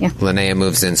slowly, yeah. Linnea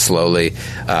moves in slowly.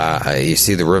 You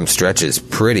see the room stretches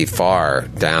pretty far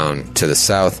down to the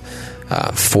south.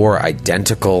 4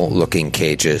 identical-looking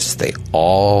cages. They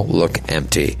all look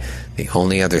empty. The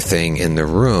only other thing in the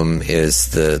room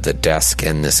is the desk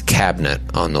and this cabinet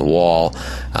on the wall.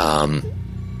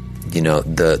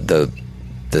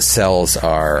 The cells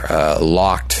are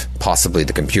locked. Possibly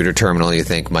the computer terminal, you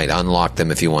think, might unlock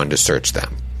them if you wanted to search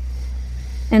them.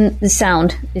 And the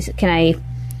sound,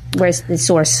 where's the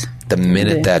source? The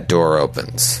minute that door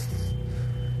opens,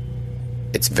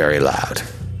 it's very loud.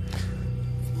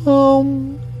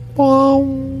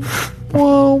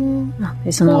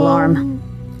 There's an alarm.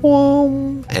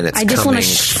 And it's I just coming wanna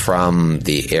from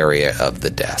the area of the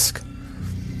desk.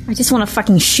 I just want to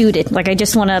fucking shoot it. Like, I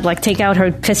just want to, like, take out her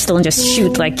pistol and just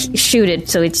shoot it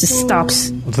so it just stops.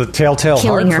 It's a telltale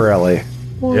Killing heart her. for Ellie.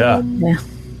 Yeah.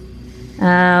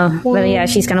 Yeah. But yeah,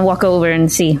 she's gonna walk over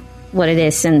and see what it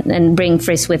is and bring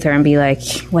Frisk with her and be like,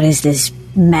 what is this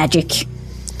magic?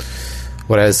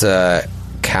 What is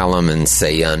Callum and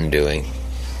Seyun doing?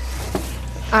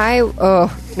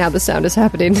 Now the sound is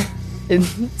happening in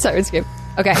Sirenscape.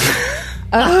 Okay.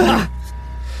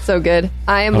 So good.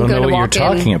 I am I don't going know to what walk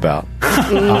you're in. talking about.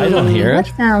 I don't hear it.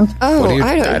 Sound. Oh,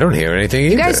 I don't hear anything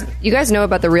either. You guys know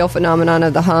about the real phenomenon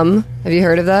of the hum? Have you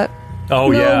heard of that? Oh,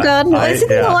 No, yeah. God, no, I have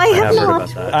heard not.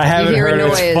 about that. I haven't hear a heard it.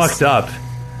 noise. It's fucked up.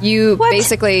 You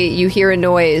hear a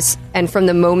noise, and from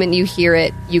the moment you hear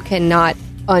it, you cannot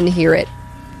unhear it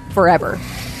forever,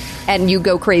 and you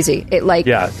go crazy.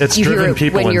 It's you hear driven it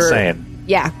people when you're- insane.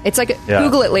 Yeah, it's like Yeah.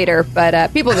 Google it later,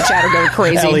 but people in the chat are going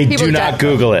crazy. Ellie, People do in the not chat-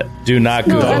 Google it. Do not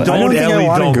Google it. don't think I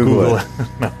wanna don't Google it.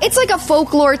 It's like a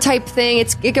folklore type thing.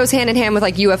 It goes hand in hand with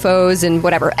like UFOs and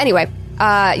whatever. Anyway,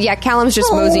 Callum's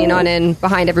just moseying on in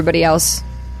behind everybody else.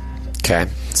 Okay.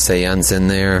 Seyun's in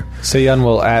there. Seyun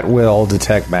will at will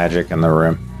detect magic in the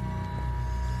room.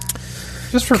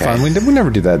 Just for Okay. fun. We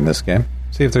never do that in this game.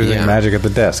 See if there's Yeah. any magic at the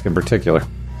desk in particular.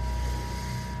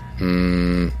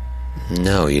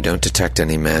 No, you don't detect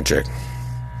any magic.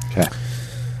 Okay.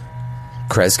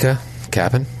 Kreska?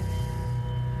 Captain?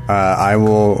 I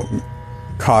will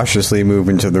cautiously move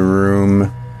into the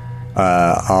room.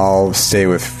 I'll stay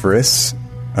with Friss,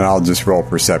 and I'll just roll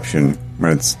perception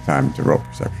when it's time to roll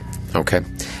perception. Okay.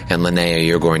 And Linnea,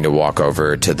 you're going to walk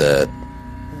over to the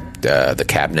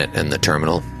cabinet and the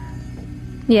terminal.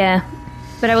 Yeah.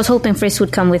 But I was hoping Frisk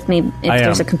would come with me if I am.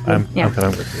 there's a computer. I'm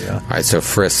coming with you, yeah. All right, so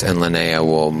Friss and Linnea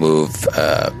will move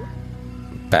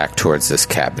back towards this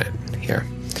cabinet here.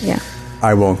 Yeah.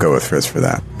 I won't go with Friss for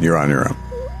that. You're on your own.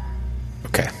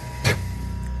 Okay.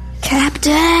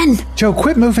 Captain! Joe,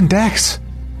 quit moving decks.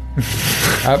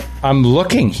 I'm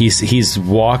looking. He's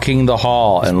walking the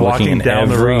hall and walking looking in down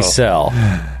the every row. cell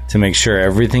to make sure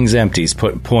everything's empty. He's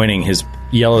pointing his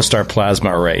yellow star plasma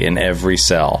array in every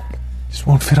cell. Just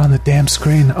won't fit on the damn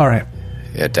screen. All right.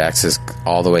 Yeah, Dax is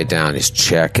all the way down. He's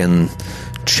checking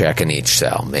checking each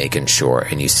cell, making sure,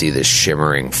 and you see this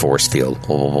shimmering force field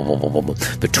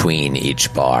between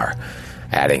each bar,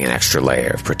 adding an extra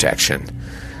layer of protection.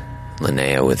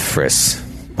 Linnea, with Friss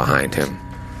behind him,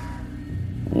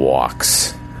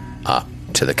 walks up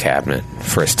to the cabinet.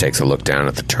 Friss takes a look down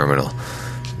at the terminal,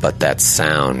 but that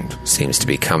sound seems to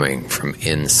be coming from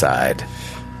inside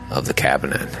of the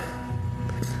cabinet.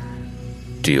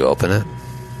 Do you open it?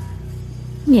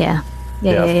 Yeah.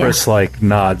 Friss like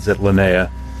nods at Linnea.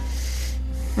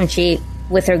 And she,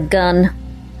 with her gun,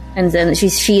 and then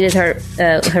she's sheathed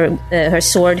her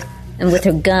sword, and with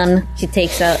her gun, she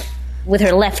takes out with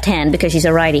her left hand because she's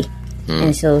a righty,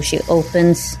 and so she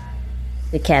opens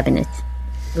the cabinet,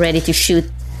 ready to shoot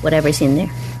whatever's in there.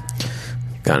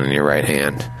 Gun in your right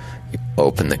hand. You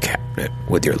open the cabinet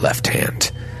with your left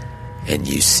hand, and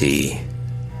you see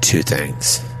two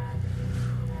things.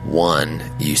 One,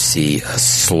 you see a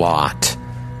slot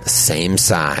the same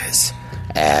size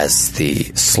as the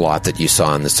slot that you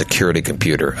saw in the security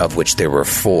computer, of which there were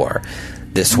 4.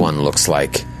 This one looks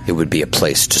like it would be a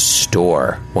place to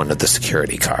store one of the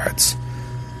security cards,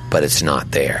 but it's not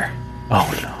there. Oh,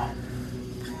 no.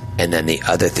 And then the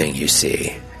other thing you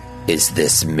see is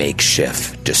this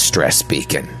makeshift distress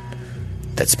beacon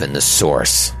that's been the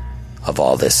source of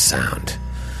all this sound.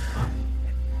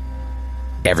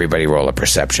 Everybody roll a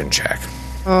perception check.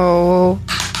 Oh.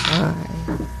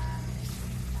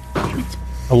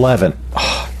 11.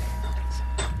 Oh,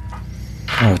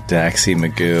 Daxie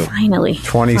Magoo. Finally.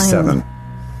 27.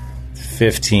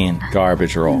 15.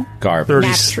 Garbage roll.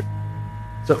 Garbage. 30.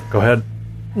 So, go ahead.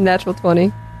 Natural 20.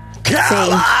 Same.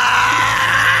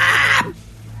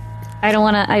 I don't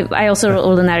want to. I also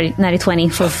rolled a 20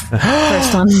 for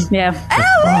first one. Yeah.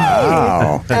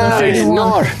 Wow.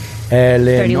 31.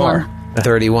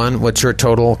 31. What's your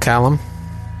total, Callum?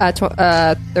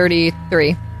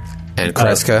 33. And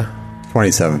Kreska?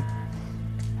 27.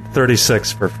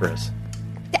 36 for Friss.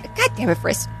 God damn it,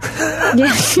 Friss.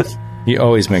 Yeah. He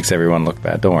always makes everyone look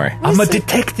bad. Don't worry. I'm a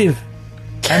detective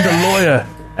and a lawyer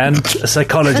and a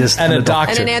psychologist and a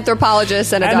doctor. And an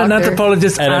anthropologist and a doctor. an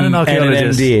anthropologist and an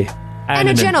archaeologist. And an MD. And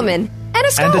a gentleman. And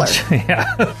a scholar.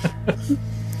 Yeah.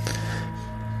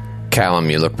 Callum,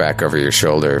 you look back over your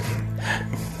shoulder.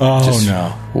 Oh,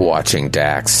 no. Watching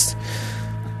Dax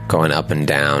going up and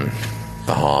down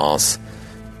the halls,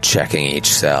 checking each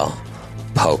cell,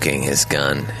 poking his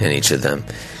gun in each of them.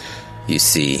 You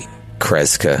see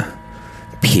Kreska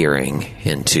peering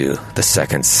into the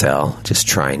second cell, just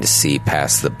trying to see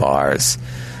past the bars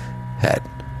at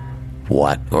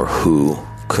what or who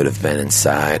could have been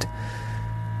inside.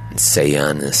 And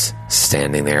Seyun is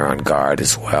standing there on guard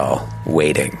as well,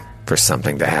 waiting for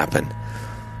something to happen.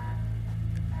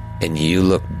 And you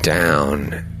look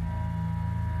down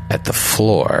at the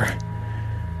floor,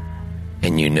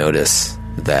 and you notice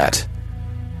that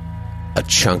a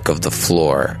chunk of the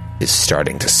floor is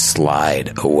starting to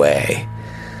slide away.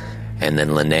 And then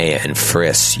Linnea and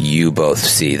Friss, you both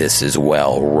see this as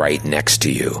well right next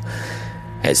to you,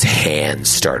 as hands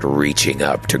start reaching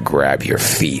up to grab your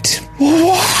feet.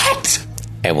 What?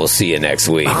 And we'll see you next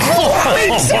week.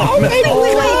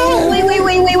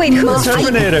 Wait. Who's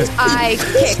Terminator? I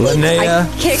kicked. Linnea,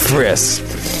 I kicked. Friss.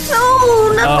 No.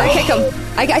 I kick them.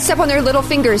 I step on their little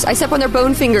fingers. I step on their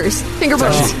bone fingers. Finger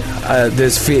bones.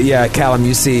 Callum,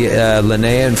 you see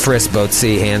Linnea and Friss both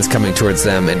see hands coming towards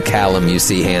them, and Callum, you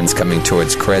see hands coming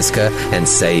towards Kreska and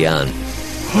Seyun.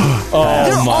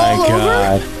 Oh, my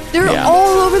God. They're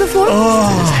all over the floor.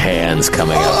 There's hands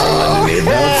coming up from underneath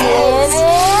them.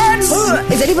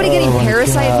 Is anybody getting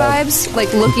Parasite vibes?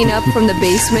 Like looking up from the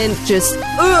basement, just... Dude,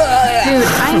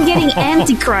 I'm getting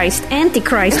Antichrist,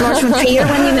 Lars von Trier,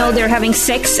 when you know they're having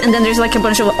sex, and then there's like a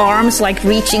bunch of arms like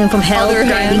reaching from hell,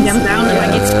 dragging them down, and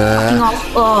like it's fucking off.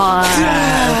 Oh.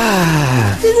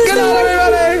 Good night,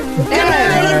 everybody. Good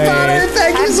night, everybody.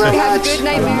 Thank you so much. Have good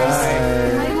nightmares.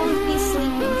 I won't be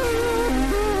sleeping.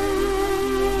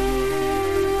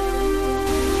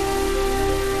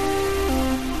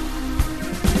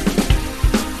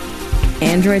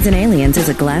 Androids and Aliens is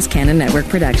a Glass Cannon Network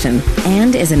production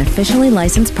and is an officially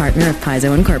licensed partner of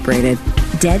Paizo Incorporated.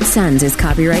 Dead Suns is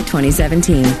copyright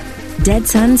 2017. Dead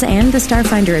Suns and the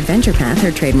Starfinder Adventure Path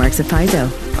are trademarks of Paizo.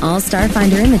 All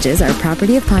Starfinder images are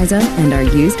property of Paizo and are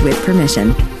used with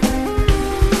permission.